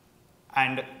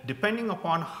 And depending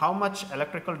upon how much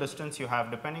electrical distance you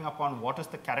have, depending upon what is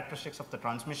the characteristics of the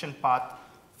transmission path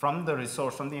from the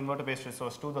resource, from the inverter-based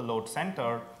resource to the load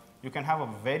center, you can have a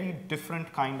very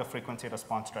different kind of frequency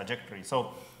response trajectory.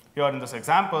 So here in this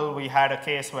example, we had a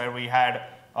case where we had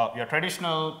your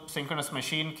traditional synchronous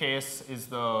machine case is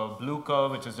the blue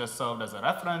curve, which is just served as a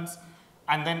reference.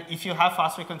 And then if you have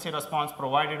fast frequency response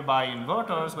provided by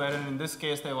inverters, wherein in this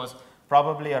case there was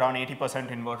probably around 80%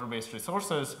 inverter-based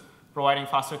resources providing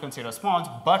fast frequency response,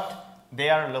 but they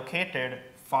are located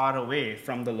far away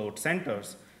from the load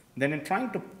centers. Then in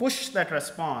trying to push that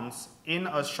response in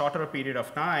a shorter period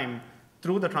of time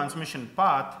through the transmission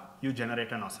path, you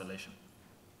generate an oscillation.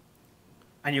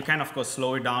 And you can, of course,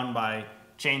 slow it down by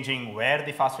changing where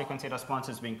the fast frequency response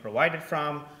is being provided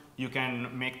from. You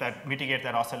can mitigate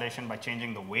that oscillation by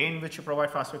changing the way in which you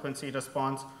provide fast frequency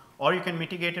response, or you can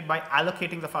mitigate it by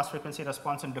allocating the fast frequency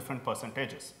response in different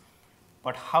percentages.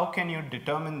 But how can you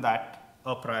determine that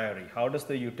a priori? How does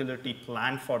the utility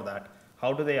plan for that?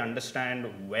 How do they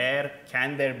understand where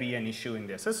can there be an issue in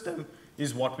their system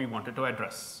is what we wanted to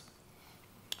address.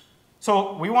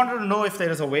 So we wanted to know if there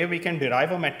is a way we can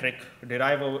derive a metric,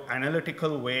 derive an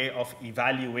analytical way of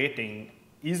evaluating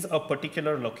is a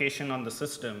particular location on the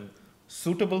system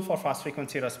suitable for fast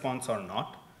frequency response or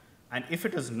not? And if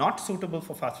it is not suitable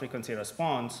for fast frequency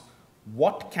response,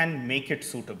 what can make it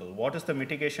suitable? What is the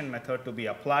mitigation method to be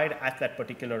applied at that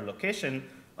particular location,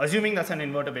 assuming that's an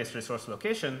inverter-based resource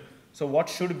location? So what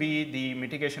should be the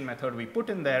mitigation method we put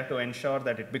in there to ensure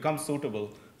that it becomes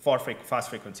suitable for fast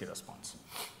frequency response?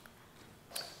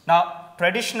 Now,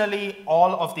 traditionally,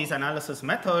 all of these analysis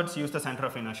methods use the center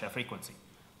of inertia frequency.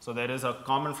 So there is a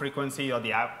common frequency, or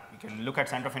you can look at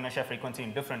center of inertia frequency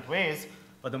in different ways,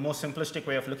 but the most simplistic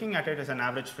way of looking at it is an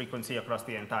average frequency across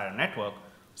the entire network.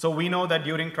 So we know that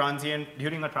during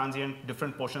a transient,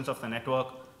 different portions of the network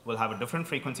will have a different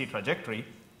frequency trajectory,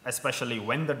 especially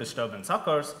when the disturbance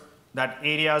occurs. That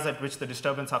areas at which the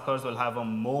disturbance occurs will have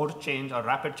a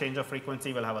rapid change of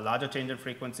frequency, will have a larger change in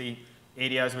frequency.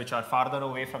 Areas which are farther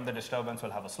away from the disturbance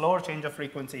will have a slower change of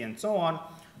frequency, and so on.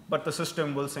 But the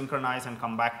system will synchronize and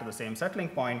come back to the same settling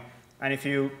point. And if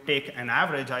you take an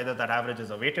average, either that average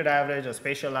is a weighted average, a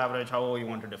spatial average, however you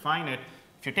want to define it,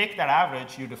 if you take that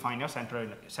average, you define your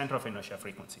center of inertia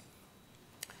frequency.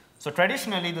 So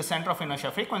traditionally, the center of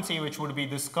inertia frequency, which would be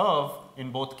this curve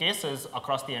in both cases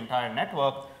across the entire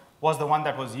network, was the one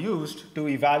that was used to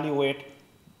evaluate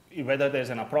whether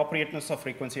there's an appropriateness of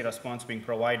frequency response being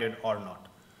provided or not.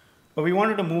 But we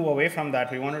wanted to move away from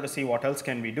that. We wanted to see what else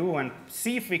can we do and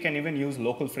see if we can even use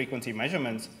local frequency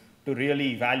measurements to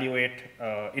really evaluate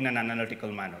in an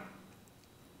analytical manner.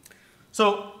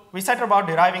 So we set about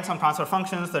deriving some transfer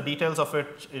functions. The details of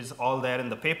it is all there in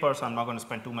the paper, so I'm not going to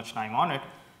spend too much time on it.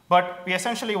 But we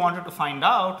essentially wanted to find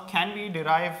out, can we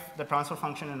derive the transfer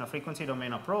function in a frequency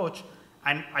domain approach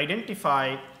and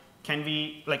identify can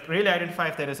we like really identify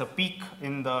if there is a peak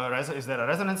in the, is there a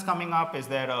resonance coming up? Is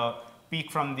there a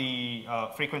peak from the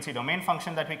frequency domain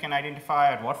function that we can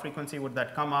identify? At what frequency would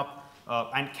that come up?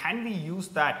 And can we use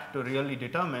that to really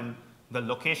determine the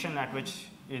location at which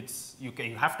you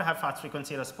have to have fast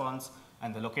frequency response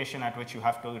and the location at which you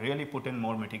have to really put in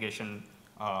more mitigation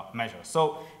measures.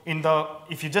 So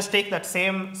if you just take that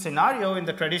same scenario in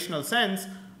the traditional sense,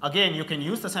 again, you can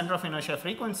use the center of inertia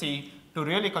frequency to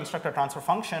really construct a transfer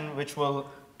function which will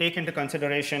take into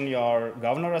consideration your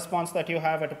governor response that you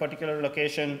have at a particular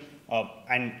location.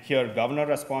 And here, governor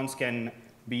response can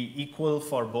be equal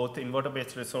for both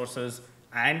inverter-based resources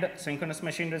and synchronous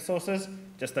machine resources.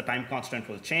 Just the time constant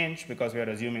will change because we are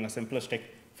assuming a simplistic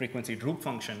frequency droop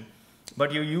function.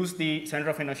 But you use the center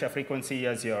of inertia frequency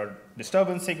as your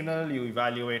disturbance signal. You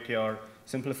evaluate your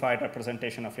simplified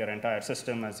representation of your entire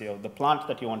system as the plant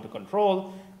that you want to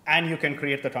control, and you can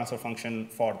create the transfer function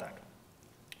for that.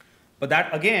 But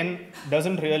that, again,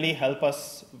 doesn't really help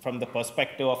us from the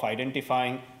perspective of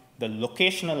identifying the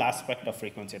locational aspect of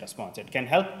frequency response. It can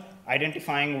help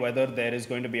identifying whether there is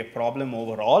going to be a problem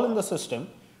overall in the system,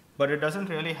 but it doesn't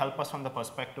really help us from the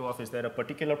perspective of is there a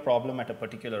particular problem at a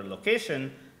particular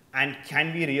location, and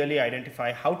can we really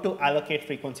identify how to allocate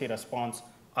frequency response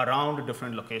around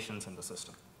different locations in the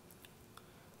system.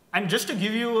 And just to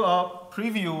give you a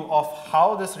preview of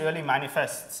how this really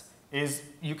manifests is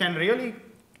you can really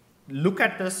look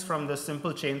at this from the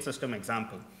simple chain system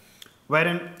example,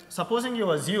 wherein supposing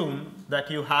you assume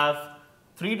that you have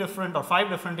 3 different or 5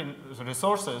 different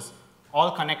resources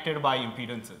all connected by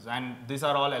impedances, and these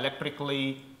are all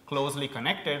electrically closely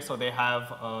connected, so they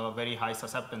have a very high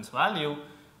susceptance value.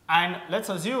 And let's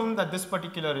assume that this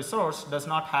particular resource does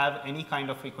not have any kind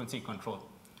of frequency control.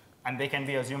 And they can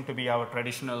be assumed to be our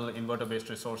traditional inverter-based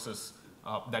resources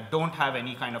that don't have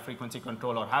any kind of frequency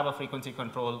control or have a frequency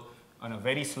control on a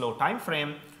very slow time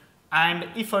frame. And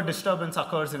if a disturbance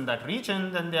occurs in that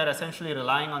region, then they are essentially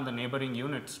relying on the neighboring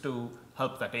units to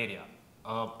help that area.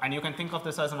 And you can think of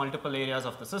this as multiple areas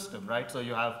of the system, right? So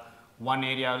you have one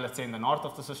area, let's say in the north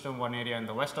of the system, one area in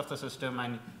the west of the system,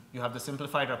 and you have the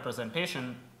simplified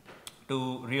representation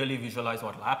to really visualize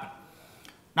what will happen.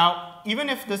 Now, even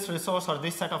if this resource or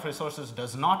this set of resources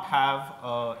does not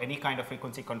have any kind of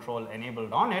frequency control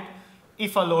enabled on it,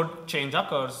 if a load change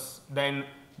occurs, then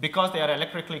because they are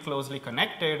electrically closely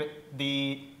connected,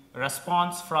 the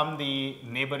response from the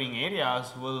neighboring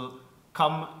areas will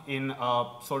come in a,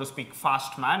 so to speak,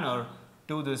 fast manner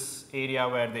to this area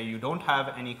where you don't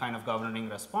have any kind of governing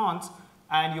response,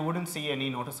 and you wouldn't see any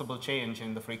noticeable change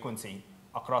in the frequency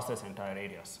across this entire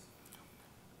areas.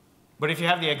 But if you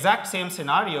have the exact same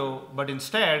scenario, but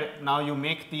instead now you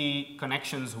make the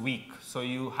connections weak, so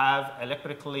you have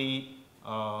electrically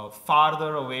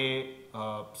farther away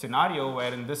scenario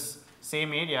where in this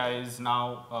same area is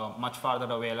now much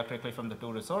farther away electrically from the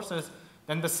 2 resources,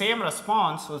 then the same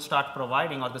response will start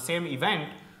providing, or the same event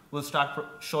will start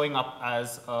showing up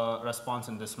as a response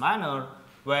in this manner,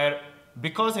 where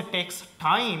because it takes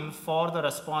time for the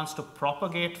response to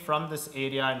propagate from this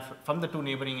area and from the 2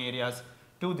 neighboring areas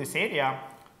to this area,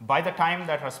 by the time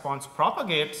that response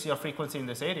propagates, your frequency in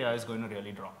this area is going to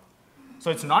really drop.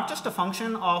 So it's not just a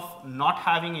function of not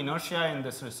having inertia in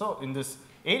this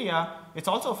area, it's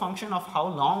also a function of how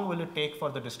long will it take for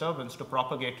the disturbance to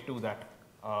propagate to that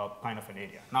kind of an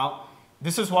area. Now,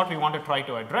 this is what we want to try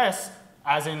to address,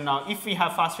 as in if we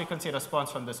have fast frequency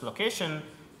response from this location,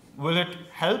 will it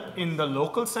help in the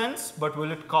local sense, but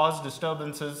will it cause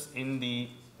disturbances in the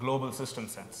global system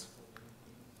sense?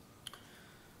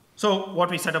 So what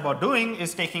we set about doing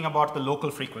is taking about the local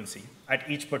frequency at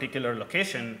each particular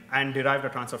location and derive a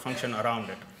transfer function around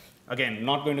it. Again,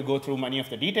 not going to go through many of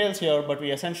the details here, but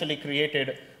we essentially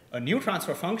created a new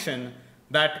transfer function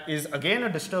that is again a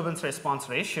disturbance response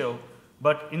ratio,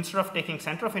 but instead of taking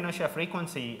center of inertia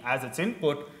frequency as its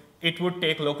input, it would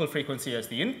take local frequency as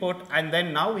the input, and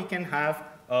then now we can have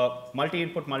a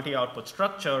multi-input, multi-output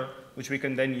structure, which we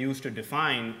can then use to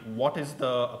define what is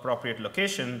the appropriate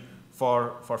location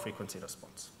for frequency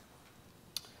response.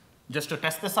 Just to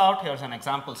test this out, here's an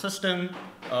example system.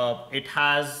 It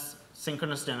has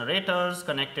synchronous generators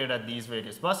connected at these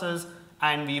various buses,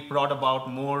 and we brought about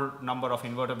more number of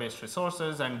inverter-based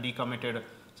resources and decommitted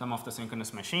some of the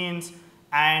synchronous machines.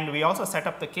 And we also set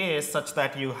up the case such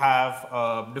that you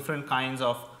have different kinds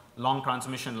of long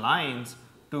transmission lines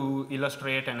to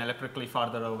illustrate an electrically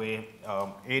farther away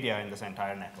area in this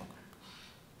entire network.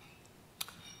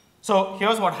 So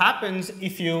here's what happens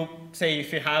if you say,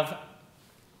 if you have,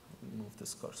 move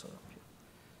this cursor up here.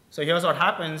 So here's what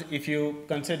happens if you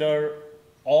consider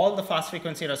all the fast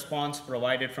frequency response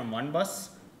provided from one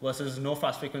bus versus no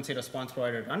fast frequency response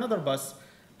provided at another bus.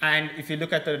 And if you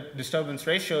look at the disturbance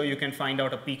ratio, you can find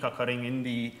out a peak occurring in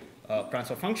the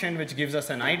transfer function, which gives us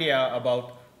an idea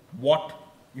about what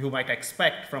you might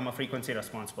expect from a frequency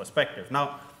response perspective.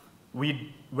 Now,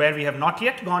 where we have not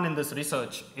yet gone in this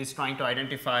research is trying to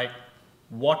identify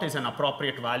what is an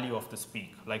appropriate value of this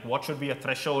peak. Like, what should be a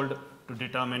threshold to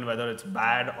determine whether it's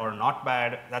bad or not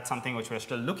bad. That's something which we're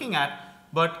still looking at.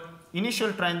 But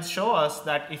initial trends show us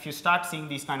that if you start seeing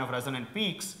these kind of resonant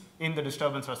peaks in the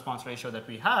disturbance response ratio that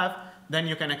we have, then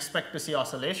you can expect to see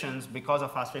oscillations because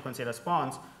of fast frequency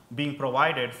response being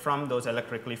provided from those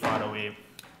electrically far away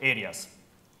areas.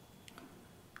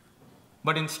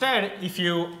 But instead, if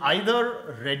you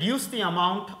either reduce the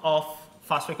amount of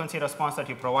fast frequency response that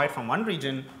you provide from one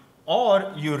region,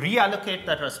 or you reallocate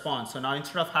that response. So now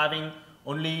instead of having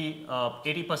only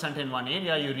 80% in one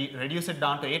area, you reduce it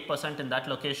down to 8% in that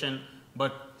location,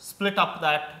 but split up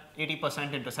that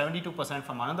 80% into 72%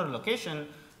 from another location,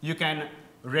 you can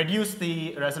reduce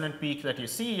the resonant peak that you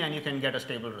see and you can get a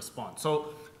stable response.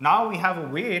 So now we have a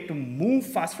way to move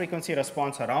fast frequency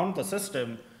response around the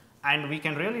system, and we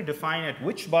can really define at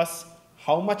which bus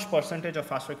how much percentage of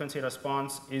fast frequency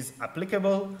response is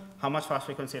applicable, how much fast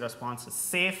frequency response is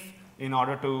safe in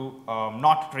order to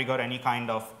not trigger any kind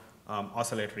of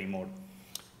oscillatory mode.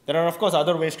 There are, of course,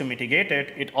 other ways to mitigate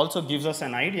it. It also gives us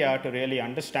an idea to really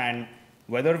understand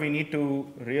whether we need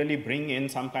to really bring in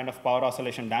some kind of power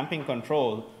oscillation damping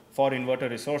control for inverter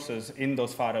resources in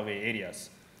those faraway areas.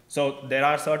 So there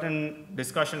are certain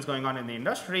discussions going on in the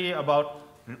industry about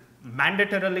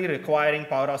mandatorily requiring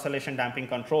power oscillation damping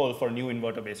control for new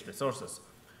inverter-based resources.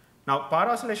 Now, power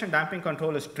oscillation damping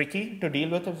control is tricky to deal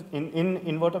with in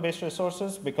inverter-based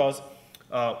resources because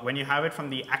when you have it from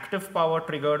the active power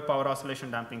triggered power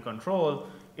oscillation damping control,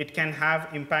 it can have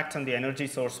impacts on the energy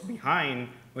source behind,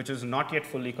 which is not yet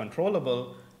fully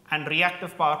controllable, and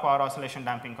reactive power oscillation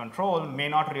damping control may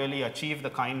not really achieve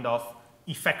the kind of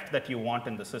effect that you want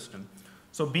in the system.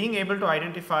 So being able to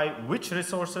identify which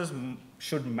resources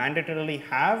should mandatorily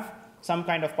have some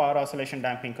kind of power oscillation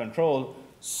damping control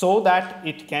so that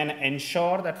it can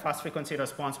ensure that fast frequency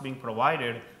response being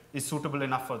provided is suitable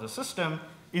enough for the system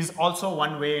is also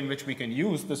one way in which we can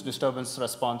use this disturbance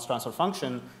response transfer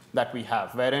function that we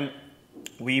have, wherein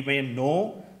we may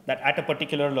know that at a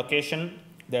particular location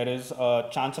there is a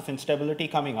chance of instability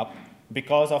coming up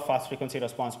because of fast frequency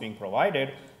response being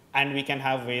provided, and we can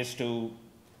have ways to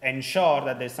ensure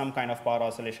that there's some kind of power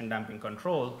oscillation damping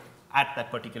control at that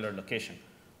particular location.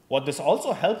 What this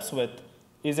also helps with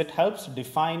is it helps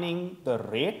defining the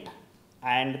rate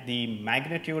and the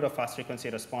magnitude of fast frequency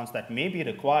response that may be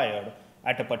required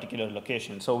at a particular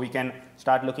location. So we can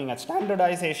start looking at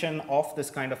standardization of this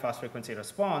kind of fast frequency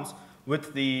response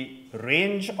with the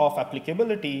range of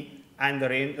applicability and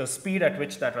the speed at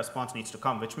which that response needs to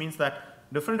come, which means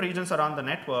that different regions around the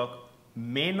network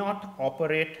may not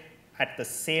operate at the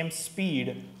same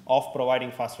speed of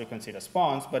providing fast frequency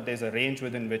response, but there's a range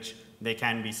within which they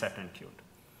can be set and tuned.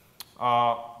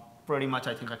 Pretty much,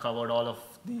 I think I covered all of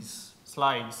these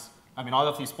slides, all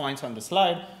of these points on the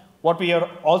slide. What we are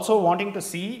also wanting to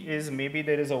see is maybe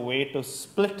there is a way to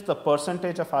split the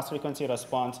percentage of fast frequency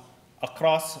response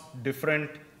across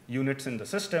different units in the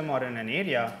system or in an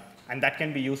area, and that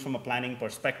can be used from a planning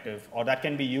perspective, or that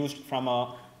can be used from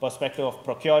a perspective of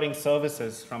procuring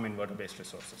services from inverter-based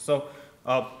resources. So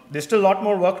there's still a lot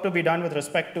more work to be done with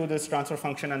respect to this transfer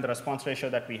function and the response ratio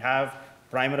that we have,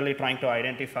 primarily trying to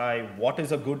identify what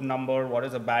is a good number, what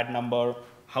is a bad number,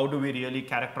 how do we really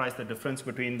characterize the difference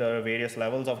between the various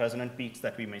levels of resonant peaks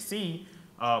that we may see.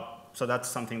 So that's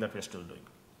something that we're still doing.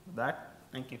 With that,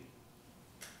 thank you.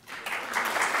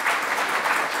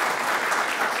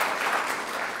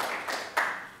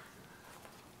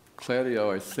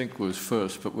 Claudio, I think, was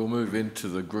first, but we'll move into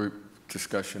the group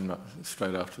discussion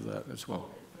straight after that as well.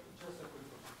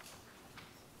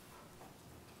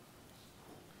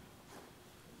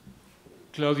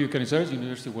 Claudio Canizares,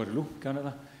 University of Waterloo,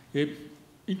 Canada.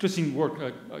 Interesting work.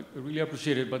 I really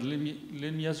appreciate it, but let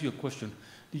me ask you a question.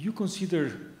 Do you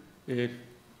consider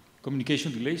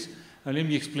communication delays? And let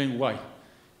me explain why.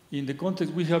 In the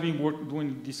context, we have been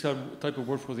doing this type of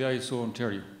work for the ISO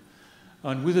Ontario.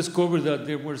 And we discovered that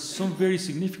there were some very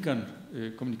significant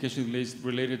communication delays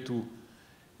related to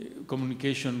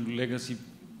communication legacy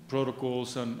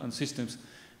protocols and systems,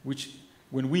 which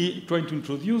when we tried to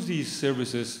introduce these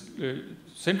services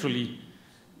centrally,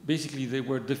 basically they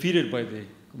were defeated by the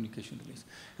communication delays.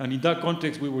 And in that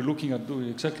context, we were looking at doing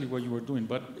exactly what you were doing,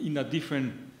 but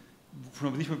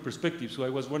from a different perspective. So I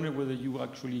was wondering whether you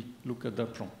actually look at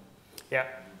that from. Yeah.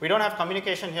 We don't have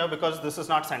communication here because this is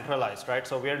not centralized, right?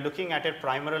 So we are looking at it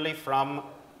primarily from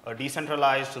a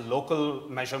decentralized local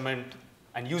measurement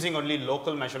and using only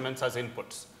local measurements as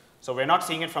inputs. So we're not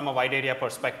seeing it from a wide area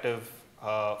perspective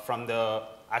from the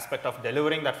aspect of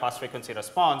delivering that fast frequency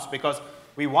response, because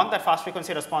we want that fast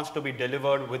frequency response to be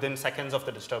delivered within seconds of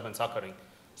the disturbance occurring.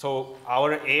 So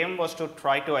our aim was to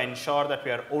try to ensure that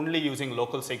we are only using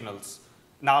local signals.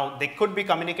 Now, there could be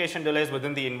communication delays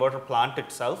within the inverter plant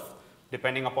itself,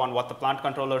 depending upon what the plant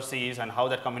controller sees and how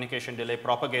that communication delay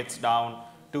propagates down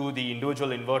to the individual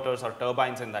inverters or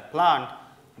turbines in that plant.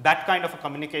 That kind of a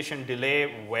communication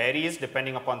delay varies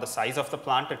depending upon the size of the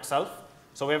plant itself.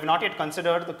 So we have not yet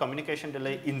considered the communication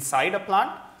delay inside a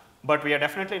plant, but we are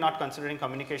definitely not considering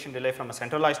communication delay from a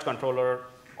centralized controller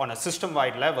on a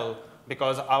system-wide level,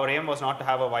 because our aim was not to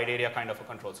have a wide area kind of a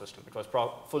control system. It was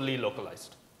fully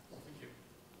localized. Thank you.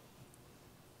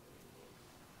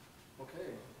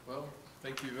 Okay, well,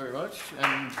 thank you very much.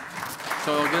 And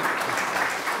so I'll get,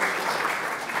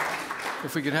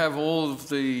 if we could have all of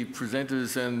the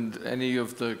presenters and any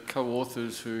of the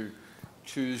co-authors who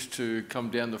choose to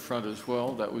come down the front as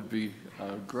well, that would be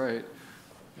great.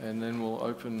 And then we'll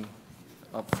open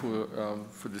up for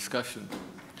discussion.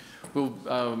 We'll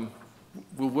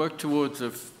work towards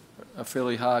a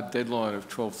fairly hard deadline of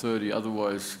 12:30.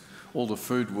 Otherwise, all the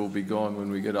food will be gone when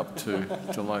we get up to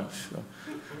lunch. So,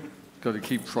 got to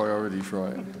keep priorities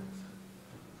right.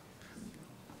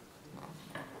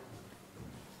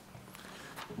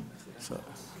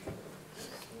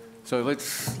 So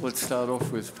let's start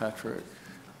off with Patrick.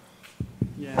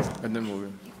 Yeah. And then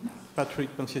we'll.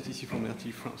 Patrick Panciatici from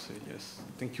RT France. Yes.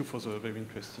 Thank you for the very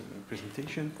interesting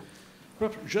presentation.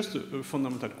 Perhaps just a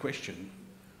fundamental question.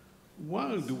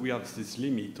 Why do we have this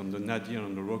limit on the nadir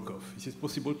and the Rocoff? Is it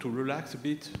possible to relax a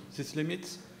bit these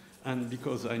limits? And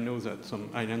because I know that some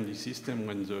islandy system,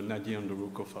 when the nadir and the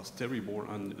Rocoff are terrible,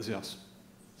 and they're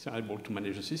able to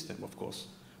manage the system, of course,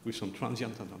 with some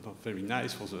transients that are not very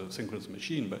nice for the synchronous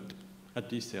machine, but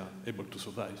at least they are able to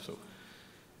survive. So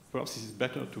perhaps it is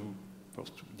better to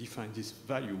define this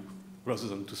value rather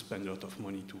than to spend a lot of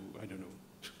money to, I don't know,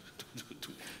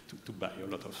 to buy a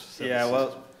lot of services. Yeah,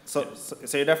 well, so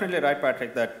you're definitely right,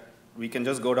 Patrick, that we can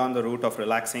just go down the route of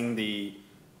relaxing the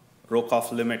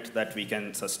Rocoff limit that we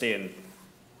can sustain.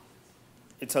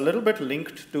 It's a little bit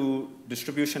linked to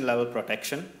distribution level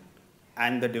protection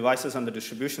and the devices on the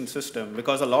distribution system,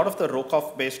 because a lot of the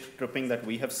Rocoff-based tripping that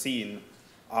we have seen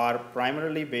are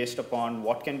primarily based upon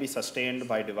what can be sustained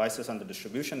by devices on the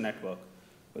distribution network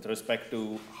with respect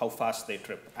to how fast they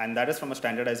trip. And that is from a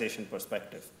standardization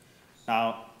perspective.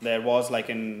 Now, there was, like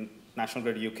in National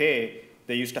Grid UK,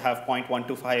 they used to have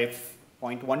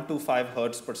 0.125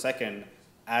 hertz per second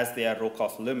as their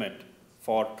Rocoff limit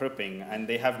for tripping. And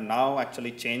they have now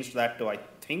actually changed that to, I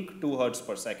think, 2 hertz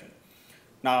per second.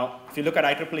 Now, if you look at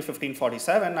IEEE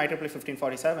 1547, IEEE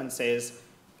 1547 says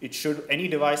any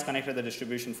device connected to the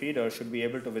distribution feeder should be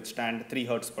able to withstand 3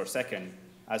 hertz per second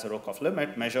as a Rocoff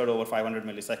limit measured over 500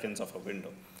 milliseconds of a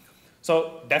window.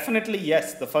 So definitely,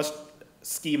 yes, the first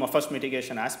scheme or first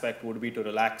mitigation aspect would be to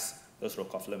relax those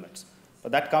Rocoff limits.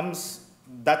 But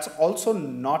that's also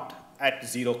not at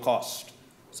zero cost.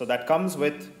 So that comes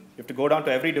with, you have to go down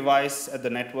to every device at the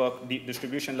network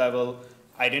distribution level,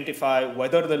 identify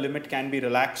whether the limit can be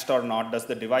relaxed or not. Does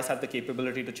the device have the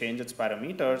capability to change its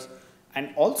parameters?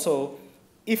 And also,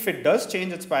 if it does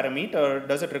change its parameter,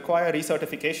 does it require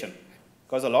recertification?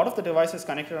 Because a lot of the devices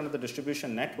connected onto the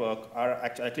distribution network are,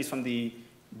 actually, at least from the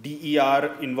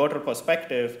DER inverter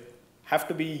perspective, have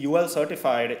to be UL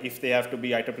certified if they have to be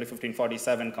IEEE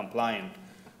 1547 compliant.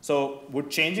 So would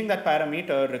changing that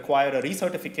parameter require a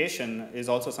recertification is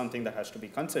also something that has to be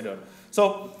considered.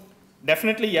 So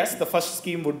definitely, yes, the first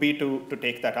scheme would be to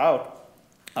take that out.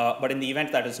 But in the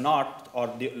event that is not,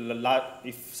 or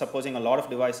if supposing a lot of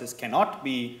devices cannot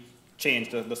be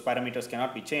changed, those parameters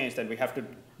cannot be changed, then we have to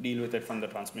deal with it from the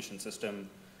transmission system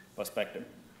perspective.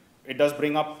 It does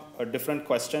bring up a different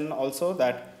question also,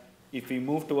 that if we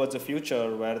move towards a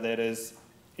future where there is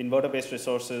inverter-based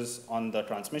resources on the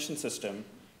transmission system,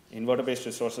 inverter-based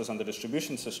resources on the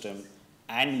distribution system,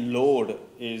 and load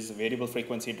is variable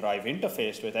frequency drive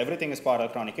interfaced with everything is power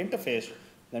electronic interface,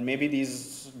 then maybe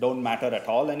these don't matter at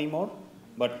all anymore,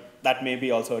 but that may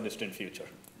be also a distant future.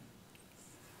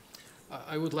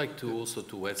 I would like to also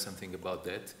to add something about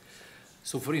that.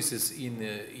 So for instance,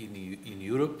 in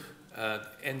Europe,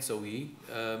 NSOE,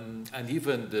 and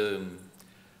even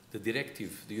the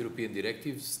directive, the European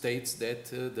directive states that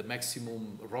the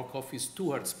maximum Rocoff is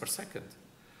 2 hertz per second.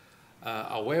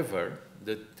 However,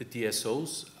 the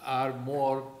TSOs are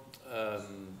more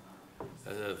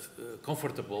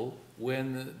comfortable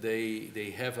when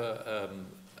they have a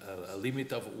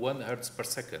limit of 1 hertz per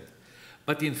second.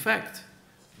 But in fact,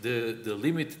 the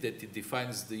limit that it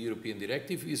defines the European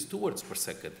directive is 2 words per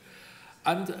second.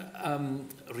 And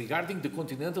regarding the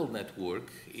continental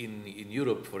network in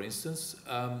Europe, for instance,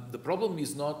 the problem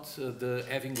is not the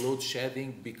having load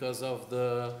shedding because of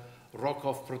the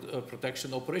rock-off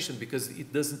protection operation, because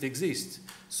it doesn't exist.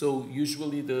 So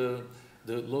usually the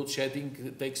load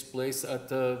shedding takes place at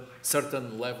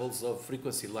certain levels of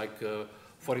frequency, like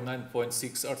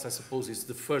 49.6 Hertz, I suppose, is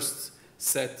the first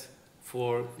set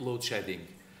for load shedding.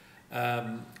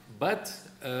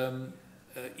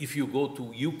 If you go to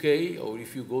UK or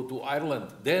if you go to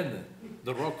Ireland, then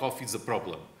the rock-off is a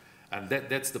problem, and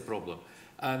that's the problem.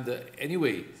 And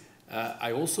anyway,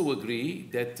 I also agree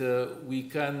that we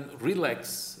can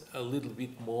relax a little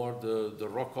bit more the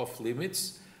rock-off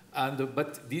limits,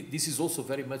 but this is also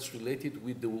very much related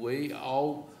with the way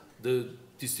how the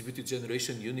distributed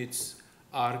generation units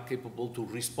are capable to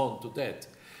respond to that.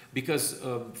 Because,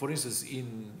 for instance,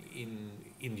 in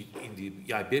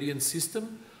the Iberian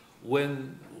system,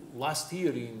 when last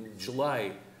year in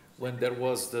July, when there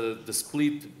was the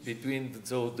split between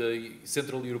the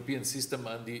Central European system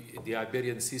and the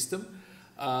Iberian system,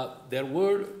 there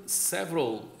were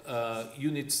several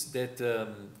units that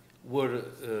were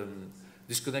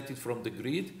disconnected from the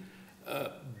grid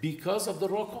because of the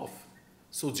rock-off,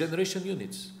 so generation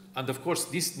units. And of course,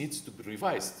 this needs to be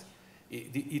revised.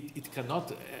 It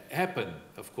cannot happen,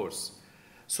 of course.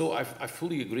 So I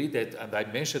fully agree that, and I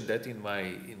mentioned that in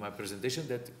my presentation,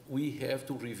 that we have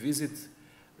to revisit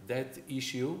that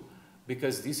issue,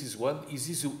 because this is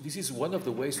one of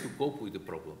the ways to cope with the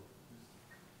problem.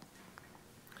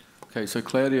 Okay, so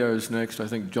Claudio is next. I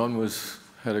think John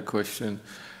had a question.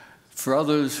 For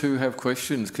others who have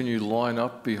questions, can you line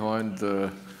up behind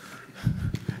the...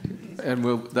 And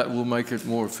that will make it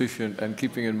more efficient, and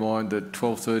keeping in mind that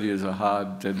 12:30 is a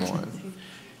hard deadline.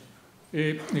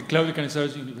 Claudio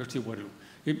Canizares, University of Waterloo.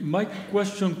 My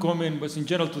comment was in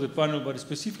general to the panel, but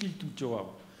specifically to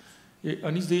Joao.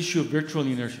 And it's the issue of virtual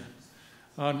inertia.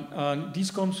 And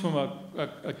this comes from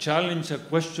a challenge, a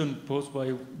question posed by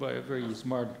a very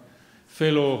smart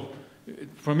fellow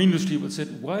from industry, but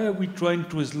said, why are we trying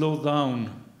to slow down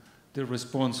the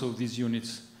response of these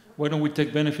units? Why don't we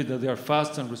take benefit that they are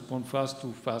fast and respond fast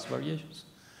to fast variations?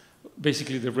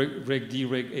 Basically, the Reg D,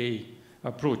 Reg A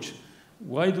approach.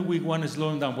 Why do we want to slow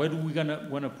them down? Why do we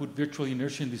want to put virtual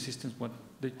inertia in the systems when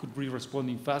they could be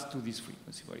responding fast to these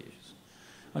frequency variations?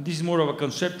 And this is more of a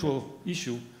conceptual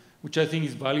issue, which I think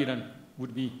is valid and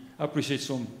would appreciate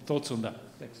some thoughts on that.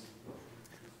 Thanks.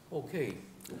 Okay.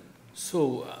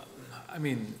 So,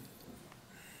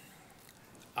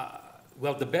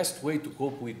 well, the best way to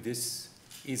cope with this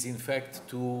is, in fact,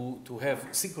 to have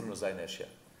synchronous inertia.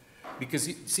 Because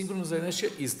synchronous inertia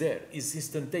is there, is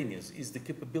instantaneous, is the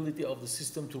capability of the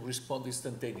system to respond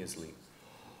instantaneously.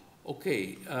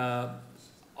 Okay,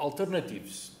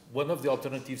 alternatives. One of the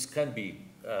alternatives can be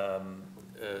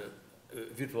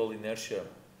virtual inertia.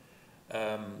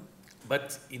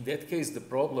 But in that case, the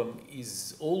problem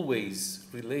is always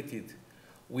related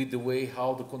with the way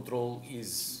how the control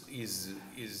is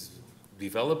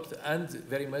developed, and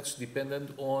very much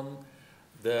dependent on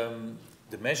the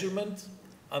measurement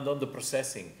and on the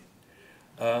processing.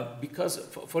 Because,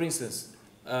 for instance,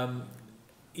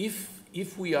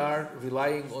 if we are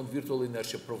relying on virtual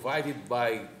inertia provided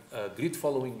by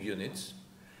grid-following units,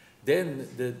 then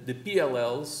the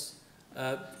PLLs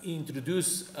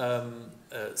introduce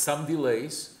some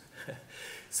delays,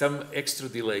 some extra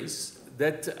delays,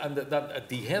 that at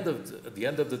the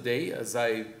end of the day, as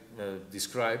I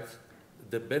described,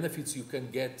 the benefits you can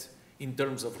get in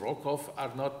terms of rock-off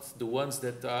are not the ones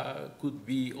that could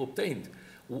be obtained.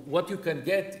 What you can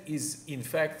get is, in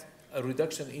fact, a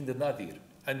reduction in the nadir.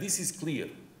 And this is clear.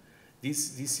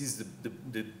 This is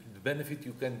the benefit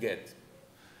you can get.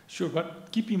 Sure,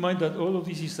 but keep in mind that all of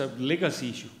this is a legacy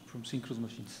issue from synchronous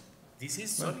machines. This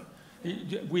is, sorry?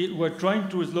 We're trying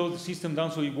to slow the system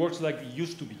down so it works like it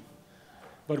used to be.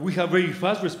 But we have very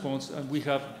fast response, and we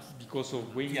have, because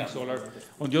of wind and solar.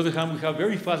 On the other hand, we have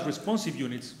very fast responsive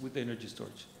units with energy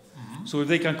storage. Mm-hmm. So if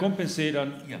they can compensate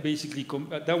and basically,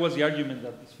 that was the argument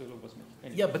that this fellow was making.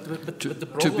 Anyway. Yeah, but the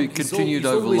problem to be continued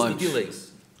over lunch.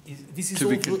 Delays. This is to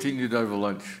be continued over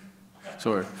lunch.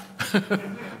 Sorry.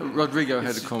 Rodrigo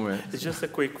had a comment. It's just a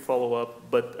quick follow-up,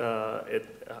 but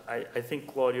I think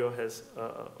Claudio has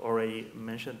already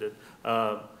mentioned it.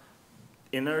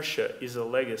 Inertia is a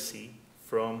legacy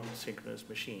from synchronous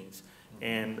machines.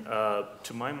 And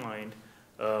to my mind,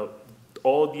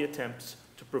 all the attempts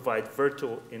to provide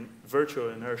virtual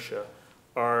inertia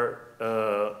are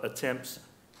attempts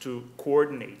to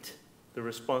coordinate the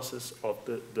responses of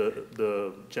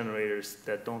the generators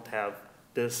that don't have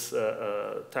this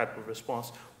type of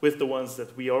response with the ones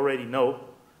that we already know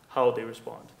how they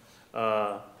respond.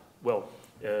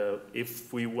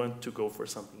 If we want to go for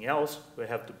something else, we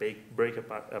have to break a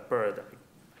paradigm,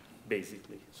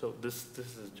 basically. So this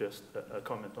is just a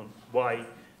comment on why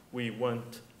we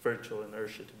want virtual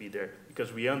inertia to be there,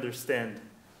 because we understand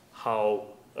how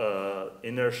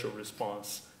inertial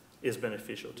response is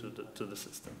beneficial to the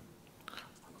system.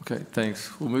 Okay,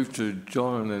 thanks. We'll move to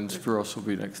John, and Spiros will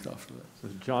be next after that. So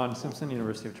John Simpson,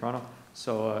 University of Toronto.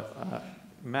 So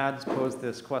Mads posed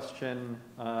this question.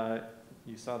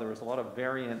 You saw there was a lot of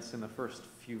variance in the first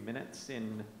few minutes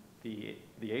in the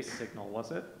ACE signal,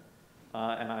 was it?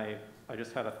 And I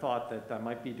just had a thought that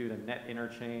might be due to net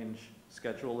interchange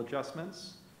schedule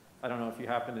adjustments. I don't know if you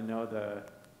happen to know the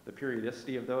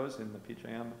periodicity of those in the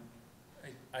PJM.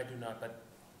 I do not, but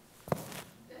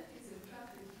that is a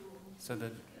traffic rule. So the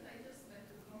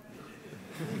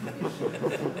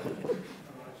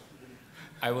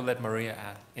I will let Maria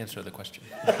answer the question.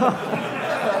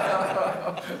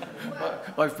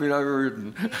 I've been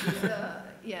overridden.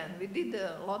 We did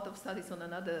a lot of studies on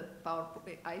another power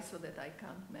ISO that I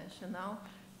can't mention now.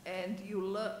 And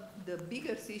the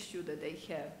biggest issue that they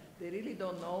have, they really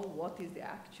don't know what is the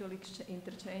actual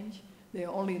interchange. They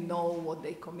only know what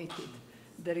they committed.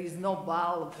 There is no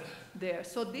valve there.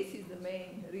 So this is the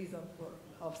main reason for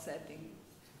offsetting.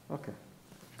 Okay.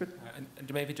 Good. And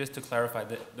maybe just to clarify,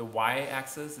 the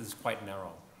y-axis is quite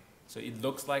narrow. So it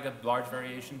looks like a large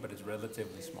variation, but it's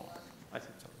relatively small. I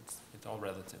think so. It's all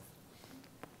relative.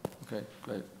 Okay,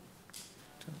 great.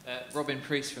 Robin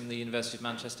Priest from the University of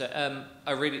Manchester.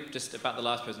 I really, just about the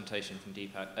last presentation from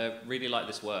Deepak, I really like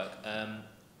this work.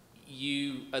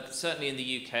 You, certainly in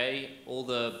the UK, all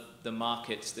the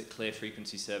markets that clear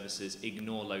frequency services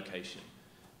ignore location.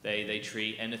 They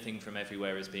treat anything from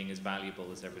everywhere as being as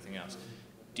valuable as everything else.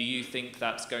 Do you think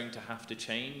that's going to have to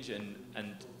change,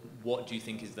 and what do you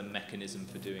think is the mechanism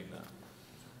for doing that?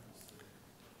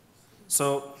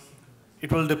 So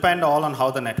it will depend all on how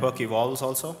the network evolves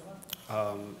also.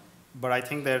 But I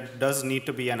think there does need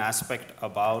to be an aspect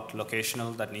about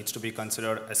locational that needs to be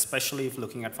considered, especially if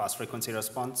looking at fast frequency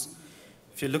response.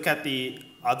 If you look at the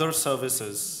other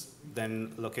services,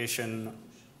 then location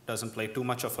doesn't play too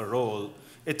much of a role.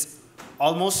 It's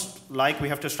almost like we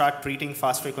have to start treating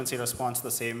fast frequency response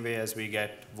the same way as we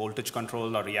get voltage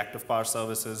control or reactive power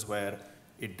services, where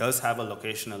it does have a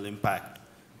locational impact.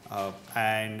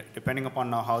 And depending upon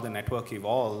now how the network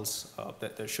evolves,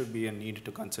 there should be a need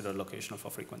to consider locational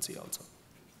for frequency also.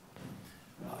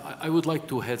 I would like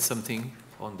to add something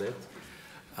on that.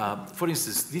 For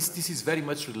instance, this is very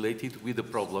much related with the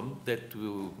problem that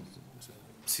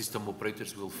system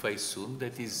operators will face soon,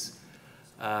 that is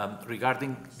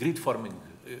regarding grid forming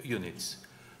units.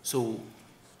 So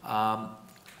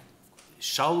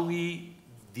shall we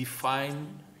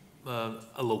define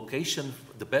a location,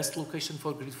 the best location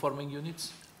for grid forming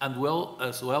units, and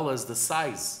as well as the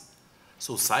size?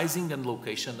 So sizing and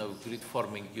location of grid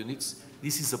forming units,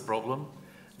 this is a problem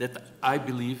that I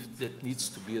believe that needs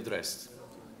to be addressed.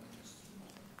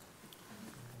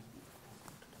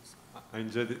 I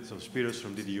enjoyed it, so Spiros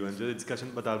from DDU, I enjoyed the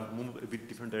discussion, but I'll move a bit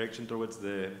different direction towards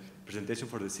the presentation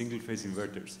for the single-phase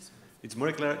inverters. It's more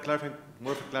of a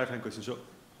clarifying question. So,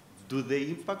 do they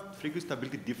impact frequency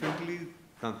stability differently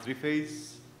than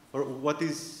three-phase, or what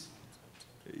is?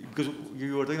 Because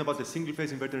you were talking about the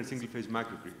single-phase inverter and single-phase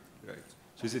microgrid, right?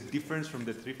 So, is it a difference from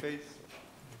the three-phase?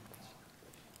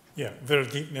 Yeah, very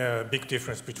big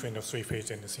difference between the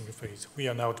three-phase and the single-phase. We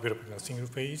are now developing a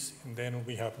single-phase, and then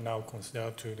we have now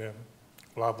considered to the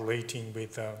collaborating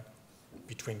with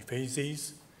between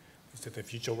phases. Is that the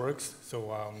future works?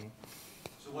 So.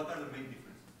 So what are the main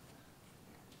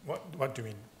differences? What do you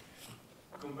mean?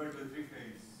 Compared to the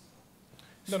three-phase.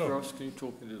 No. Can you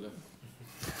talk into that?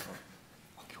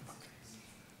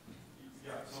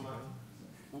 Yeah. So,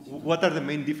 what are the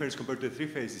main differences compared to the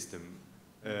three-phase system?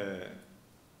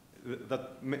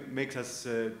 That makes us,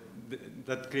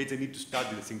 that creates a need to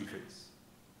study the single phase.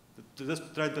 To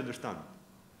just try to understand.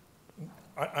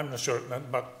 I'm not sure,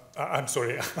 but I'm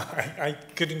sorry, I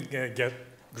couldn't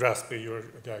grasp your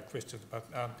question. But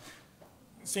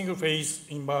single phase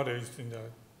inverter is in the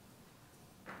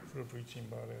full bridge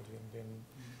inverter, and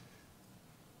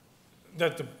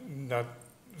then that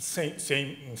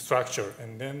same structure,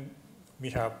 and then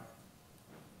we have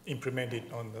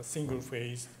implemented on the single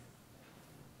phase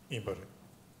inverter.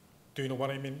 Do you know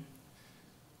what I mean?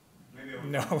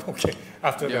 No, okay.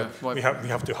 After that, we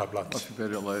have to have lunch. Much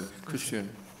better later. Christian.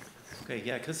 Okay,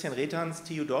 yeah, Christian Retans,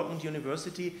 TU Dortmund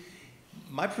University.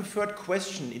 My preferred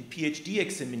question in PhD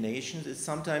examinations is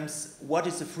sometimes, what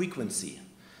is the frequency?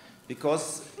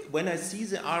 Because when I see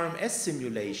the RMS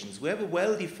simulations, we have a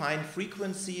well-defined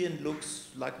frequency and looks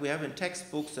like we have in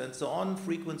textbooks and so on,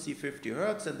 frequency 50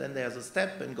 Hertz, and then there's a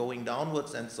step and going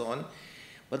downwards and so on.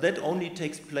 But that only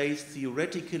takes place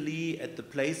theoretically at the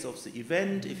place of the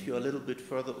event. If you're a little bit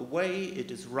further away, it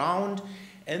is round.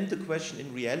 And the question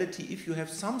in reality, if you have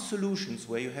some solutions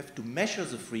where you have to measure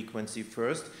the frequency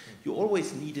first, you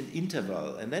always need an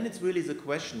interval. And then it's really the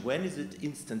question, when is it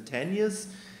instantaneous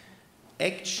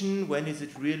action? When is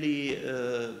it really,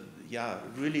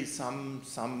 really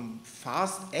some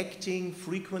fast-acting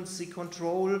frequency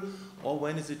control? Or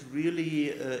when is it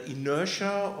really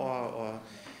inertia or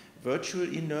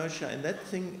virtual inertia? And that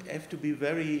thing have to be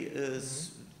very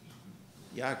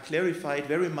clarified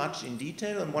very much in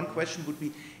detail. And one question would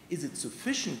be, is it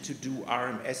sufficient to do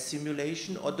RMS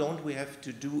simulation, or don't we have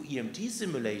to do EMT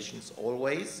simulations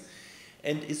always?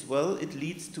 And as well, it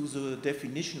leads to the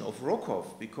definition of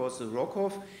Rokov, because the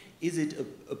Rokov, is it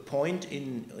a point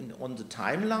on the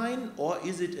timeline, or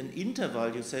is it an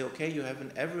interval? You say, okay, you have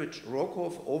an average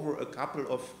Rokov over a couple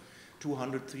of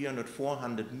 200, 300,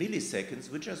 400 milliseconds,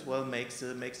 which as well makes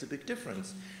a big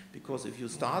difference. Because if you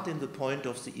start in the point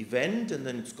of the event and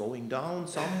then it's going down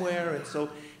somewhere, and so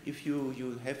if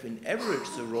you have in average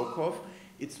the Rokov,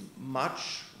 it's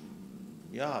much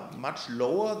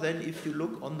lower than if you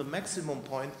look on the maximum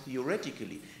point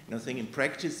theoretically. And I think in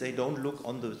practice they don't look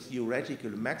on the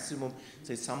theoretical maximum,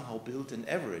 they somehow build an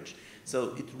average.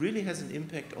 So it really has an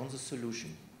impact on the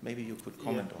solution. Maybe you could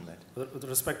comment on that. With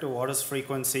respect to what is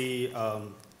frequency,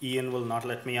 Ian will not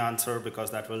let me answer because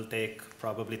that will take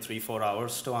probably 3-4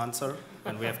 hours to answer,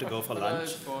 and we have to go for lunch.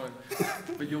 That's fine.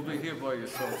 But you'll be here by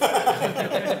yourself.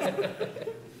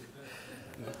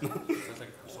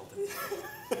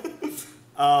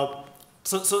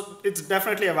 So it's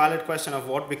definitely a valid question of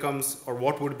what becomes or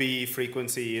what would be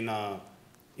frequency in a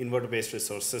inverter-based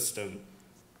resource system.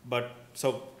 But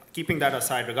so keeping that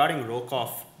aside, regarding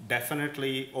Rokov,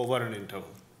 definitely over an interval.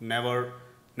 Never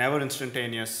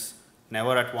instantaneous,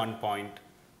 never at one point.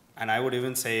 And I would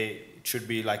even say it should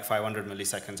be like 500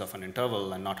 milliseconds of an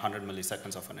interval and not 100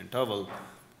 milliseconds of an interval.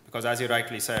 Because as you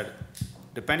rightly said,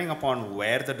 depending upon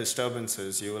where the disturbance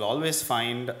is, you will always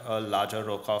find a larger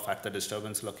Rokov at the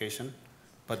disturbance location,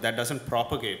 but that doesn't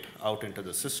propagate out into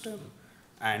the system.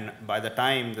 And by the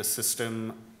time the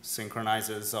system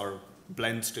synchronizes or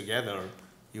blends together,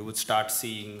 you would start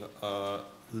seeing a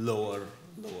lower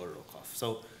Rokov.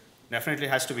 So definitely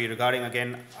has to be regarding,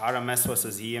 again, RMS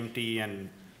versus EMT, and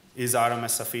is RMS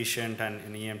sufficient and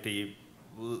in EMT?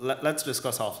 Let's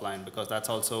discuss offline, because that's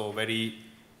also a very,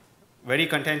 very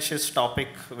contentious topic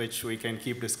which we can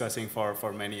keep discussing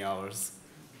for many hours.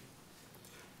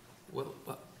 Well,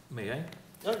 may I?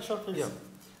 Yeah, sure, please. Yeah.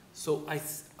 So I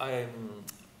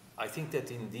think that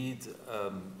indeed,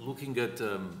 looking at,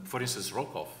 for instance,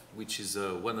 Rokov, which is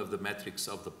one of the metrics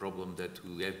of the problem that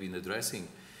we have been addressing,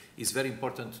 is very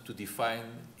important to define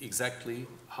exactly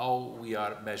how we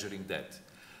are measuring that.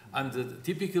 And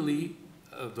typically,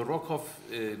 the Rokov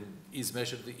is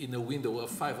measured in a window of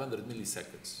 500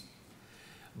 milliseconds.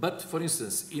 But for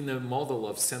instance, in a model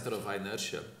of center of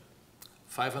inertia,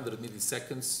 500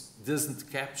 milliseconds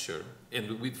doesn't capture,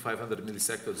 and with 500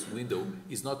 milliseconds window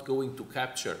is not going to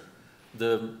capture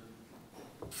the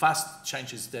fast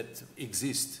changes that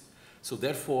exist. So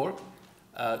therefore,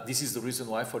 this is the reason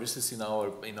why, for instance, in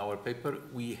our paper,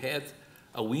 we had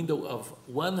a window of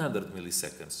 100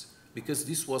 milliseconds, because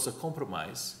this was a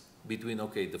compromise between,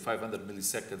 okay, the 500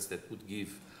 milliseconds that would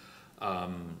give a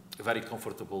very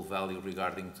comfortable value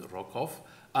regarding the Rokov,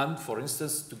 and for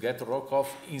instance, to get Rokov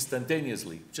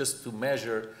instantaneously, just to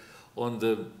measure on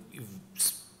the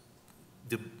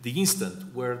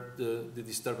instant where the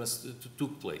disturbance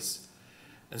took place.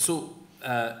 And so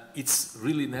it's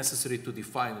really necessary to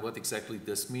define what exactly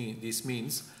this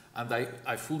means. And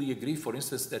I fully agree, for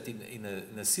instance, that in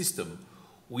a system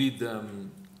with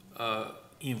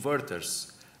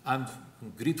inverters and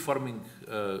grid-forming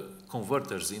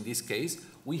converters, in this case,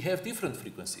 we have different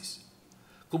frequencies,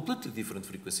 completely different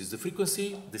frequencies.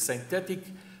 The synthetic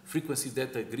frequency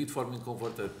that a grid-forming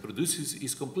converter produces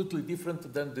is completely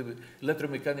different than the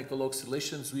electromechanical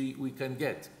oscillations we can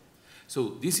get.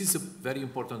 So this is a very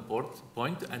important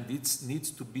point, and it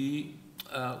needs to be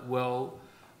well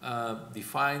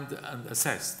defined and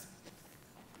assessed.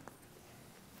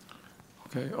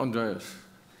 Okay, Andreas.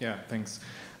 Yeah, thanks.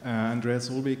 Andreas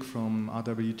Ulbig from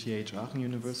RWTH Aachen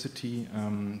University.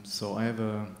 So I have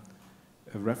a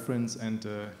reference and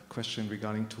a question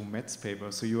regarding to Matt's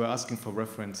paper. So you were asking for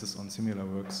references on similar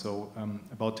work. So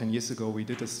about 10 years ago, we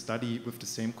did a study with the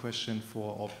same question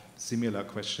or similar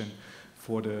question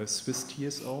for the Swiss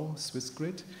TSO, Swiss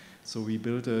Grid. So we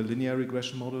built a linear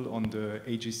regression model on the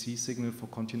AGC signal for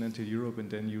continental Europe and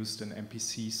then used an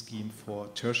MPC scheme for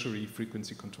tertiary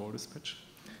frequency control dispatch.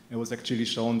 It was actually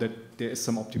shown that there is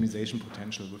some optimization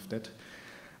potential with that.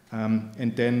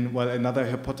 And then, well, another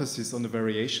hypothesis on the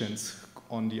variations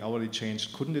on the hourly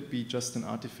change, couldn't it be just an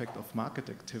artifact of market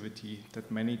activity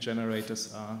that many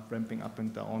generators are ramping up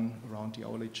and down around the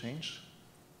hourly change?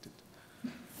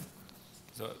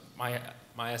 So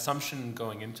my assumption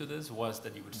going into this was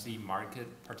that you would see market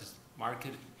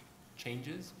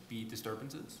changes be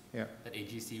disturbances that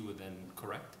AGC would then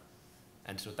correct.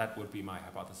 And so that would be my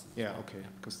hypothesis. Yeah, okay,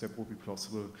 because that would be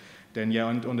plausible. Then, yeah,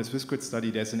 on the Swissgrid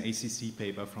study, there's an ACC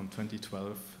paper from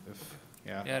 2012.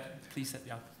 Yeah, please,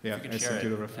 yeah, if you can I share sent you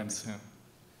it. the reference. Yeah.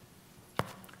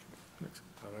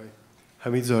 All right.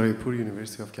 Hamid Zaripur,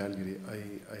 University of Calgary.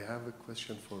 I have a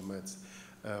question for Mads.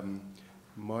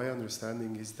 My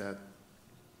understanding is that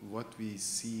what we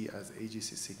see as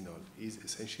AGC signal is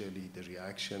essentially the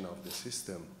reaction of the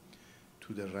system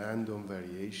to the random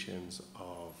variations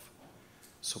of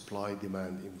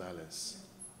supply-demand imbalance,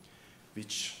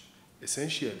 which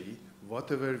essentially,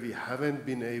 whatever we haven't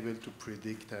been able to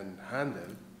predict and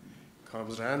handle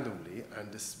comes randomly,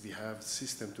 and we have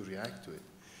system to react to it.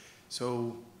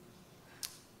 So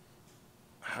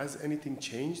has anything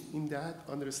changed in that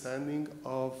understanding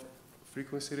of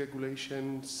frequency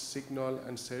regulation, signal,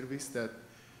 and service that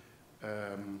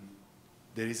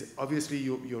there is, obviously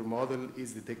your model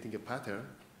is detecting a pattern.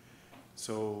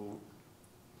 So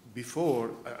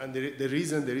before, and the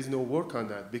reason there is no work on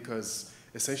that, because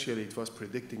essentially it was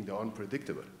predicting the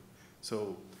unpredictable.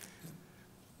 So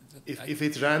if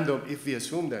it's random, if we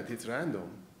assume that it's random,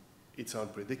 it's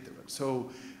unpredictable.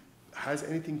 So has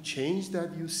anything changed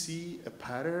that you see a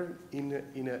pattern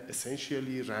in a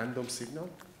essentially random signal?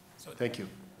 Thank you.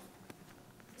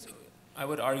 So I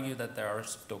would argue that there are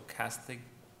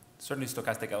certainly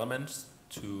stochastic elements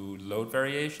to load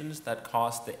variations that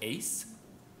cause the ACE,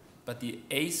 but the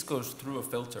ACE goes through a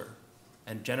filter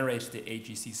and generates the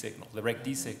AGC signal. The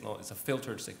RegD signal is a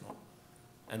filtered signal.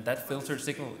 And that filtered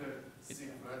signal,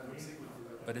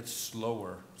 but it's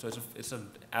slower. So it's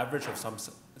an average of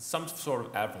some sort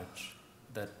of average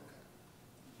that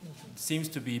seems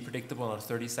to be predictable on a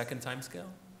 30-second time scale.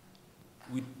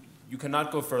 You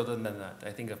cannot go further than that.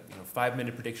 I think a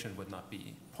 5-minute prediction would not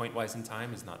be, point-wise in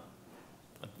time is not,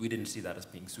 we didn't see that as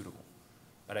being suitable.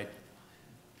 But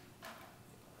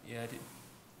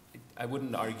I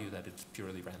wouldn't argue that it's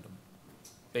purely random,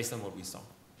 based on what we saw.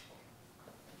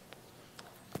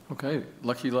 Okay,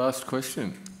 lucky last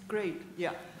question. Great,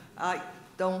 yeah. I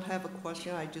don't have a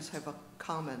question, I just have a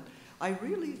comment. I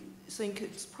really think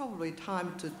it's probably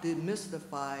time to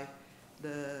demystify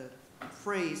the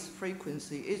phrase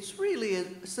frequency. It's really a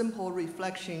simple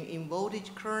reflection in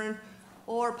voltage current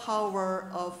or power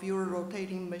of your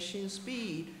rotating machine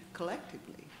speed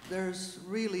collectively. There's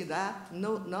really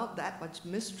not that much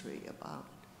mystery about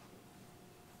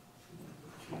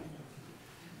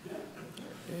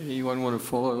it. Anyone want to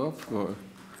follow up? Or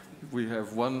we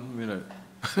have 1 minute.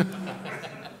 So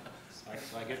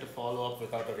I get to follow up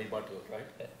without a rebuttal, right?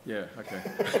 Yeah, okay.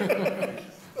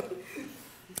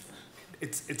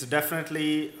 It's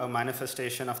definitely a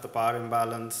manifestation of the power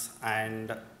imbalance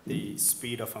and the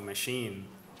speed of a machine,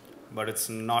 but it's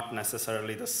not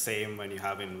necessarily the same when you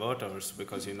have inverters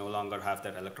because you no longer have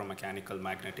that electromechanical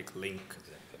magnetic link.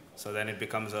 So then it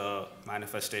becomes a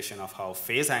manifestation of how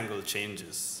phase angle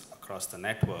changes across the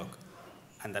network,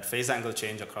 and that phase angle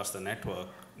change across the network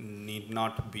need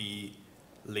not be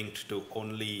linked to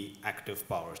only active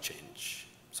power change.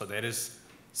 So there is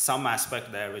some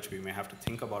aspect there which we may have to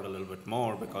think about a little bit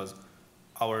more because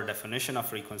our definition of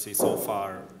frequency so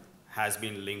far has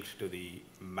been linked to the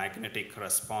magnetic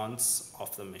response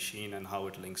of the machine and how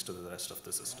it links to the rest of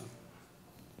the system.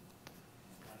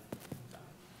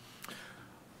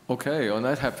 Okay, on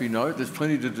that happy note, there's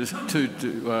plenty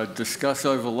to discuss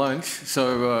over lunch.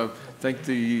 So thank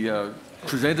the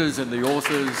presenters and the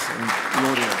authors and the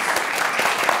audience.